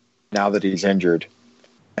Turner now that he's injured.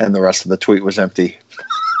 And the rest of the tweet was empty.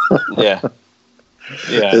 Yeah.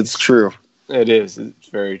 It's true. It is. It's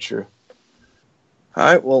very true. All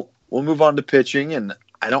right, well, we'll move on to pitching, and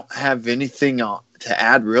I don't have anything to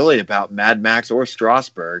add really about Mad Max or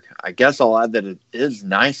Strasburg. I guess I'll add that it is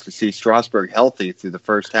nice to see Strasburg healthy through the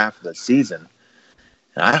first half of the season.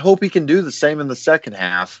 And I hope he can do the same in the second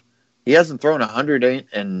half. He hasn't thrown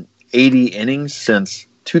 180 innings since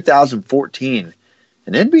 2014.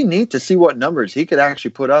 And it'd be neat to see what numbers he could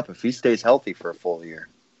actually put up if he stays healthy for a full year.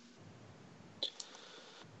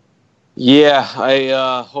 Yeah,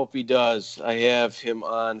 I hope he does. I have him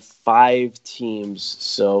on 5 teams,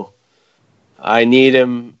 so I need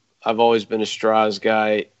him. I've always been a Strauss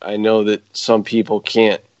guy. I know that some people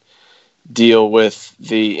can't deal with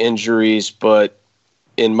the injuries, but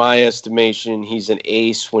in my estimation, he's an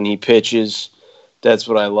ace when he pitches. That's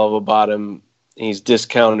what I love about him. He's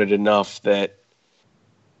discounted enough that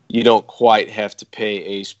you don't quite have to pay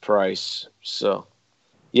ace price. So,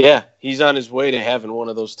 yeah, he's on his way to having one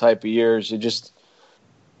of those type of years. I just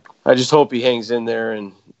hope he hangs in there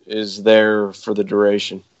and is there for the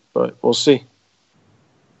duration. But we'll see.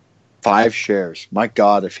 5 shares. My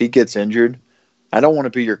God, if he gets injured, I don't want to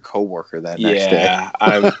be your coworker that next day. Yeah,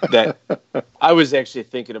 I was actually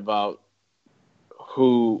thinking about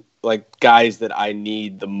who, like, guys that I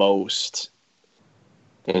need the most.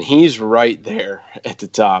 And he's right there at the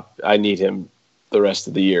top. I need him the rest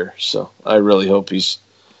of the year. So I really hope he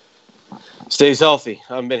stays healthy.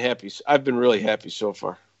 I've been really happy so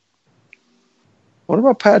far. What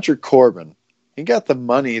about Patrick Corbin? He got the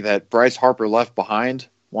money that Bryce Harper left behind.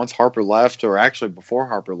 Once Harper left, or actually before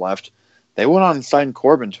Harper left, they went on and signed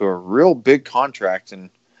Corbin to a real big contract. And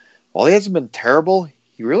while he hasn't been terrible,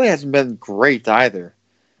 he really hasn't been great either.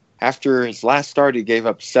 After his last start, he gave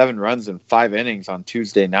up 7 runs in 5 innings on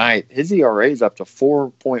Tuesday night. His ERA is up to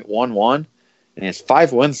 4.11, and he has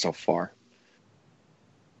 5 wins so far.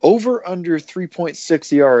 Over under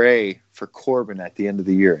 3.6 ERA for Corbin at the end of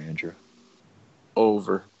the year, Andrew.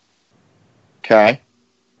 Over. Okay.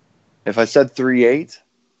 If I said 3.8?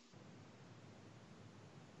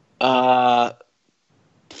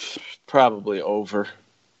 Probably over.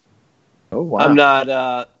 Oh, wow. I'm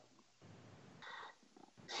not,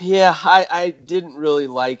 yeah, I didn't really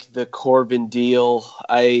like the Corbin deal.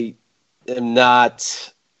 I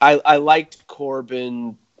liked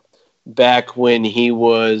Corbin back when he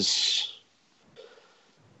was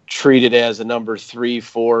treated as a number 3,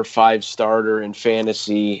 4, 5 starter in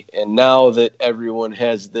fantasy. And now that everyone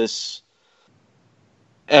has this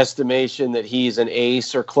estimation that he's an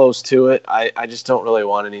ace or close to it, I just don't really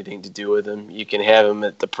want anything to do with him. You can have him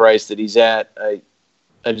at the price that he's at. I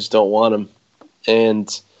just don't want him.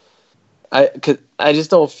 And I just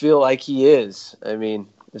don't feel like he is. I mean,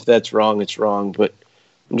 if that's wrong, it's wrong. But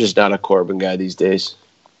I'm just not a Corbin guy these days.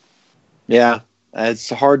 Yeah, it's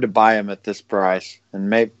hard to buy him at this price. And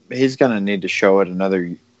maybe he's going to need to show it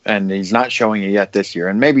another – and he's not showing it yet this year.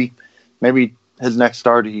 And maybe his next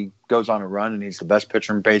start he goes on a run and he's the best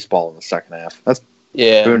pitcher in baseball in the second half.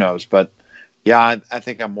 Who knows? But, yeah, I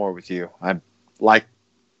think I'm more with you.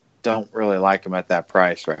 Don't really like him at that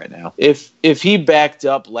price right now. If he backed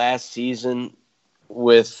up last season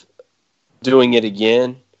with doing it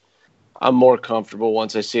again, I'm more comfortable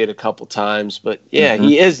once I see it a couple times. But yeah,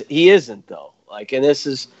 he isn't though. Like, and this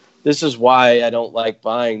is why I don't like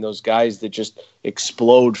buying those guys that just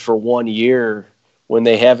explode for 1 year when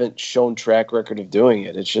they haven't shown track record of doing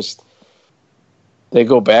it. It's just they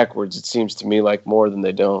go backwards. It seems to me like more than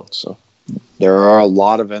they don't. So there are a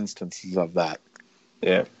lot of instances of that.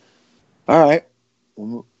 Yeah. All right.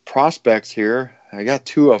 Prospects here. I got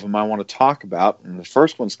 2 of them I want to talk about. And the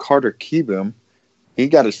first one's Carter Kieboom. He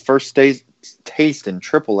got his first taste in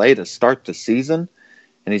AAA to start the season.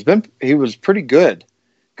 And he was pretty good.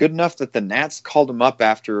 Good enough that the Nats called him up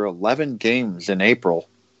after 11 games in April.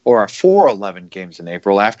 Or for 11 games in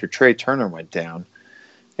April after Trey Turner went down.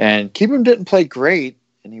 And Kieboom didn't play great.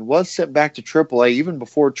 And he was sent back to AAA even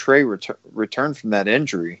before Trey returned from that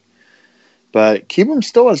injury. But Kieboom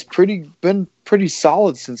still has been pretty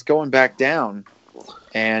solid since going back down.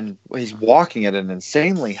 And he's walking at an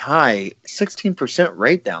insanely high 16%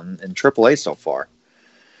 rate down in AAA so far.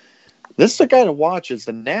 This is the guy to watch is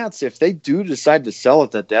the Nats. If they do decide to sell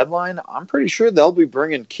at the deadline, I'm pretty sure they'll be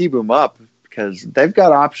bringing Kieboom up because they've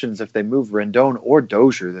got options if they move Rendon or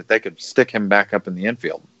Dozier that they could stick him back up in the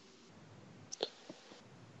infield.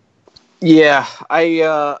 Yeah,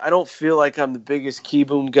 I don't feel like I'm the biggest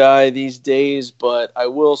Kieboom guy these days, but I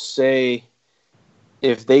will say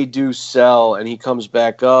if they do sell and he comes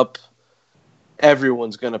back up,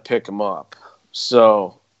 everyone's going to pick him up.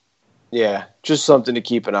 So, yeah, just something to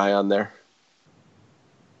keep an eye on there.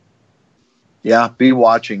 Yeah, be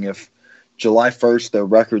watching. If July 1st the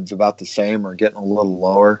record's about the same or getting a little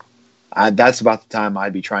lower, that's about the time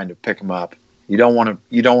I'd be trying to pick him up. You don't want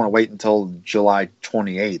to wait until July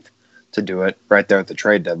 28th. To do it right there at the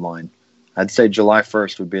trade deadline. I'd say July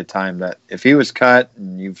 1st would be a time that if he was cut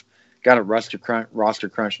and you've got a roster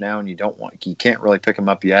crunch now and you can't really pick him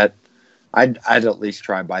up yet, I'd at least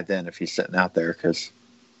try by then if he's sitting out there because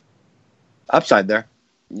upside there.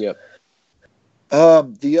 Yep.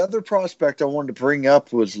 The other prospect I wanted to bring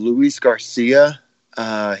up was Luis Garcia.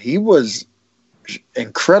 He was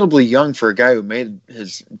incredibly young for a guy who made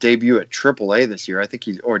his debut at AAA this year. I think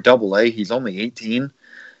AA. He's only 18,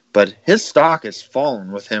 but his stock has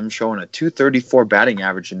fallen with him showing a .234 batting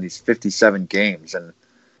average in these 57 games. And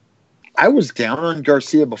I was down on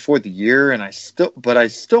Garcia before the year, and I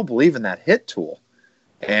still believe in that hit tool.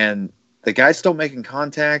 And the guy's still making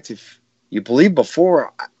contact. If you believe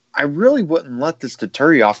before, I really wouldn't let this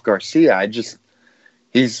deter you off Garcia.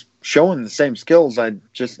 He's showing the same skills. I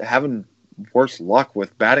just having worse luck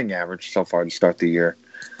with batting average so far to start the year.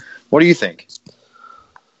 What do you think?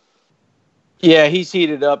 Yeah, he's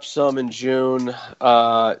heated up some in June.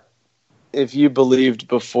 If you believed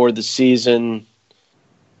before the season,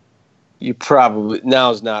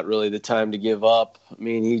 now's not really the time to give up. I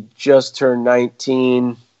mean, he just turned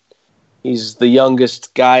 19. He's the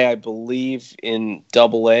youngest guy, I believe, in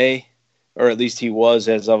AA, or at least he was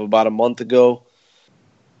as of about a month ago.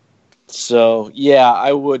 So yeah,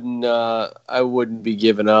 I wouldn't be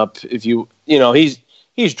giving up. If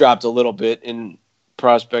he's dropped a little bit in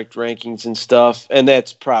prospect rankings and stuff, and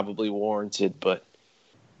that's probably warranted. But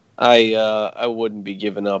I wouldn't be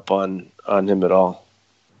giving up on him at all.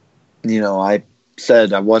 I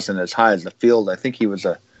said I wasn't as high as the field. I think he was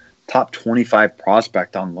a top 25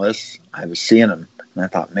 prospect on lists. I was seeing him, and I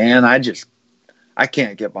thought, man, I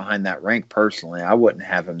can't get behind that rank personally. I wouldn't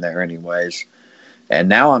have him there anyways. And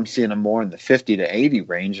now I'm seeing him more in the 50 to 80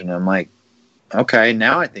 range, and I'm like, okay,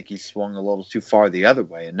 now I think he's swung a little too far the other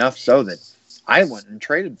way, enough so that I went and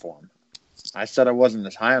traded for him. I said I wasn't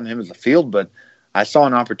as high on him as the field, but I saw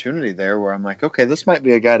an opportunity there where I'm like, okay, this might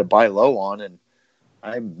be a guy to buy low on, and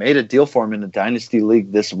I made a deal for him in the Dynasty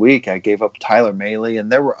League this week. I gave up Tyler Mahle, and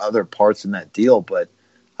there were other parts in that deal, but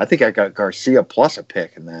I think I got Garcia plus a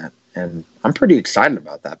pick in that, and I'm pretty excited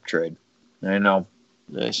about that trade. I know.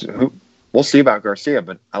 Nice. We'll see about Garcia,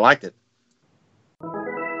 but I liked it.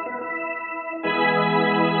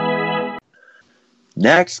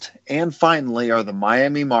 Next, and finally, are the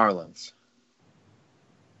Miami Marlins.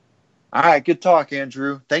 All right, good talk,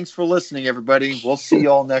 Andrew. Thanks for listening, everybody. We'll see you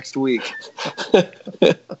all next week.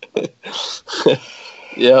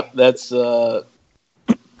 Yep, that's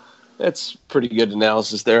pretty good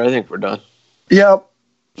analysis there. I think we're done. Yep,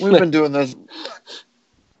 we've been doing this.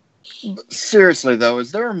 Seriously, though,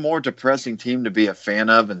 is there a more depressing team to be a fan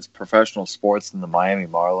of in professional sports than the Miami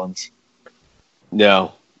Marlins?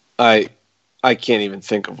 No, I can't even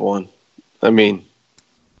think of one. I mean,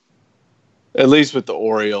 at least with the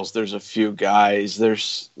Orioles, there's a few guys. The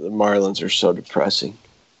Marlins are so depressing.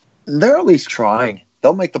 They're at least trying.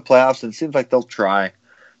 They'll make the playoffs, and it seems like they'll try.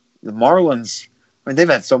 The Marlins, I mean, they've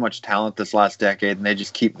had so much talent this last decade, and they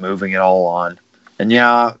just keep moving it all on. And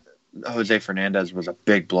yeah, Jose Fernandez was a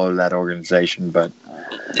big blow to that organization, but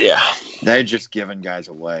yeah, they're just giving guys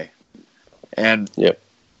away. And yep.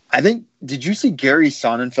 I think, did you see Gary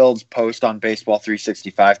Sonnenfeld's post on Baseball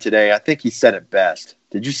 365 today? I think he said it best.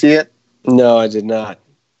 Did you see it? No, I did not.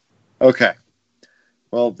 Okay.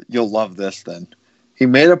 Well, you'll love this then. He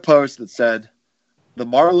made a post that said, the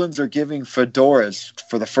Marlins are giving fedoras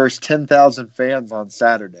for the first 10,000 fans on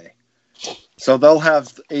Saturday. So they'll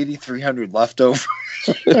have 8,300 left over.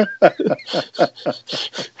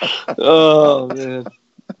 Oh, man.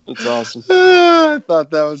 That's awesome. I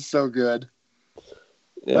thought that was so good.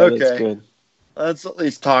 Yeah, okay. That's good. Let's at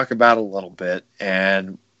least talk about it a little bit.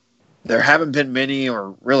 And there haven't been many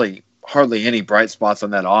or really hardly any bright spots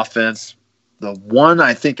on that offense. The one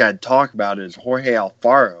I think I'd talk about is Jorge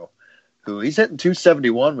Alfaro, who he's hitting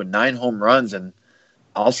 .271 with 9 home runs, and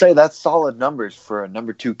I'll say that's solid numbers for a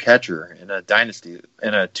number 2 catcher in a dynasty,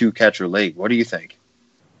 in a 2-catcher league. What do you think?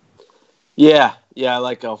 Yeah, I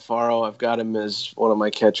like Alfaro. I've got him as one of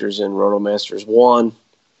my catchers in RotoMasters 1.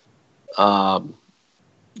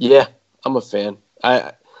 Yeah, I'm a fan.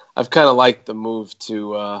 I've kind of liked the move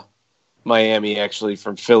to Miami actually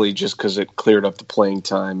from Philly just because it cleared up the playing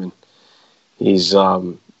time, and he's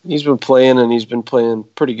been playing, and he's been playing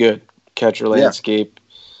pretty good. Catcher landscape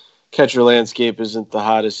isn't the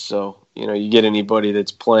hottest, so you get anybody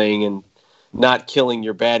that's playing and not killing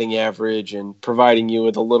your batting average and providing you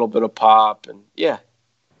with a little bit of pop, and yeah,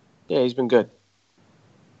 he's been good.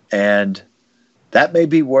 And that may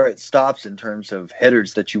be where it stops in terms of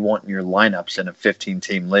hitters that you want in your lineups in a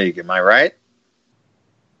 15-team league. Am I right?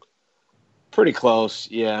 Pretty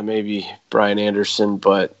close. Yeah, maybe Brian Anderson,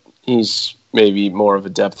 but he's maybe more of a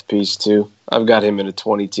depth piece too. I've got him in a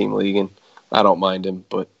 20-team league, and I don't mind him,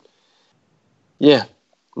 but yeah,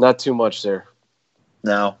 not too much there.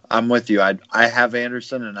 No, I'm with you. I have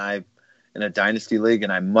Anderson, and I in a dynasty league,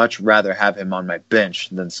 and I much rather have him on my bench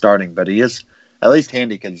than starting. But he is at least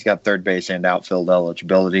handy because he's got third base and outfield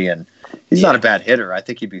eligibility, and he's not a bad hitter. I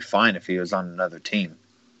think he'd be fine if he was on another team.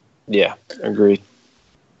 Yeah, agreed.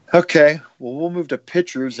 Okay, well, we'll move to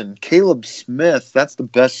pitchers, and Caleb Smith, that's the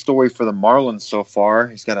best story for the Marlins so far.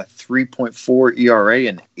 He's got a 3.4 ERA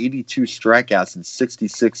and 82 strikeouts in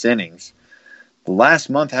 66 innings. The last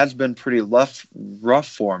month has been pretty rough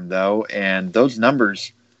for him, though, and those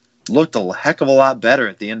numbers looked a heck of a lot better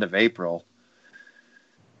at the end of April.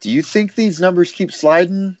 Do you think these numbers keep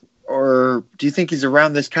sliding, or do you think he's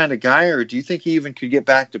around this kind of guy, or do you think he even could get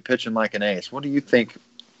back to pitching like an ace? What do you think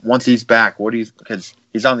once he's back? Because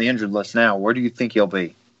he's on the injured list now, where do you think he'll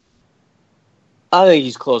be? I think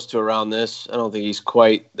he's close to around this. I don't think he's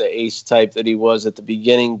quite the ace type that he was at the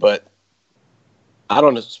beginning, but I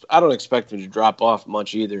don't expect him to drop off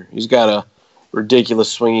much either. He's got a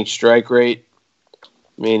ridiculous swinging strike rate.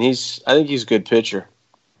 I mean, I think he's a good pitcher.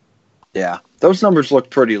 Yeah, those numbers look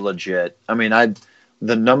pretty legit. I mean,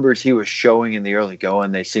 the numbers he was showing in the early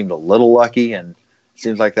going, they seemed a little lucky, and it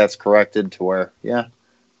seems like that's corrected to where, yeah,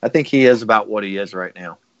 I think he is about what he is right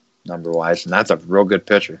now, number-wise, and that's a real good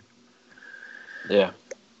pitcher. Yeah.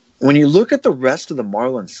 When you look at the rest of the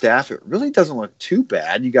Marlins staff, it really doesn't look too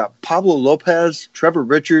bad. You got Pablo Lopez, Trevor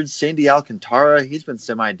Richards, Sandy Alcantara. He's been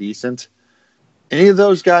semi-decent. Any of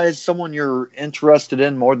those guys someone you're interested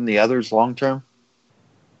in more than the others long-term?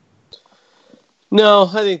 No,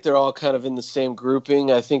 I think they're all kind of in the same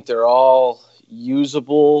grouping. I think they're all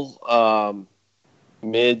usable,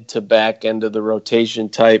 mid to back end of the rotation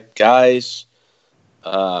type guys.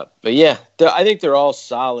 But yeah, I think they're all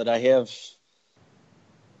solid. I have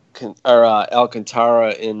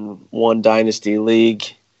Alcantara in one dynasty league.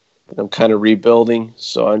 I'm kind of rebuilding,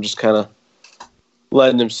 so I'm just kind of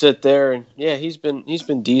letting him sit there. And yeah, he's been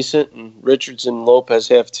decent, and Richards and Lopez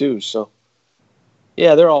have too. So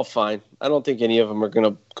yeah, they're all fine. I don't think any of them are going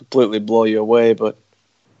to completely blow you away, but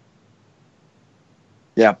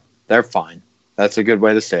yeah, they're fine. That's a good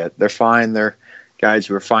way to say it. They're fine. They're guys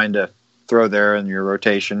who are fine to throw there in your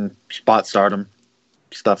rotation, spot start them,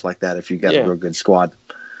 stuff like that if you got a real good squad.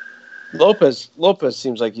 Lopez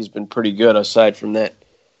seems like he's been pretty good aside from that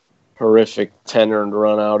horrific 10 earned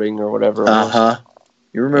run outing or whatever.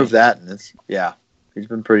 You remove that, and he's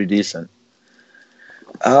been pretty decent.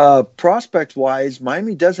 Prospect-wise,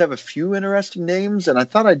 Miami does have a few interesting names, and I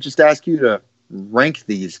thought I'd just ask you to rank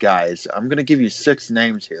these guys. I'm going to give you 6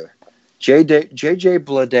 names here. J.J.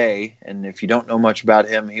 Bleday, and if you don't know much about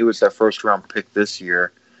him, he was their first-round pick this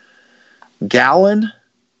year. Gallen,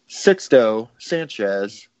 Sixto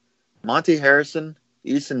Sanchez, Monty Harrison,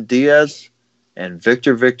 Isan Diaz, and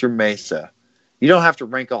Victor Mesa. You don't have to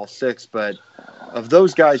rank all 6, but of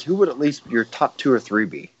those guys, who would at least your top 2 or 3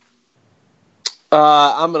 be?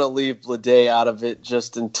 I'm going to leave Bleday out of it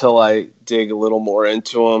just until I dig a little more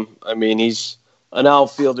into him. I mean, he's an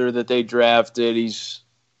outfielder that they drafted. He's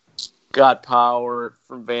got power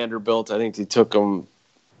from Vanderbilt. I think they took him,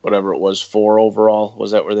 whatever it was, 4 overall.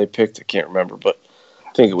 Was that where they picked? I can't remember, but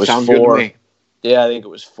I think it was 4. Good to me. Yeah, I think it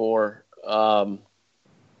was 4.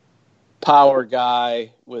 Power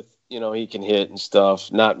guy with, he can hit and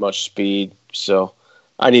stuff. Not much speed, so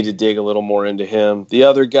I need to dig a little more into him. The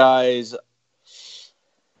other guys,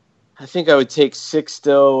 I think I would take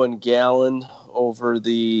Sixto and Gallen over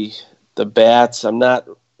the bats. I'm not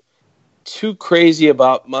too crazy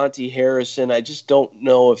about Monty Harrison. I just don't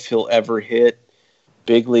know if he'll ever hit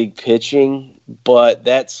big league pitching. But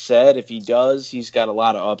that said, if he does, he's got a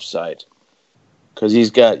lot of upside because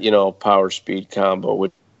he's got, power speed combo,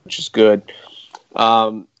 which is good.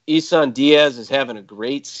 Isan Diaz is having a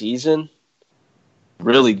great season.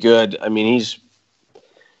 Really good. I mean, he's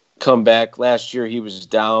come back. Last year he was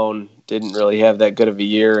down, didn't really have that good of a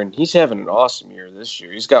year, and he's having an awesome year this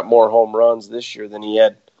year. He's got more home runs this year than he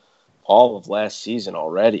had all of last season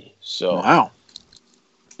already. So, wow.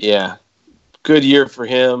 Yeah, good year for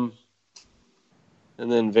him.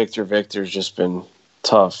 And then Victor's just been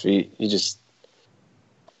tough. He just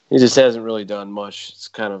hasn't really done much. It's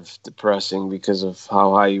kind of depressing because of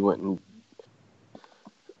how high he went in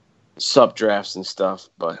sub drafts and stuff.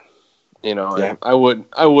 But I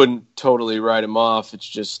wouldn't totally write him off. It's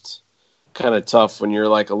just kind of tough when you're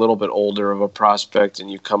like a little bit older of a prospect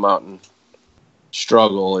and you come out and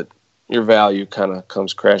struggle. Your value kind of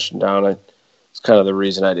comes crashing down. It's kind of the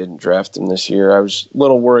reason I didn't draft him this year. I was a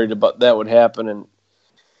little worried about that would happen,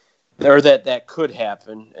 or that could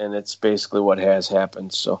happen, and it's basically what has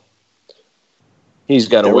happened. So he's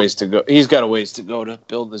got a ways to go. He's got a ways to go to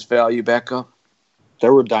build his value back up.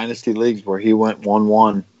 There were dynasty leagues where he went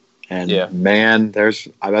 1-1, and man,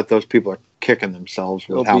 I bet those people are kicking themselves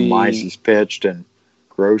with how Mize has pitched and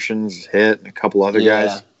Groshans hit and a couple other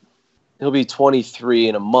guys. He'll be 23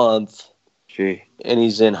 in a month. Gee. And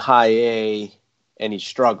he's in high A and he's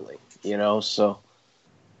struggling, so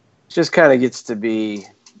it just kind of gets to be,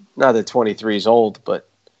 not that 23 is old, but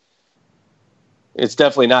it's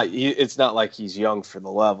definitely not, it's not like he's young for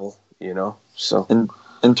the level, so.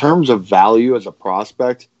 In terms of value as a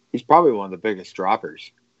prospect, he's probably one of the biggest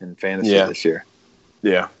droppers in fantasy this year.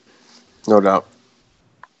 Yeah, no doubt.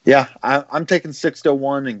 Yeah, I'm taking Sixto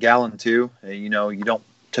 1 and Gallen 2. You don't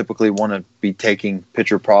typically want to be taking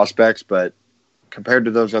pitcher prospects, but compared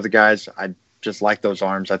to those other guys, I just like those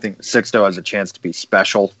arms. I think Sixto has a chance to be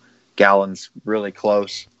special. Gallen's really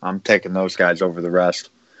close. I'm taking those guys over the rest.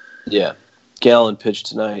 Yeah, Gallen pitched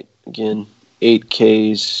tonight again. 8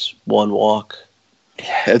 Ks, 1 walk.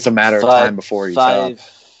 It's a matter of time before he's up.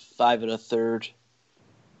 5 1/3,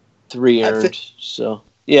 3 earned. So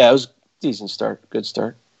yeah, it was a decent start. Good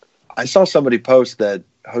start. I saw somebody post that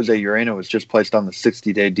Jose Urena was just placed on the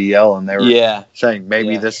 60-day DL, and they were saying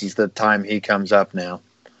maybe this is the time he comes up now.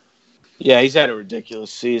 Yeah, he's had a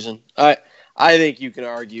ridiculous season. I think you can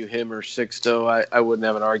argue him or Sixto. I wouldn't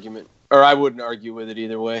have an argument, or I wouldn't argue with it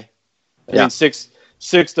either way. I think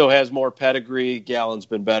Sixto has more pedigree. Gallen's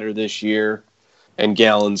been better this year, and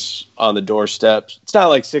Gallen's on the doorstep. It's not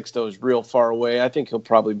like Sixto's real far away. I think he'll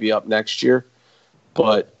probably be up next year.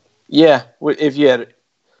 But, yeah, if you had a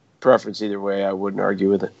preference either way, I wouldn't argue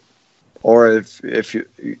with it. Or if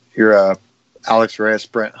you're a Alex Reyes,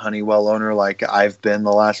 Brent Honeywell owner like I've been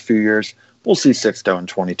the last few years, we'll see Sixto in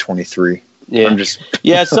 2023.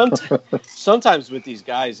 Yeah, sometimes with these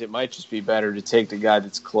guys, it might just be better to take the guy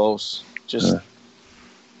that's close.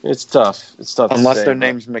 It's tough. It's tough. Unless their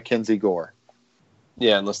name's Mackenzie Gore.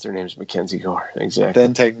 Yeah, unless their name's Mackenzie Gore. Exactly.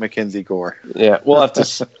 Then take Mackenzie Gore. Yeah, we'll have to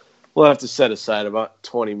set aside about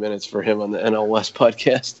 20 minutes for him on the NL West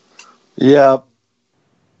podcast. Yeah.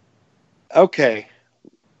 Okay.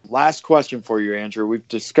 Last question for you, Andrew. We've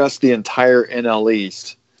discussed the entire NL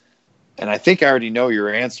East, and I think I already know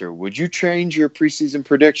your answer. Would you change your preseason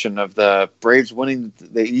prediction of the Braves winning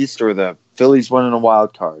the East or the Phillies winning a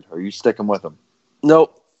wild card? Or are you sticking with them?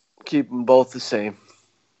 Nope. Keep them both the same.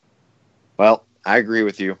 Well, I agree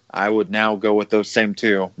with you. I would now go with those same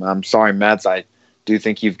two. I'm sorry, Mets. I do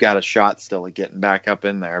think you've got a shot still at getting back up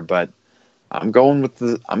in there, but I'm going with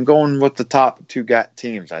the top two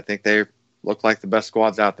teams. I think they look like the best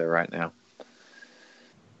squads out there right now.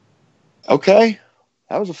 Okay.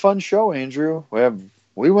 That was a fun show, Andrew.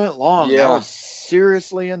 We went long. Yeah. That was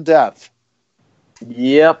seriously in depth.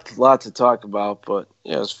 Yep, a lot to talk about, but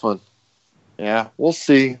yeah, it was fun. Yeah, we'll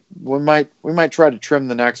see. We might try to trim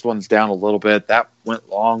the next ones down a little bit. That went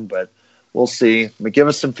long, but we'll see. But give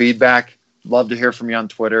us some feedback. Love to hear from you on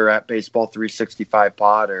Twitter at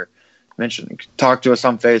Baseball365Pod, or talk to us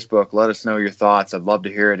on Facebook. Let us know your thoughts. I'd love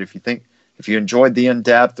to hear it. If you enjoyed the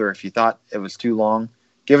in-depth, or if you thought it was too long,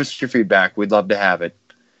 give us your feedback. We'd love to have it.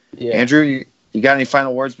 Yeah. Andrew, you got any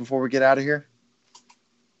final words before we get out of here?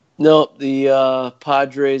 No, the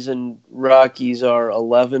Padres and Rockies are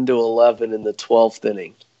 11-11 in the 12th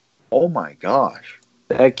inning. Oh my gosh!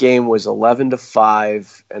 That game was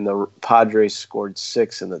 11-5, and the Padres scored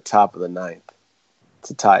 6 in the top of the 9th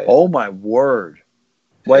to tie it. Oh my word!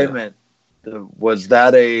 Wait a minute. Was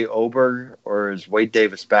that a Oberg, or is Wade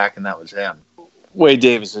Davis back and that was him? Wade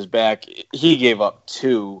Davis is back. He gave up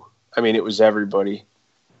 2. I mean, it was everybody.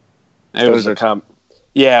 It was a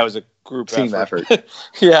group team effort.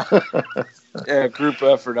 Yeah, group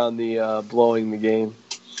effort on the blowing the game.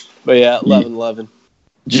 But yeah, 11-11.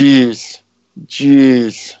 Jeez.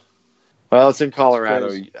 Well, it's in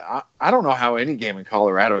Colorado. I don't know how any game in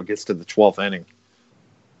Colorado gets to the 12th inning.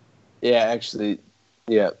 Yeah, actually,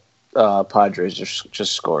 Padres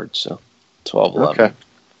just scored, so 12-11. Okay.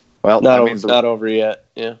 Well, not over yet.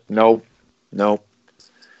 Yeah. Nope.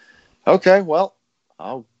 Okay, well,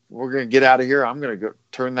 we're going to get out of here. I'm going to go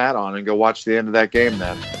turn that on and go watch the end of that game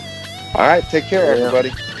then. All right, take care,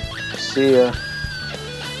 everybody. See ya.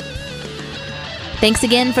 Thanks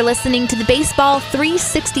again for listening to the Baseball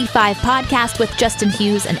 365 podcast with Justin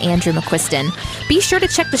Hughes and Andrew McQuiston. Be sure to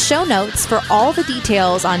check the show notes for all the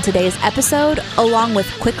details on today's episode, along with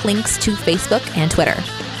quick links to Facebook and Twitter.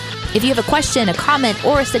 If you have a question, a comment,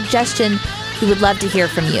 or a suggestion, we would love to hear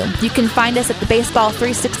from you. You can find us at the Baseball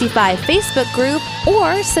 365 Facebook group,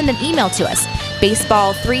 or send an email to us,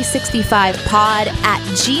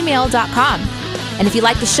 baseball365pod@gmail.com. And if you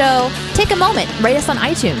like the show, take a moment, rate us on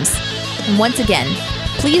iTunes. And once again,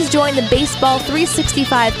 please join the Baseball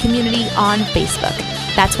 365 community on Facebook.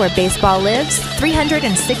 That's where baseball lives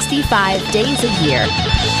 365 days a year.